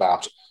ignorant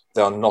about,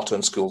 they are not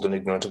unschooled and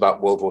ignorant about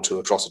World War II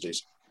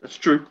atrocities. That's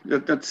true.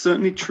 That's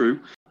certainly true.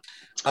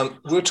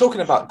 We were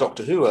talking about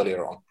Doctor Who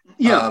earlier on.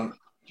 Yeah.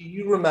 Do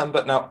you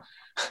remember? Now,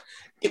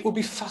 it would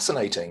be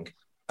fascinating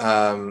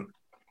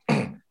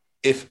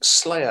if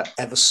Slayer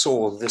ever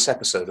saw this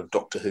episode of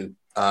Doctor Who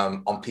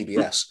on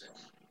PBS.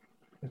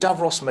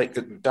 Davros,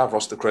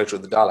 the creator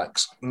of the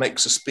Daleks,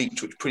 makes a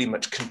speech which pretty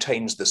much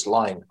contains this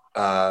line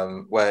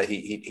where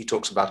he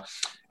talks about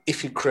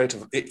if he'd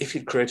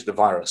created a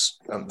virus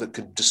that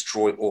could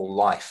destroy all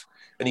life,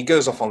 and he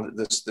goes off on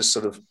this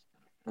sort of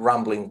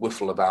rambling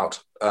whiffle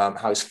about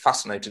how he's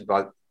fascinated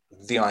by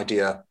the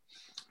idea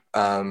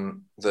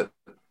that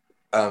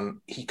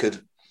he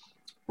could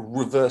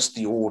reverse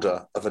the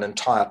order of an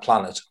entire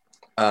planet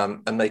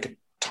and make a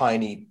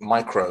tiny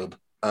microbe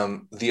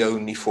the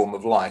only form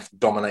of life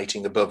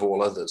dominating above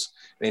all others.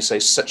 And he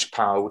says such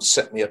power would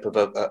set me up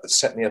above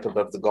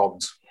the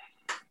gods.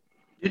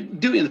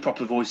 Do it in the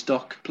proper voice,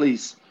 Doc,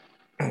 please.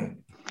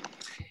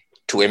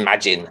 To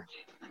imagine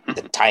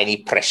the tiny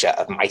pressure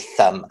of my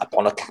thumb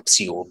upon a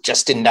capsule,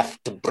 just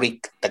enough to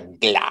break the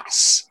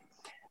glass.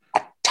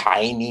 A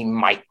tiny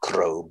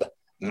microbe,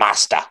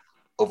 master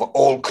over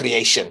all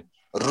creation,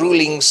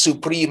 ruling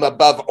supreme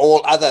above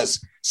all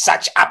others.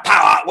 Such a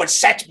power would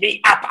set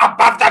me up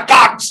above the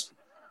gods,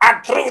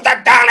 and through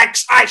the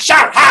Daleks I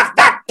shall have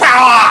that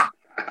power.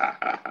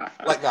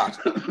 Like that.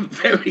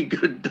 Very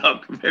good,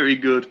 Doc. Very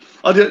good.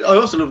 I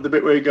also love the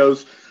bit where he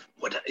goes,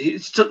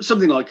 it's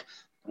something like,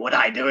 would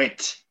I do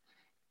it?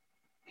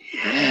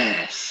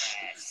 Yes.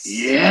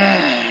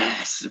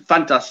 Yes.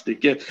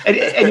 Fantastic. Yeah.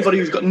 Anybody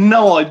who's got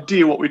no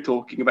idea what we're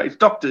talking about, it's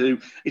Doctor Who.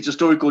 It's a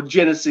story called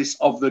Genesis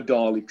of the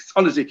Daleks.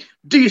 Honestly,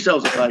 do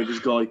yourselves a favour,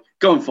 guy.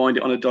 Go and find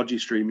it on a dodgy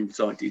streaming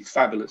site. It's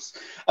fabulous.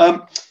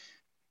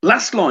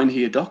 Last line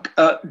here, Doc.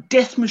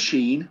 Death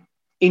machine,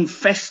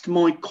 infest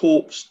my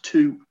corpse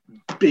to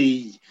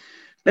be.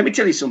 Let me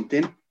tell you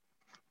something.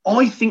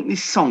 I think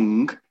this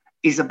song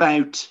is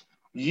about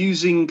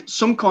using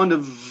some kind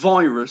of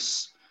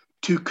virus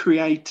to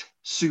create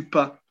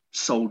super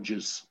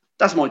soldiers.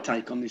 That's my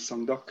take on this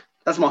song, Doc.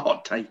 That's my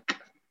hot take.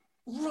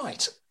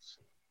 Right.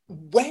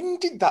 When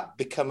did that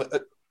become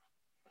a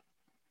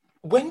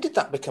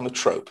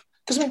trope?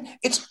 Because I mean,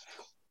 it's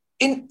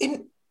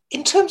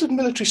in terms of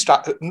military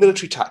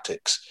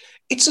tactics,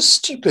 it's a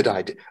stupid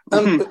idea.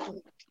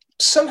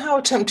 Somehow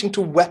attempting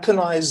to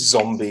weaponize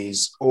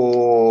zombies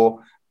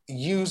or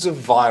use a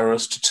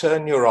virus to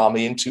turn your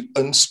army into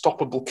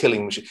unstoppable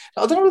killing machines.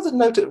 Now, I don't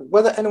know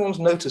whether anyone's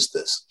noticed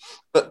this,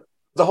 but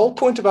the whole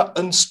point about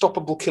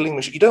unstoppable killing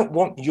machines, you don't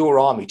want your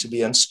army to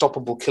be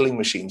unstoppable killing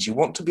machines. You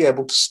want to be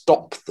able to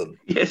stop them.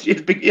 Yes,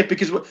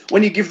 because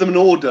when you give them an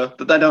order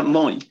that they don't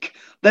like,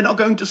 they're not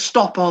going to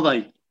stop, are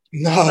they?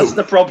 No. That's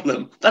the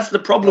problem. That's the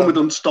problem with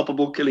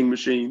unstoppable killing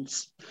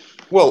machines.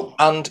 Well,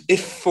 and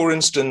if, for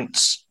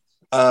instance,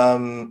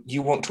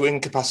 you want to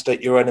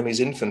incapacitate your enemy's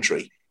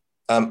infantry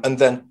and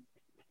then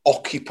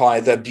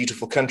occupy their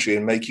beautiful country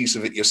and make use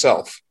of it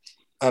yourself,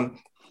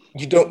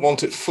 you don't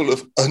want it full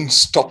of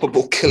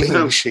unstoppable killing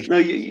machines. No,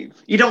 you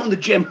don't want the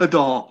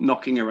Jem'Hadar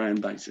knocking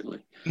around, basically.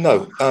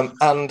 No,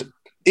 and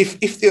if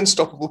the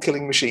unstoppable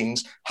killing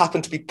machines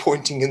happen to be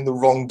pointing in the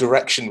wrong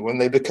direction when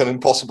they become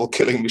impossible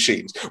killing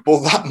machines, well,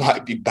 that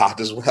might be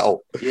bad as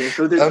well. Yeah,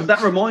 so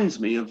that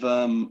reminds me of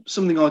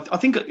something I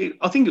think it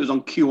was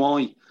on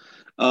QI,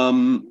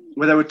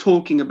 where they were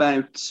talking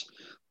about.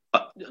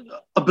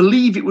 I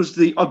believe it was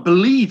the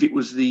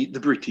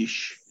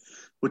British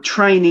were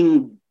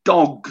training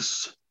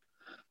dogs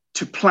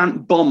to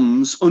plant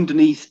bombs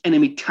underneath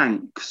enemy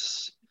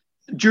tanks.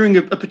 During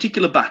a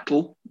particular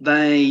battle,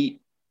 they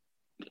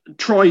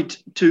tried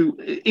to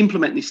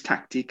implement this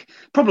tactic.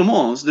 Problem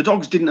was, the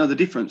dogs didn't know the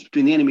difference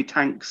between the enemy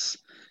tanks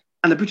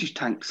and the British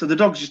tanks, so the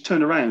dogs just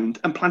turned around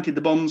and planted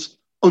the bombs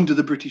under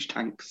the British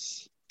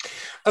tanks.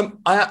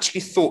 I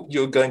actually thought you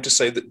were going to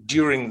say that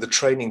during the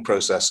training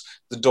process,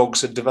 the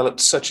dogs had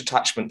developed such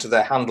attachment to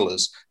their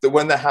handlers that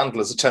when their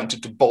handlers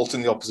attempted to bolt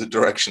in the opposite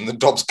direction, the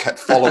dogs kept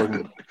following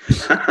them.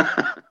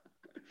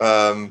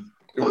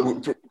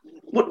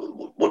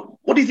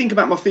 What do you think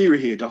about my theory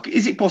here, Doc?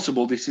 Is it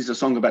possible this is a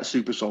song about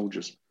super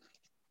soldiers?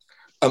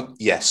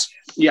 Yes.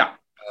 Yeah.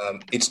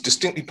 It's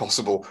distinctly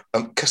possible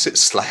because it's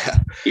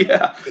Slayer.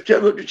 Yeah.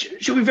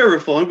 Shall we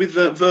verify with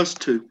verse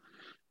 2?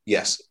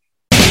 Yes.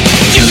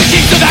 You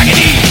kings of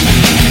agony,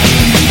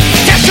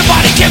 test your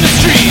body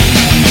chemistry,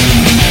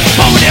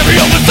 momentary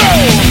overthrow,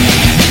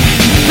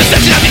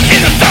 deception of the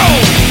inner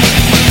throne,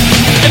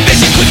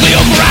 ambition quickly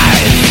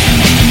overrides,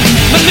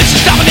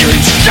 malicious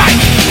domineering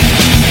strike,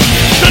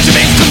 pleasure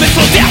makes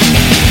commissal death,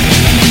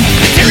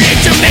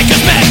 deteriorate your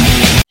maker's men.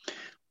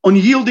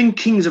 Unyielding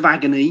kings of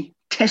agony,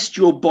 test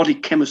your body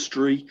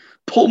chemistry,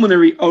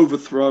 pulmonary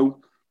overthrow,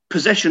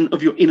 possession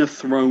of your inner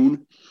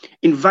throne,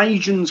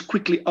 invasions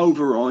quickly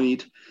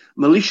override,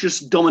 malicious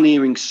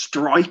domineering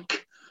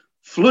strike,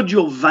 flood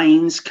your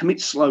veins, commit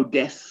slow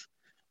death,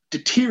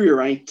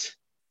 deteriorate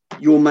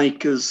your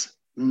maker's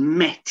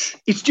met.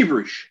 It's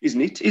gibberish,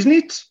 isn't it? Isn't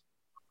it?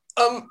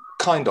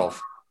 Kind of.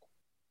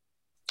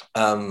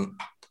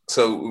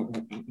 So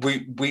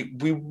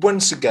we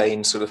once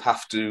again sort of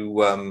have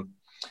to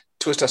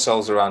twist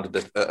ourselves around a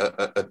bit,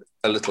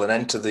 a little, and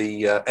enter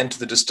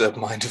the disturbed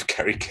mind of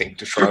Kerry King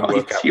to try and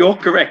work out. You're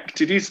correct.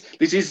 This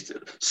is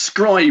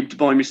scribed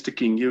by Mr.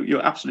 King.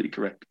 You're absolutely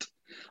correct.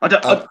 I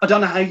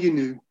don't know how you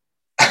knew.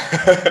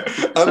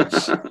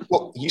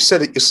 Well, you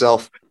said it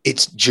yourself.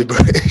 It's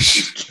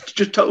gibberish.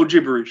 Just total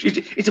gibberish.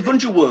 It's a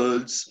bunch of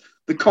words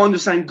that kind of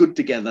sound good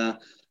together,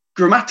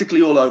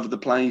 grammatically all over the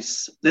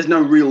place. There's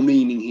no real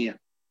meaning here.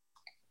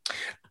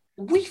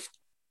 We've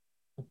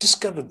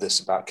discovered this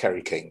about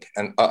Kerry King,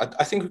 and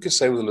I think we can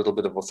say with a little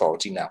bit of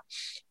authority now.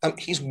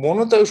 He's one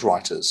of those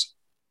writers,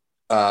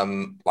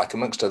 like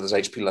amongst others,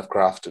 H.P.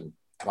 Lovecraft and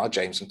M.R.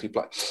 James and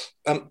people like,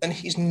 and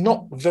he's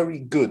not very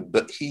good,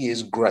 but he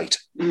is great.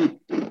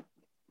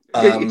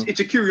 It's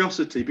a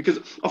curiosity because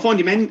I find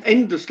him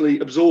endlessly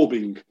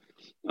absorbing,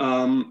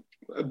 but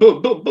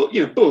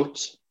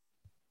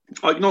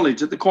I acknowledge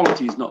that the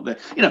quality is not there.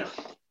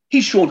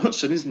 He's Sean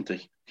Hudson, isn't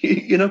he?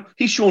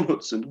 He's Sean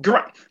Hudson.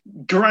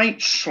 Great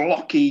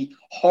schlocky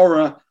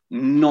horror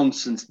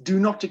nonsense. Do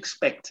not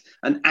expect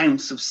an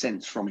ounce of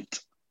sense from it.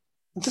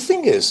 The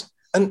thing is,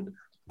 and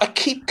I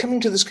keep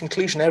coming to this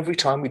conclusion every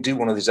time we do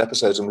one of these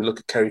episodes and we look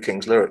at Kerry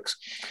King's lyrics.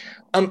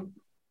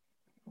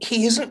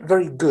 He isn't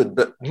very good,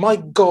 but my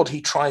God,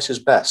 he tries his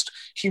best.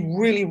 He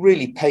really,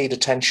 really paid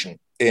attention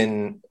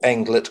in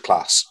English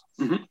class.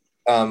 Mm-hmm.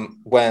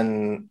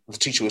 When the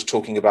teacher was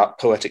talking about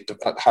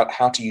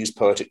how to use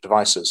poetic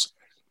devices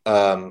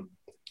and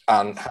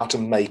how to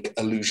make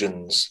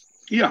allusions.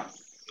 Yeah.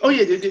 Oh,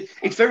 yeah.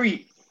 It's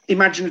very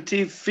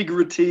imaginative,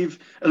 figurative,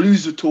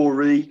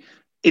 illusory.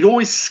 It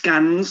always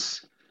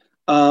scans.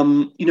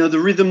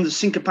 The rhythm, the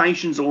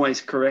syncopation's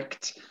always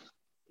correct.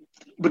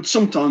 But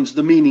sometimes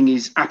the meaning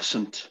is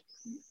absent.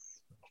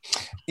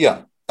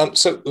 Yeah.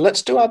 So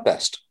let's do our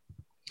best.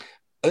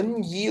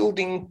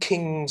 Unyielding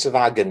kings of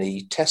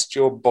agony, test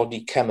your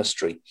body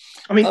chemistry.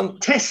 I mean,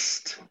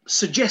 test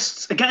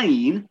suggests,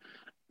 again,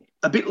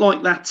 a bit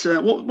like that.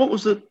 What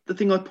was the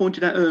thing I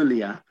pointed out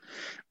earlier?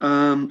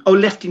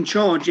 Left in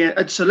charge.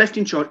 Yeah, so left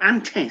in charge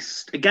and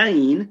test.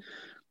 Again,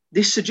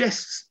 this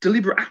suggests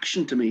deliberate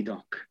action to me,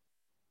 Doc.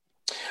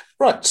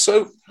 Right.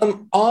 So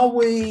are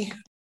we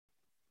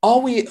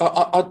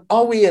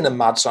in a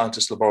mad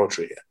scientist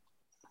laboratory here?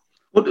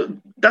 Well,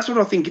 that's what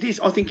I think it is.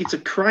 I think it's a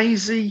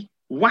crazy,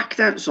 whacked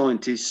out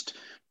scientist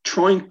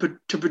trying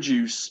to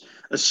produce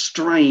a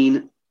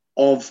strain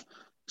of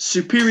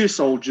superior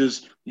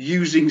soldiers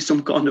using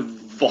some kind of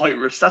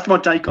virus. That's my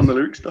take on the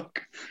lyrics,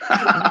 Doc.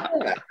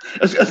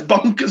 as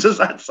bonkers as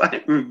that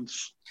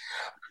sounds.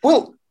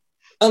 Well,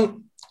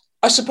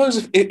 I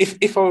suppose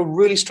if I were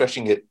really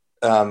stretching it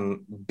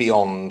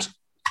beyond,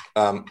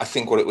 I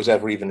think what it was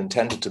ever even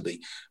intended to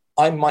be,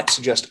 I might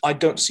suggest I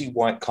don't see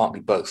why it can't be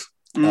both.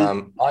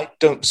 I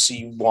don't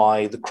see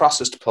why the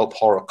crassest pulp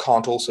horror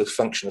can't also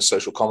function as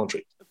social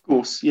commentary. Of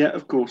course. Yeah.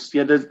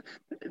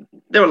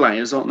 There are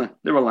layers, aren't there?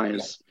 There are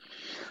layers. Yeah.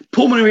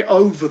 Pulmonary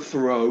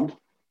overthrow.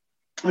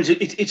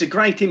 It's a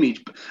great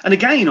image, and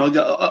again,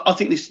 I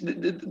think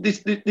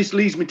this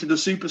leads me to the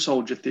super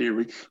soldier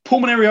theory.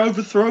 Pulmonary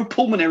overthrow.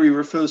 Pulmonary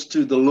refers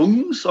to the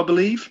lungs, I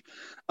believe.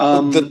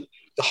 The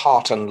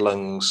heart and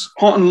lungs.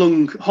 Heart and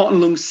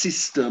lung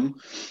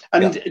system,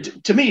 and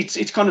to me,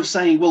 it's kind of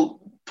saying, well,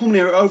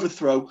 pulmonary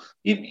overthrow.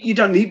 You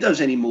don't need those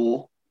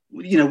anymore.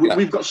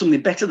 We've got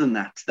something better than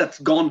that. That's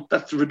gone.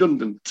 That's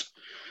redundant.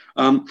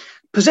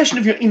 Possession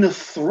of your inner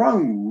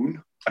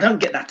throne. I don't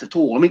get that at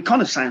all. I mean, it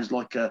kind of sounds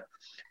like a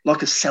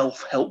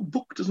self-help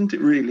book, doesn't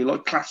it? Really,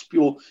 like clasp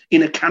your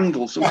inner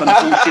candle, some kind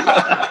of bullshit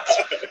like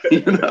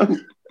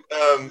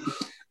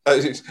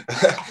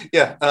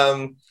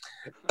that.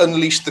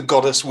 Unleash the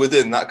goddess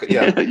within. That,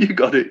 yeah. You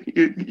got it.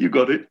 You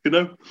got it.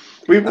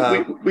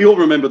 We all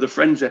remember the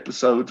Friends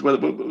episodes where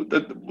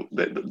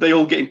they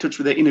all get in touch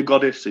with their inner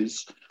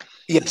goddesses.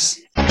 Yes.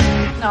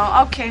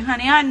 No, okay,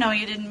 honey. I know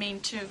you didn't mean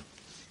to.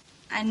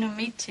 I know,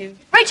 me too.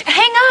 Rach,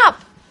 hang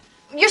up!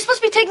 You're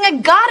supposed to be taking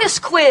a goddess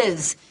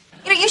quiz.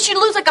 You should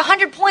lose like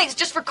 100 points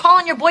just for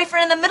calling your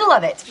boyfriend in the middle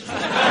of it.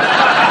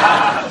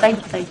 Thank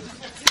you.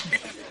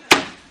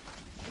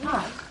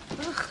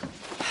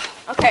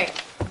 Okay,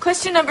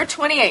 question number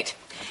 28.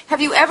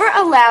 Have you ever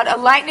allowed a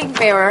lightning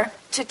bearer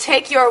to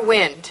take your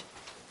wind?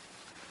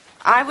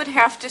 I would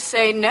have to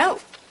say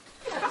no.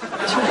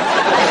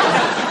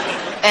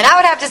 And I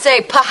would have to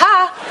say,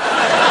 paha.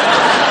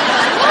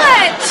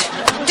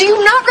 What? Do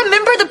you not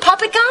remember the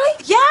puppet guy?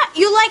 Yeah,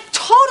 you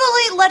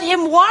totally let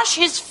him wash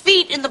his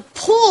feet in the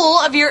pool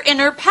of your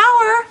inner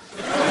power.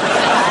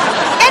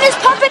 And his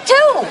puppet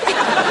too.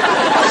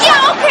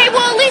 Yeah, okay,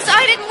 well at least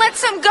I didn't let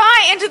some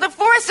guy into the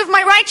forest of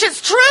my righteous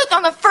truth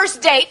on the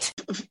first date.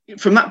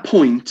 From that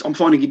point, I'm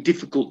finding it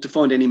difficult to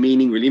find any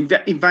meaning, really.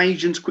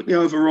 Invasions quickly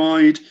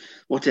override,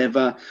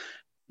 whatever.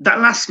 That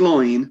last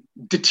line,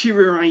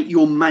 deteriorate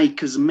your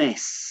maker's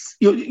mess.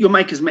 Your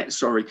maker's mess,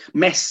 sorry.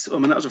 Mess, I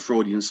mean, that was a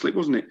Freudian slip,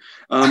 wasn't it?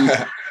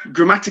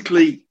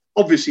 Grammatically,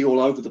 obviously all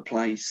over the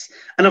place.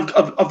 And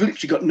I've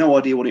literally got no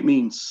idea what it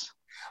means.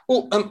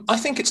 Well, I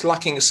think it's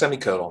lacking a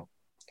semicolon.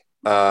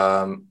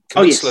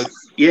 Yes.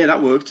 Yeah,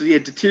 that worked. Yeah,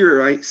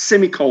 deteriorate,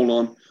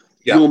 semicolon,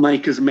 your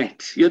maker's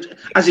met.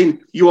 As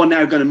in, you are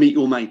now going to meet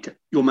your maker.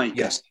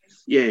 Yes.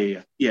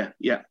 Yeah.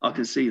 I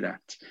can see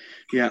that.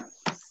 Yeah.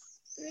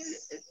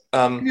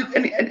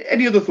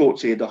 Any other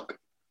thoughts here, Doc?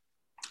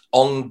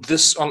 On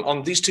this,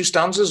 on these two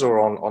stanzas, or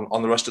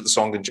on the rest of the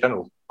song in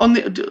general? On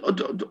these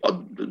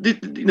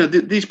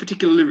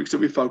particular lyrics that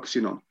we're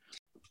focusing on.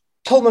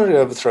 Pulmonary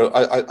overthrow.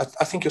 I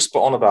think you're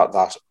spot on about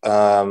that.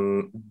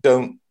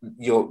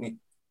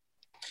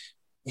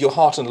 Your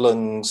heart and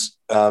lungs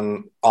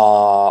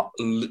are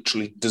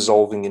literally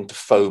dissolving into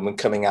foam and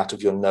coming out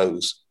of your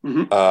nose.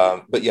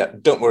 Mm-hmm. But yeah,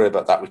 don't worry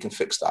about that. We can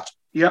fix that.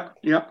 Yeah.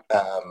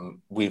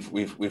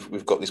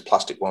 We've got these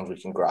plastic ones we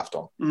can graft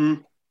on.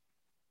 Mm.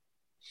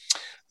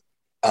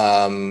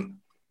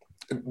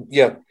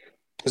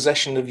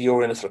 Possession of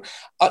your inner throat.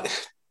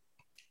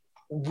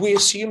 we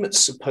assume it's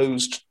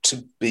supposed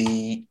to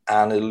be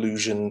an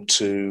allusion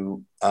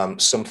to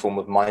some form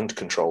of mind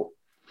control.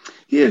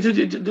 Yeah,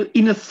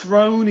 in a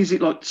throne, is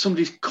it like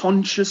somebody's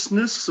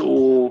consciousness,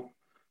 or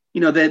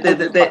their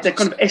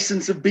kind of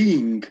essence of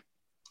being?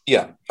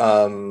 Yeah,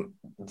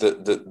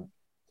 the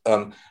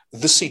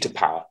seat of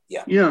power.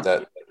 Yeah,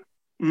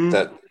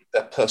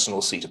 their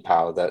personal seat of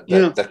power, their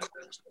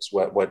consciousness,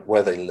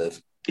 where they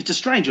live. It's a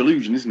strange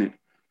illusion, isn't it?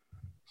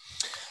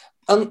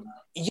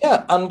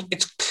 Yeah, and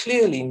it's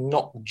clearly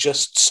not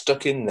just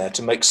stuck in there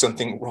to make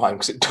something rhyme,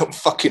 because it don't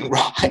fucking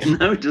rhyme.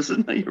 No, it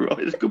doesn't. No, you're right.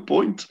 It's a good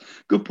point.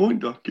 Good point,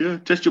 Doc. Yeah,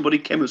 test your body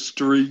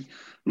chemistry.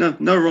 No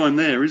rhyme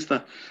there, is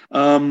there?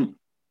 And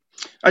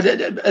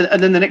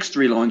then the next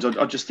three lines,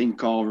 I just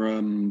think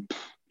are,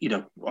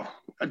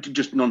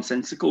 just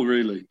nonsensical,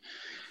 really.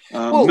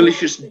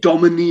 Malicious,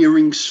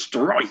 domineering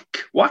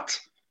strike. What?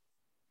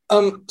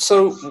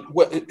 So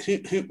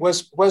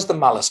where's the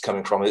malice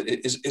coming from?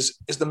 Is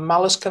the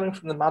malice coming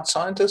from the mad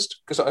scientist?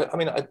 Because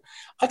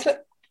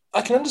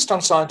I can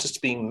understand scientists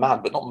being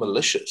mad, but not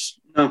malicious.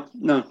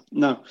 No.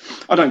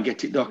 I don't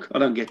get it, Doc. I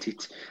don't get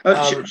it.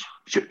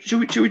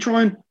 Should we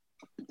try and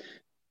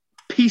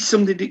piece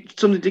something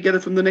together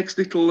from the next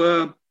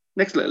little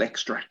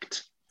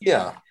extract?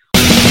 Yeah.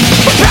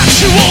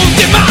 Perpetual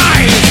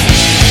demise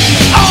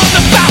on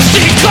the fast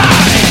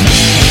decline,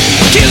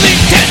 killing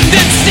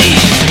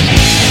tendencies.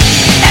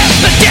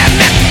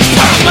 Epidemic,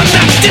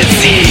 permanent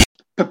disease.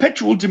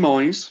 Perpetual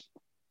demise,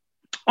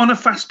 on a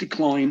fast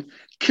decline,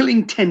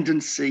 killing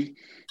tendency,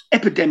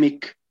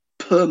 epidemic,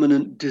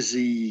 permanent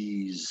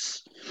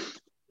disease.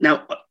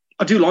 Now,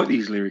 I do like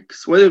these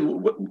lyrics.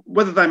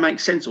 Whether they make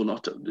sense or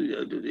not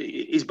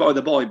is by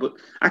the by, but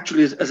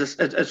actually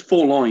as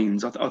 4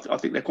 lines, I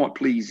think they're quite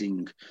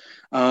pleasing.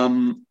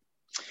 On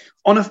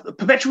a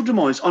perpetual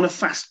demise, on a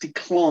fast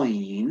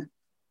decline,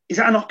 is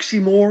that an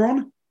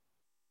oxymoron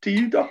to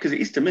you, Doc? Because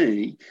it is to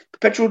me.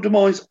 Perpetual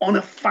demise on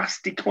a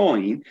fast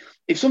decline.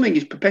 If something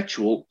is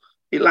perpetual,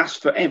 it lasts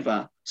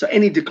forever. So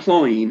any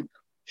decline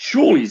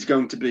surely is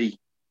going to be,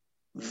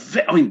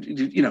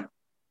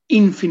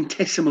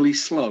 infinitesimally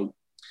slow.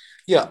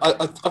 Yeah,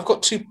 I've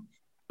got 2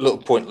 little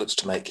pointlets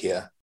to make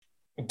here.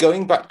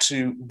 Going back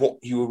to what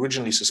you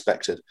originally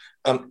suspected,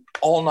 on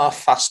our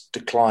fast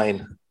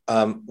decline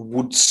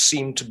would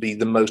seem to be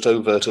the most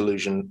overt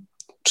allusion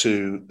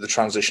to the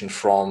transition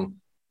from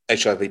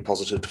HIV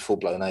positive to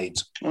full-blown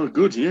AIDS. Oh,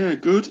 good.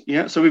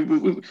 Yeah. So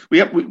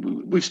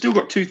we've still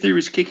got 2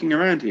 theories kicking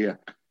around here.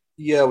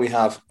 Yeah, we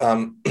have,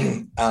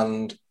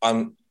 and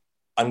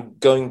I'm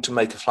going to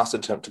make a flat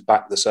attempt to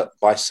back this up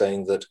by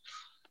saying that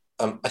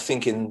I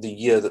think in the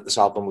year that this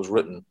album was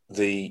written,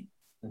 the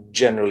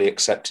generally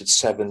accepted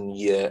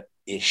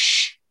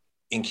 7-year-ish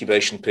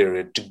incubation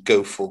period to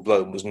go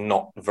full-blown was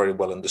not very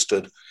well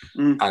understood,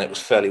 and it was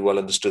fairly well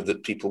understood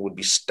that people would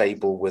be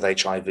stable with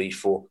HIV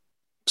for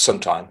some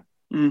time.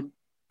 In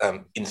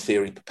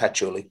theory,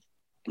 perpetually.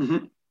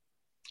 Mm-hmm.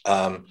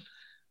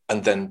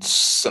 And then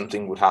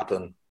something would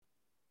happen.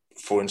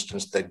 For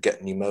instance, they'd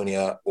get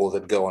pneumonia, or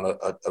they'd go on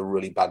a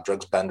really bad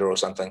drugs bender or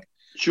something.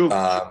 Sure.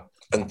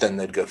 And then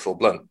they'd go full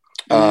blown.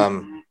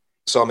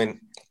 So, I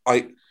mean,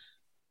 I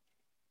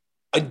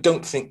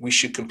don't think we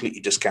should completely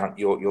discount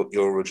your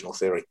original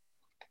theory.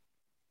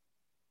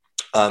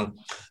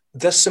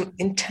 There's some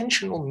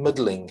intentional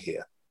muddling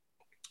here,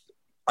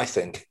 I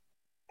think.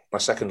 My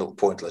second little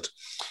pointlet.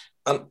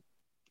 An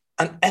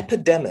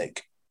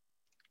epidemic,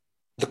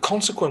 the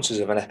consequences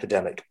of an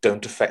epidemic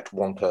don't affect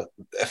one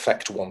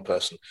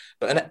person,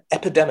 but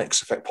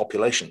epidemics affect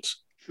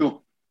populations.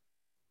 Sure.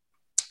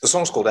 The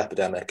song's called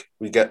Epidemic.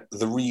 We get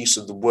the reuse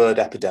of the word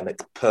epidemic,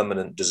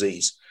 permanent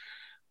disease.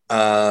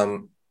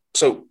 So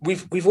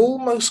we've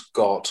almost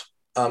got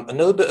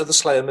another bit of the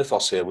Slayer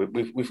mythos here.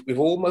 We've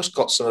almost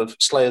got some of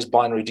Slayer's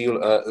binary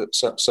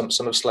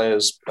some of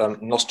Slayer's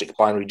Gnostic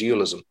binary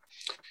dualism.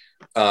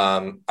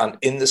 And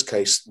in this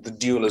case, the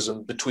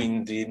dualism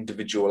between the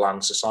individual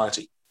and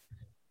society.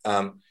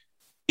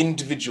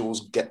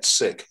 Individuals get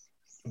sick,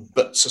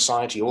 but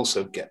society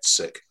also gets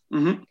sick.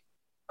 Mm-hmm.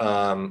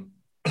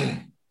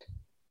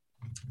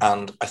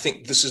 And I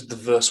think this is the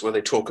verse where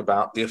they talk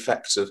about the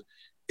effects of,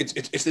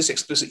 it's this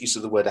explicit use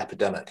of the word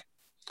epidemic.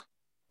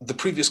 The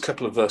previous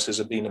couple of verses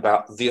have been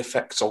about the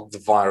effects of the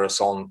virus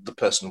on the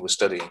person we're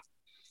studying.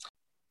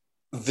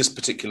 This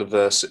particular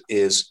verse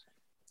is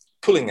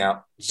pulling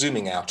out,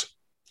 zooming out,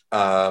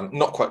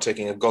 not quite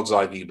taking a God's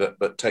eye view,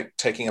 but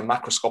taking a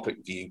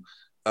macroscopic view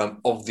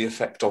of the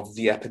effect of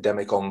the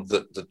epidemic on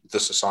the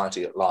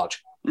society at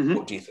large. Mm-hmm.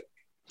 What do you think?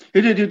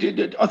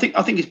 I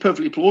think it's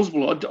perfectly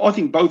plausible. I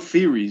think both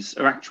theories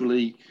are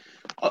actually.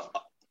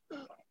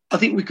 I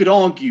think we could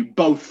argue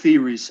both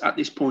theories at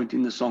this point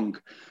in the song.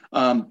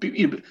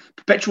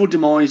 Perpetual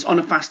demise on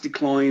a fast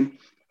decline.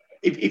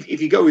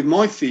 If you go with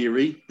my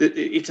theory that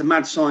it's a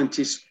mad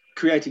scientist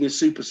creating a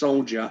super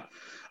soldier,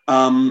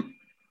 once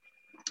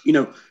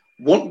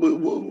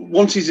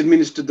he's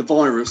administered the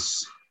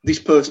virus, this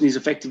person is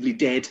effectively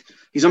dead.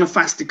 He's on a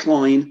fast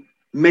decline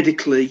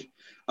medically.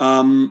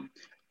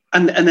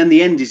 And then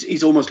the end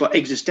is almost like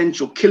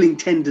existential, killing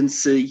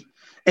tendency,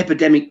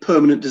 epidemic,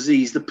 permanent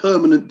disease. The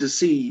permanent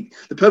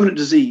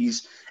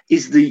disease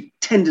is the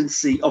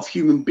tendency of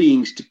human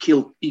beings to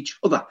kill each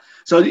other.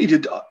 So I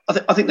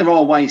think there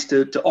are ways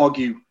to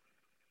argue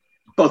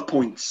both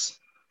points.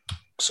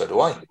 So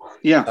do I.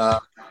 Yeah.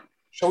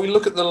 Shall we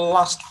look at the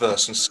last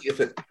verse and see if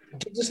it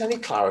gives us any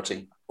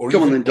clarity? Or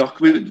Go on then, Doc.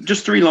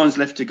 Just 3 lines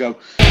left to go.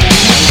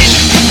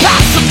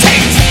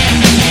 Incapacitate,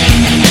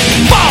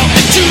 fall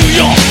into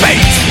your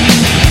fate.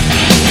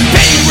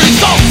 Pain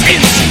results in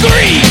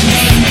screams,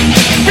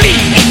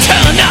 bleed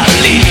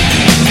eternally.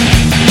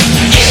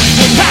 It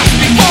will pass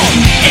before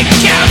it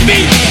can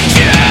be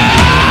cured.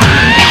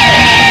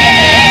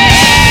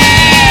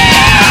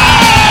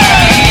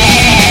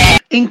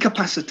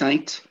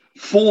 Incapacitate,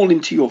 fall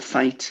into your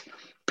fate.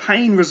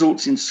 Pain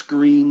results in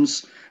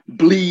screams,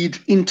 bleed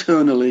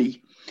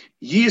internally.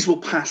 Years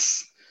will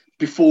pass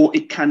before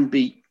it can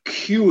be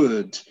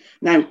cured.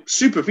 Now,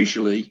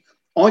 superficially,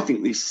 I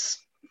think this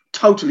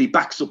totally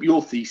backs up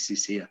your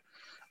thesis here.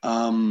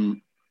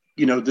 The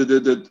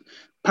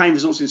pain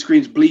results in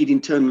screams, bleed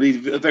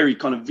internally, a very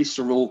kind of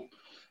visceral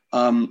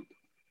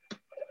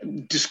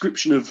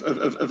description of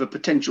a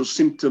potential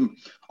symptom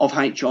of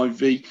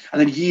HIV. And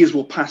then years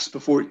will pass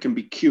before it can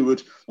be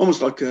cured,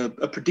 almost like a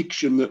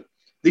prediction that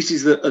this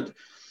is a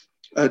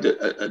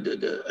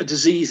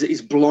disease that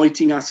is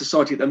blighting our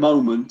society at the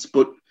moment,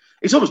 but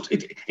it's almost,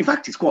 in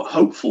fact, it's quite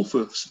hopeful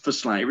for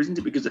Slayer, isn't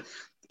it? Because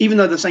even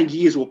though they're saying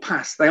years will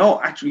pass, they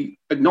are actually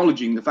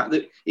acknowledging the fact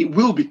that it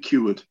will be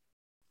cured.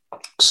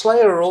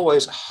 Slayer are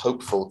always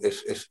hopeful,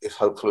 if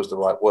hopeful is the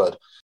right word.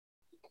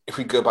 If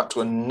we go back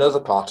to another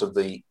part of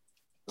the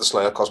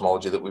Slayer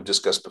cosmology that we've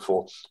discussed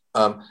before,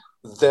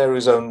 there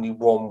is only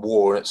one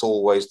war, and it's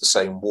always the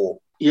same war.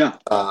 Yeah.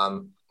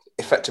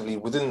 Effectively,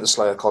 within the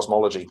Slayer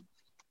cosmology,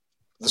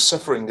 the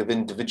suffering of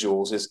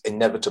individuals is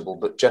inevitable,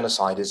 but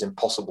genocide is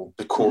impossible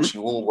because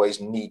you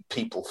always need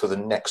people for the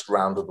next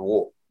round of the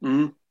war.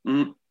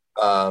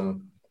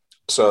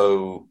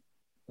 So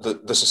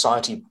the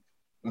society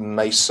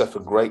may suffer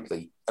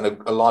greatly, and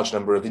a large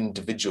number of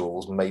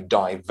individuals may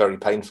die very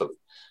painfully.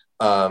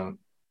 But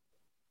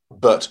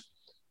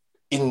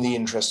in the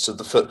interests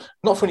of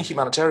not for any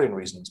humanitarian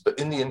reasons, but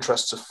in the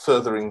interests of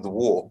furthering the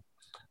war,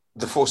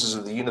 the forces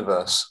of the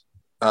universe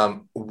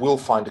will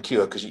find a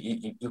cure, because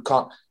you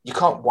can't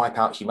wipe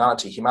out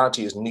humanity.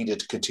 Humanity is needed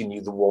to continue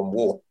the one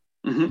war.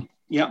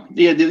 Yeah.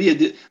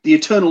 The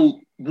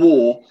eternal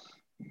war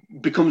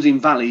becomes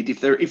invalid if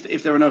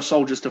there are no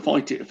soldiers to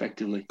fight it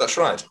effectively. That's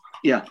right.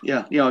 Yeah,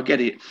 I get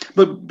it.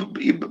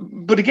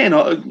 But again,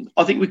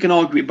 I think we can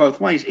argue it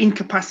both ways.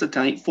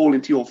 Incapacitate, fall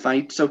into your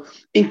fate. So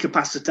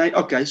incapacitate,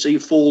 okay, so you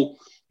fall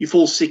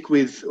sick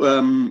with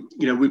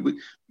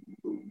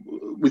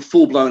with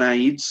full-blown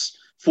AIDS,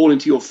 fall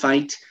into your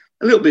fate.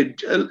 A little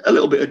bit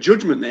of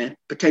judgment there,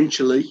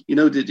 potentially.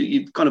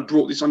 You've kind of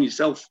brought this on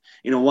yourself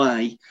in a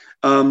way.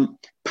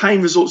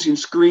 Pain results in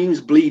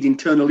screams, bleed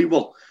internally.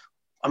 Well,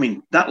 I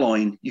mean, that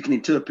line you can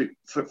interpret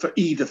for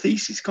either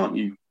thesis, can't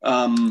you?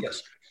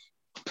 Yes.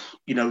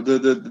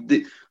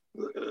 The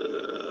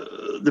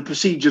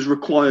procedures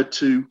required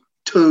to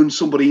turn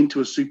somebody into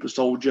a super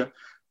soldier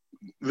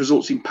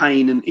results in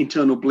pain and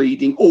internal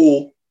bleeding,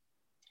 or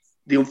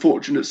the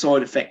unfortunate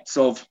side effects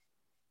of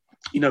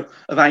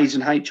AIDS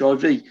and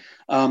HIV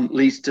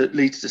leads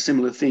to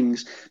similar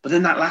things. But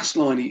then that last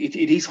line, it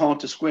is hard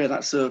to square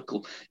that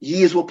circle.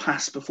 Years will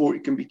pass before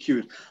it can be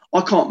cured.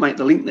 I can't make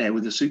the link there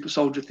with the super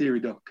soldier theory,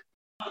 Doc.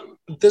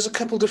 There's a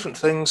couple different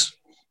things.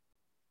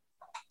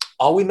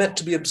 Are we meant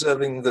to be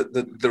observing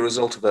the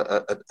result of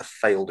a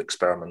failed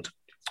experiment?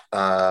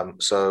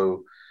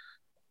 Obviously,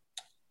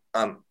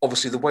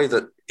 the way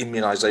that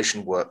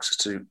immunization works is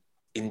to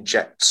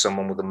inject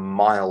someone with a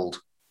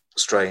mild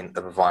strain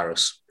of a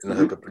virus in the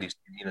hope of producing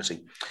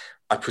immunity.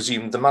 I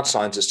presume the mad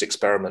scientist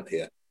experiment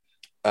here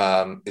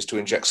is to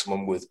inject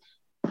someone with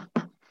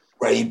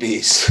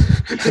rabies.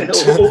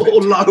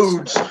 or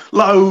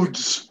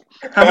loads.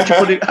 How much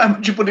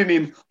you put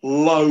in?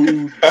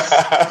 Loads.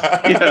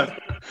 Yeah.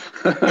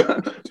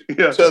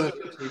 Yeah.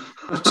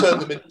 Turn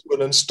them into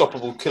an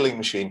unstoppable killing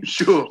machine.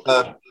 Sure.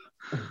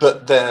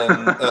 But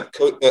then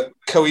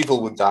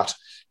coeval with that,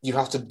 you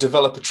have to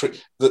develop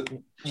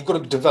you've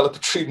got to develop a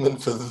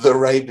treatment for the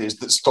rabies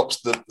that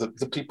stops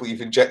the people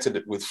you've injected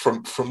it with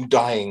from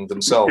dying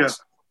themselves.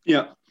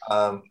 Yeah.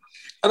 And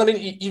I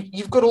mean,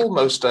 you've got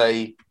almost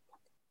a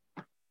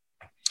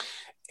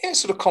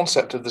sort of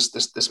concept of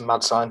this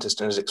mad scientist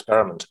and his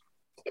experiment.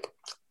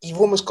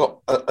 You've almost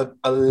got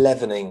a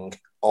leavening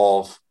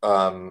of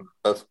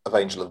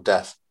Angel of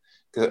Death.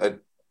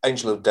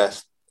 Angel of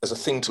Death as a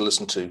thing to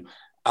listen to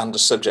and a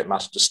subject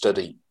matter to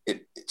study.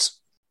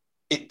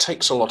 It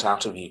takes a lot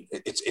out of you.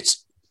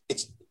 It's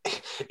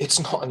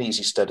not an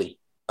easy study,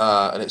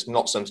 and it's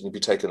not something to be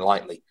taken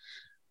lightly.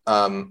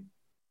 And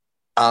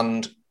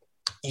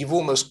you've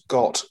almost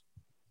got,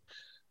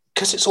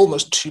 because it's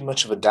almost too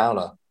much of a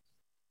downer,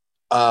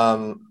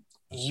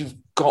 you've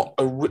got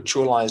a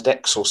ritualized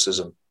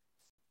exorcism.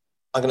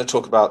 I'm going to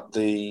talk about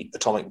the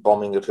atomic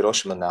bombing of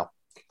Hiroshima now,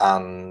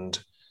 and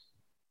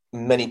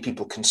many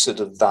people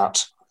consider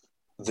that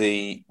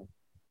the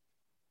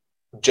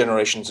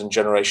generations and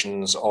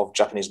generations of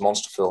Japanese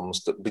monster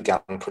films that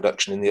began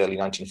production in the early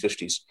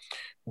 1950s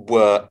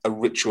were a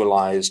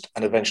ritualized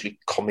and eventually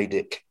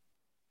comedic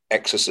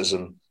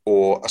exorcism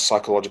or a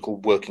psychological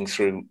working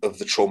through of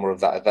the trauma of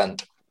that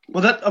event.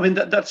 Well,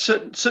 that's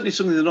certainly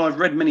something that I've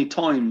read many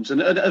times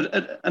and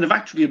have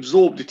actually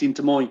absorbed it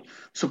into my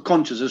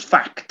subconscious as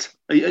fact.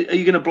 Are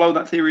you going to blow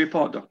that theory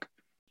apart, Doc?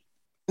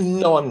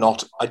 No, I'm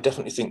not. I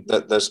definitely think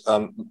that there's,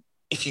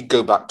 if you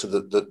go back to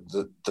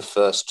the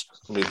first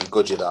movie,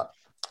 Gojira,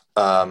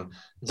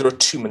 there are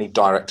too many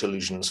direct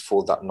allusions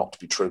for that not to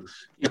be true.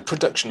 The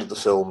production of the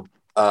film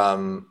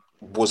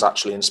was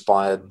actually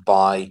inspired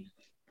by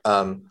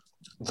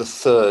the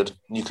third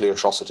nuclear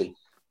atrocity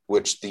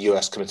which the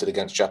US committed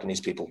against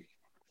Japanese people.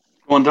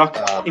 Go on, Doc.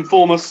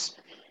 Inform us.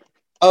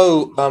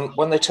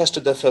 When they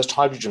tested their first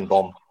hydrogen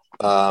bomb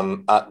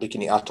at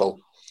Bikini Atoll.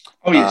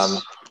 Oh,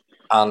 yes.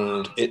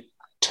 And it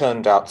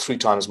turned out 3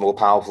 times more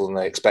powerful than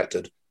they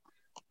expected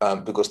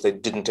because they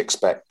didn't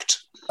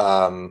expect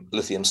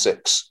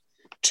lithium-6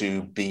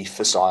 to be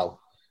fissile.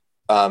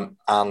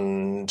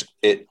 And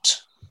it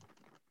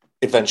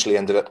eventually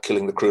ended up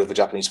killing the crew of a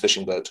Japanese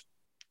fishing boat.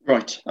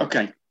 Right,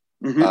 okay.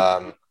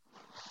 Mm-hmm.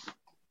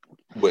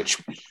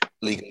 Which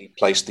legally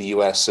placed the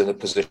US in a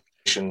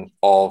position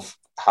of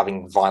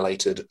having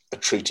violated a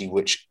treaty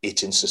which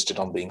it insisted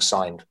on being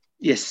signed.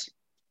 Yes.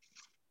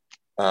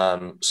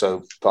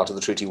 So part of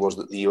the treaty was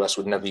that the US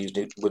would never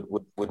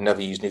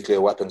use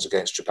nuclear weapons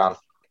against Japan.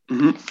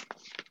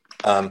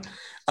 Mm-hmm.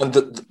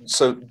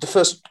 So the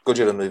first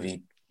Gojira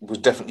movie was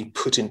definitely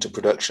put into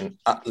production,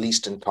 at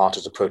least in part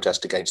as a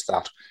protest against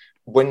that.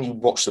 When you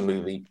watch the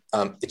movie,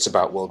 it's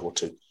about World War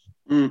II.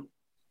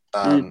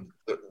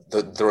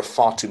 There are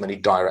far too many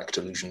direct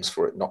allusions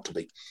for it not to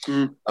be.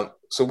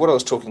 So what I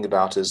was talking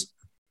about is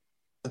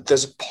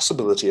there's a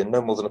possibility, and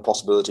no more than a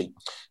possibility,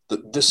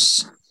 that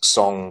this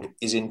song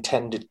is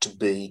intended to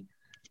be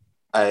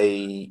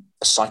a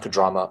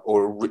psychodrama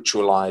or a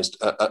ritualized,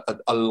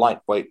 a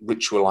lightweight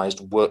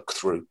ritualized work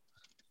through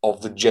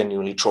of the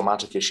genuinely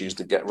traumatic issues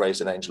that get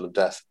raised in Angel of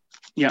Death.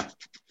 Yeah.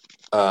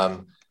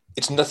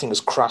 It's nothing as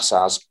crass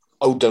as,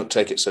 oh, don't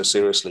take it so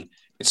seriously.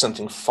 It's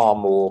something far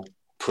more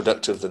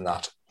productive than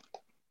that.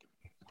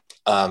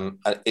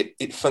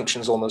 It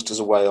functions almost as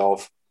a way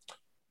of,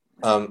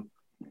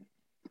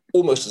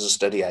 almost as a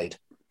steady aid.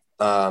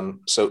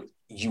 So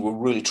you were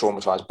really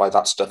traumatized by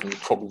that stuff and you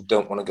probably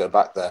don't want to go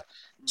back there.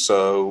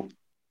 So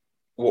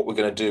what we're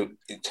going to do,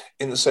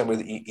 in the same way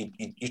that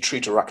you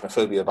treat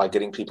arachnophobia by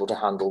getting people to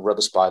handle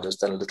rubber spiders,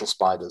 then little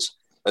spiders,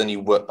 and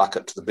you work back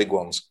up to the big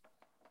ones.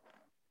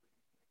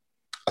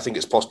 I think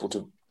it's possible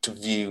to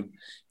view,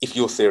 if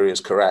your theory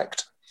is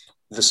correct,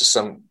 this is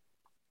some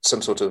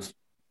sort of,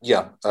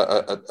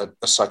 a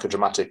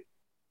psychodramatic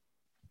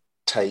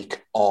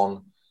take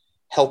on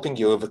helping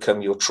you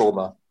overcome your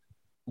trauma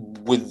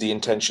with the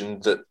intention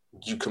that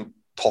you can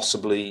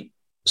possibly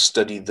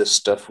study this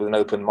stuff with an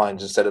open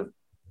mind instead of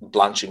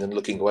blanching and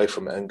looking away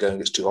from it and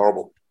going, it's too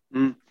horrible.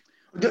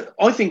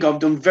 I think I've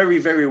done very,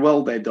 very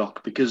well there,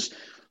 Doc, because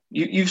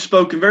you've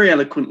spoken very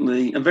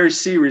eloquently and very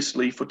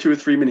seriously for 2 or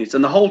 3 minutes.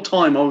 And the whole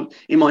time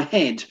in my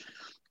head,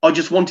 I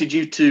just wanted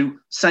you to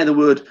say the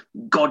word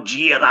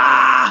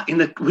Gojira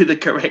with the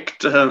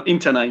correct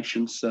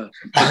intonation. So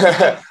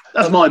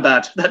that's my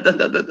bad.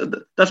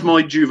 That's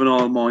my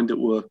juvenile mind at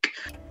work.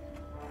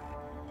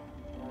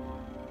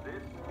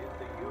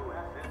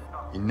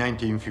 In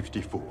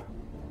 1954.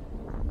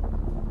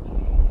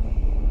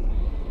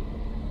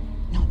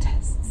 No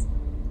tests.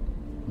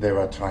 They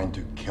were trying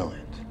to kill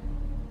it.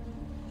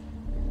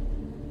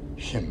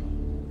 Him.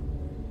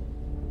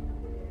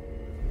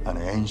 An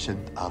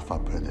ancient alpha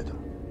predator.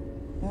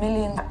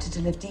 Millions adapted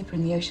to live deeper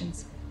in the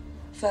oceans,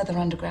 further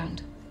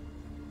underground,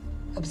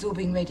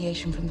 absorbing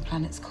radiation from the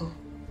planet's core.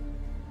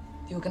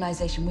 The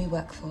organization we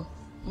work for,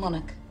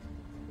 Monarch,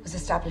 was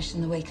established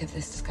in the wake of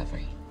this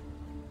discovery.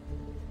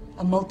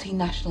 A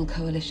multinational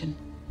coalition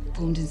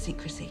formed in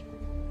secrecy.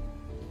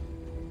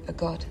 A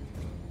god,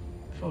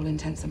 for all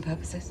intents and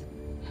purposes.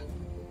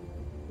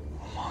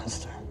 A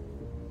monster.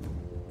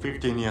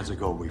 15 years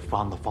ago, we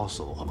found the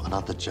fossil of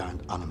another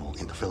giant animal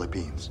in the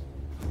Philippines,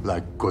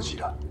 like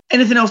Gojira.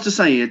 Anything else to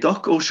say here,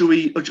 Doc, or shall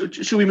we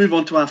move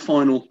on to our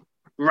final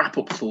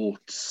wrap-up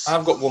thoughts?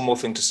 I've got one more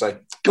thing to say.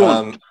 Go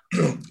on.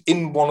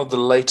 In one of the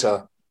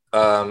later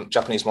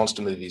Japanese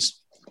monster movies,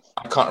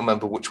 I can't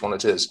remember which one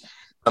it is,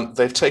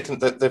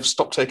 they've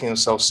stopped taking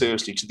themselves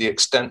seriously to the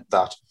extent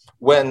that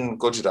when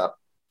Gojira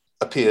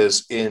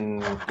appears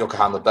in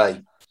Yokohama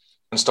Bay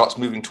and starts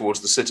moving towards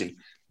the city,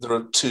 there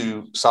are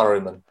 2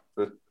 salarymen,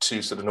 there are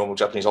 2 sort of normal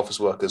Japanese office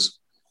workers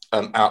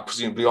out,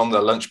 presumably on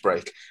their lunch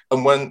break.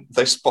 And when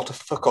they spot a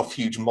fuck-off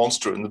huge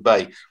monster in the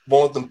bay,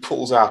 one of them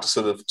pulls out a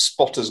sort of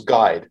spotter's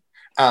guide,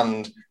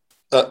 and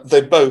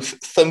they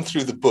both thumb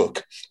through the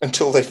book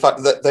until they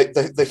find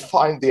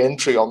the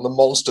entry on the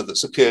monster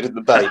that's appeared in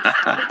the bay,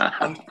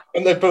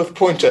 and they both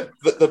point at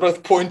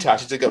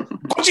it and go,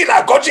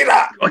 Gojira,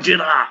 Gojira,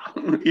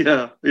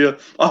 Gojira. Yeah.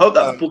 I hope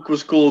that book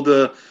was called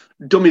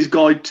Dummy's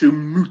Guide to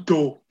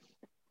Muto.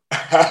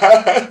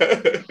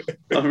 I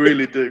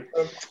really do.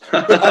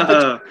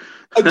 I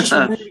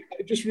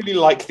just really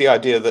like the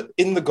idea that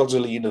in the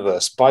Godzilla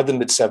universe, by the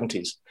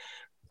mid-70s,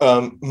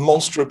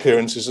 monster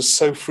appearances are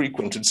so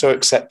frequent and so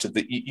accepted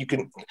that you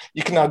can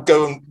now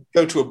go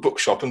to a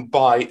bookshop and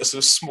buy a sort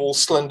of small,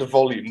 slender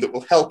volume that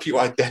will help you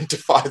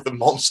identify the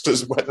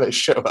monsters when they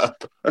show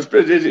up.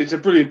 It's a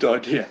brilliant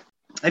idea.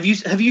 Have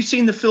you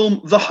seen the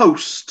film The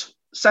Host,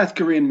 South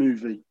Korean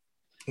movie?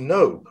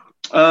 No.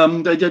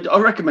 I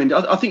recommend it.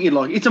 I think you'd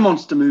like it. It's a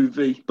monster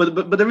movie,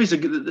 but there is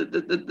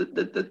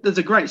there's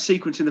a great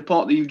sequence in the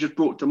part that you've just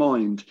brought to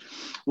mind,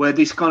 where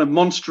this kind of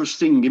monstrous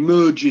thing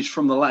emerges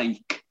from the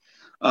lake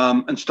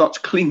and starts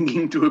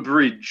clinging to a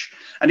bridge.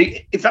 And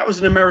if that was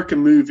an American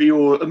movie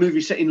or a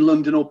movie set in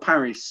London or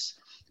Paris,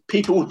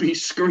 people would be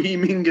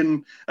screaming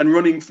and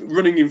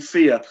running in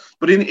fear.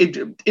 But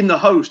in The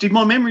Host, if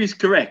my memory is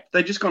correct,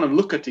 they just kind of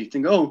look at it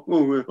and go,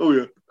 oh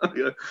yeah.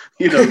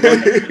 You know,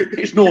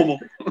 it's normal.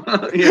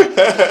 Yeah,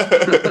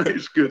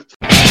 it's good.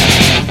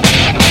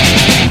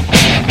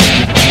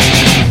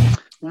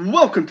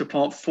 Welcome to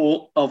part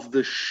 4 of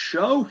the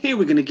show. Here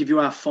we're going to give you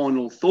our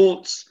final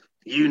thoughts.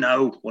 You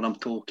know what I'm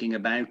talking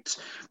about.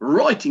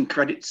 Writing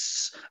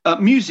credits.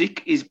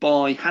 Music is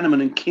by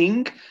Hanneman and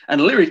King, and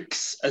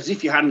lyrics, as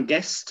if you hadn't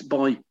guessed,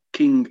 by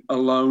King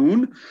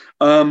alone.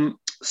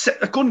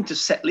 According to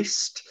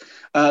Setlist,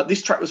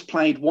 this track was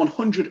played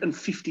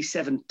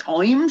 157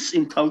 times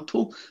in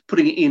total,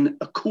 putting it in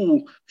a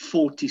cool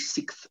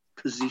 46th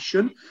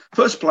position.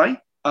 First play.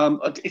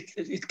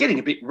 It's getting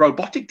a bit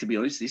robotic, to be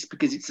honest, this,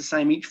 because it's the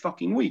same each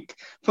fucking week.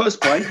 First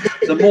play,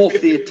 the Moore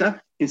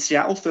Theatre in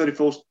Seattle,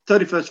 31st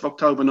of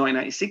October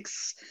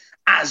 1986,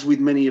 as with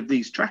many of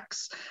these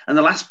tracks. And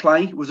the last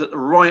play was at the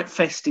Riot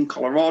Fest in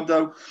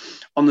Colorado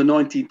on the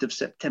 19th of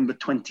September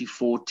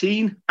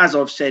 2014. As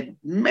I've said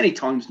many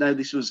times now,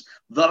 this was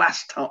the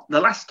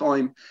last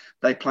time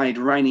they played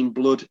Raining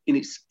Blood in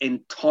its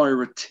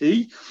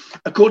entirety.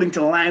 According to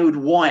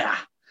Loudwire,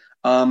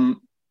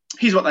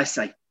 here's what they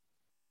say.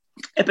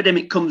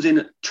 Epidemic comes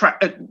in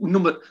at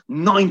number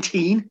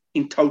 19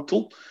 in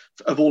total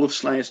of all of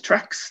Slayer's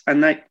tracks.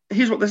 And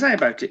here's what they say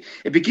about it.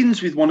 It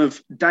begins with one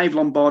of Dave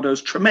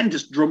Lombardo's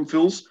tremendous drum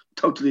fills,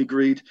 totally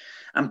agreed,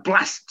 and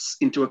blasts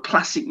into a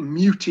classic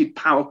muted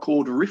power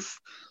chord riff.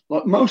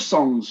 Like most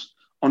songs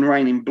on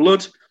Raining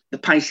Blood, the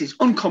pace is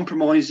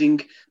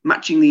uncompromising,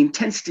 matching the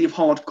intensity of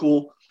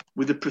hardcore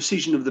with the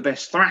precision of the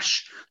best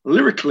thrash.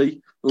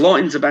 Lyrically,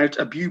 lines about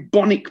a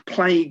bubonic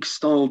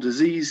plague-style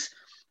disease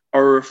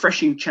are a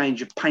refreshing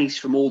change of pace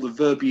from all the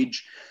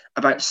verbiage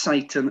about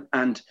Satan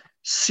and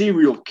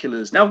serial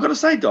killers. Now, I've got to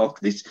say, Doc,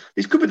 this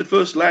could be the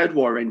first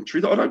Loudwire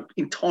entry that I don't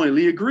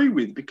entirely agree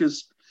with,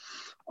 because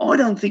I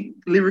don't think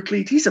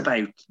lyrically it is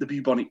about the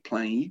bubonic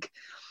plague,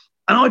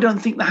 and I don't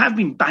think they have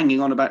been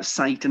banging on about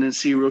Satan and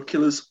serial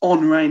killers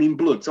on Raining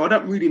Blood, so I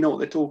don't really know what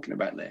they're talking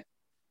about there.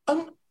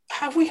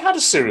 Have we had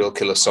a serial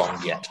killer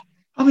song yet?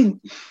 I mean,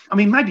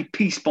 maybe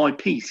Piece by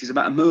Piece is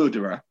about a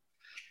murderer.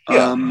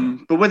 Yeah.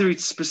 But whether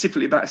it's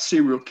specifically about a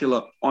serial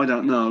killer, I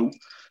don't know.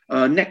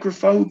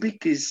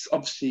 Necrophobic is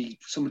obviously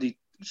somebody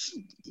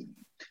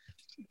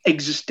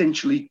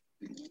existentially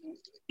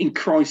in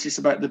crisis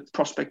about the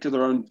prospect of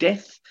their own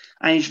death.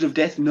 Angel of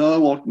Death,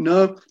 no,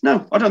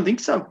 I don't think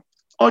so.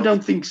 I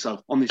don't think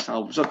so on this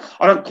album. So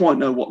I don't quite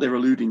know what they're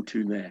alluding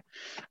to there.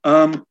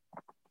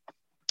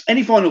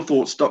 Any final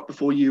thoughts, Doc,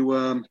 before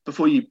you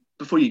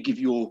give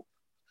your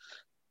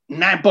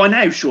by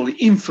now surely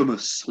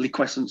infamous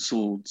Liquescent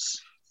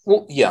Swords?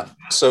 Well, yeah.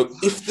 So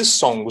if this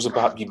song was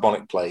about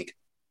bubonic plague,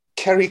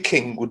 Kerry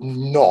King would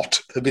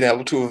not have been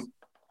able to have...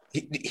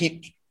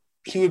 He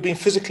would have been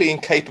physically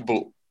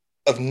incapable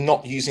of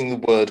not using the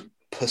word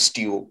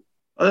pustule.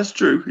 Oh, that's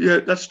true. Yeah,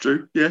 that's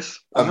true. Yes.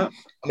 I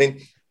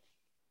mean,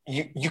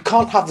 you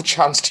can't have the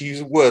chance to use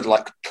a word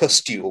like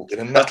pustule in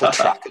a metal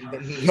track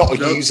and not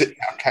use it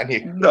now, can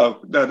you? No.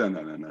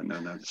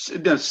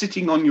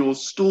 Sitting on your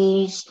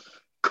stools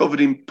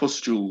covered in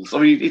pustules. I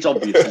mean, it's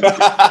obvious.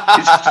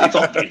 It's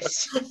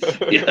obvious.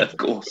 Yeah, of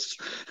course.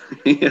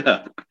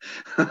 Yeah.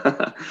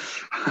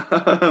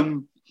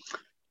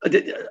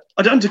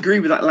 I don't agree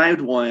with that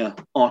Loudwire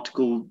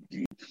article.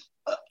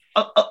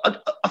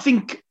 I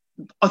think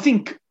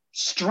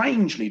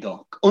strangely,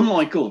 Doc,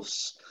 unlike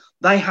us,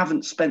 they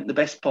haven't spent the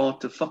best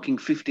part of fucking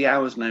 50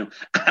 hours now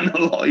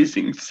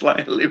analysing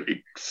Slayer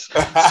lyrics. So,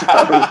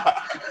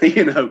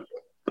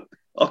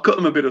 I'll cut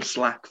them a bit of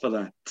slack for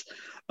that.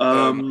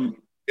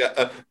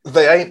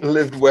 They ain't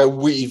lived where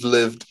we've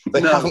lived.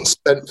 They haven't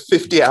spent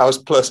 50 hours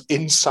plus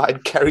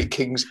inside Kerry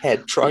King's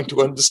head trying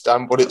to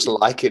understand what it's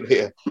like in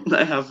here.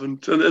 They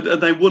haven't.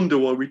 And they wonder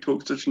why we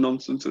talk such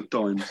nonsense at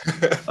times.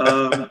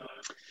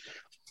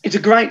 It's a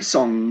great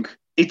song.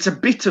 It's a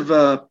bit of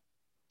a,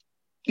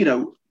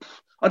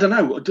 I don't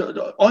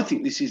know. I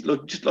think this is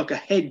just like a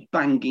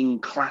head-banging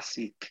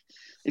classic.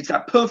 It's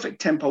that perfect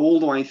tempo all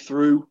the way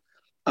through.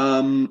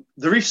 The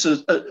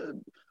riffs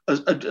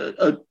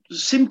are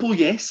simple,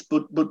 yes,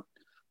 but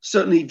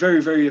certainly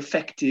very, very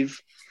effective.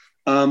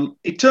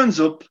 It turns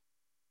up,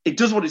 it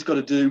does what it's got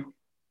to do,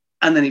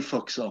 and then it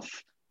fucks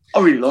off. I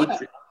really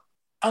liked it.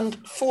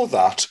 And for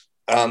that,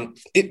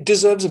 it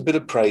deserves a bit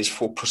of praise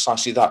for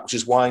precisely that, which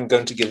is why I'm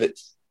going to give it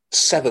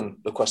 7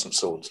 Loquescent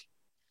Swords.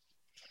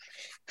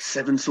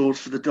 7 swords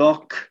for the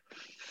Doc.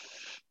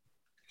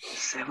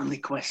 7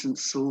 Loquescent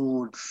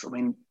Swords. I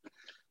mean,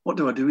 what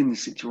do I do in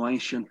this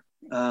situation?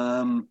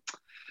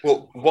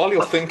 Well, while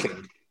you're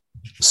thinking,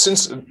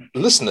 since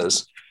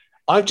listeners,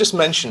 I've just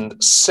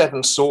mentioned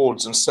 7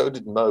 swords, and so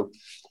did Mo.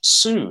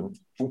 Soon,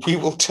 we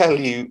will tell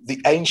you the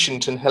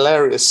ancient and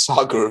hilarious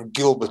saga of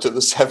Gilbert of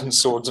the 7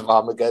 Swords of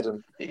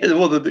Armageddon. Yeah,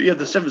 well,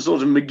 the 7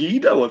 swords of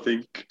Megiddo, I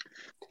think.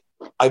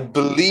 I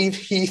believe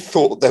he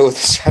thought they were the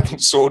 7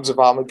 Swords of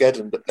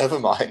Armageddon, but never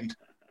mind.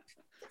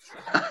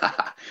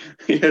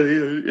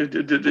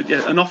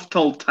 Yeah, an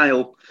oft-told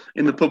tale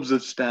in the pubs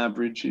of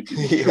Stourbridge.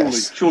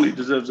 Yes. Surely it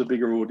deserves a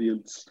bigger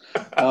audience.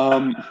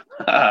 I'm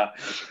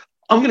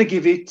going to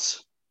give it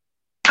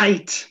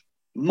 8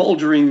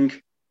 mouldering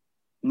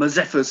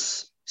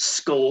Mazephus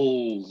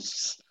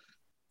skulls.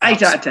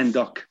 8 out of 10,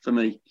 Doc, for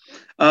me.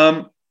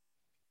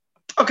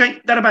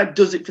 Okay, that about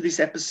does it for this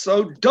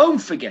episode. Don't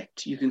forget,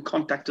 you can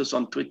contact us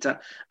on Twitter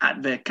at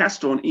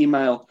Vercast or on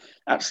email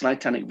at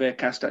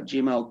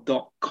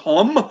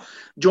slatanicvercast@gmail.com.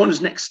 Join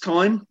us next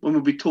time when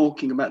we'll be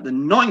talking about the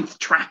 9th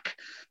track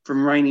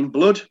from Rain in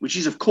Blood, which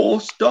is, of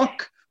course,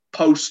 Doc,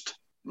 Post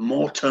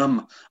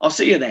Mortem. I'll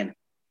see you then.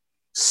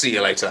 See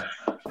you later.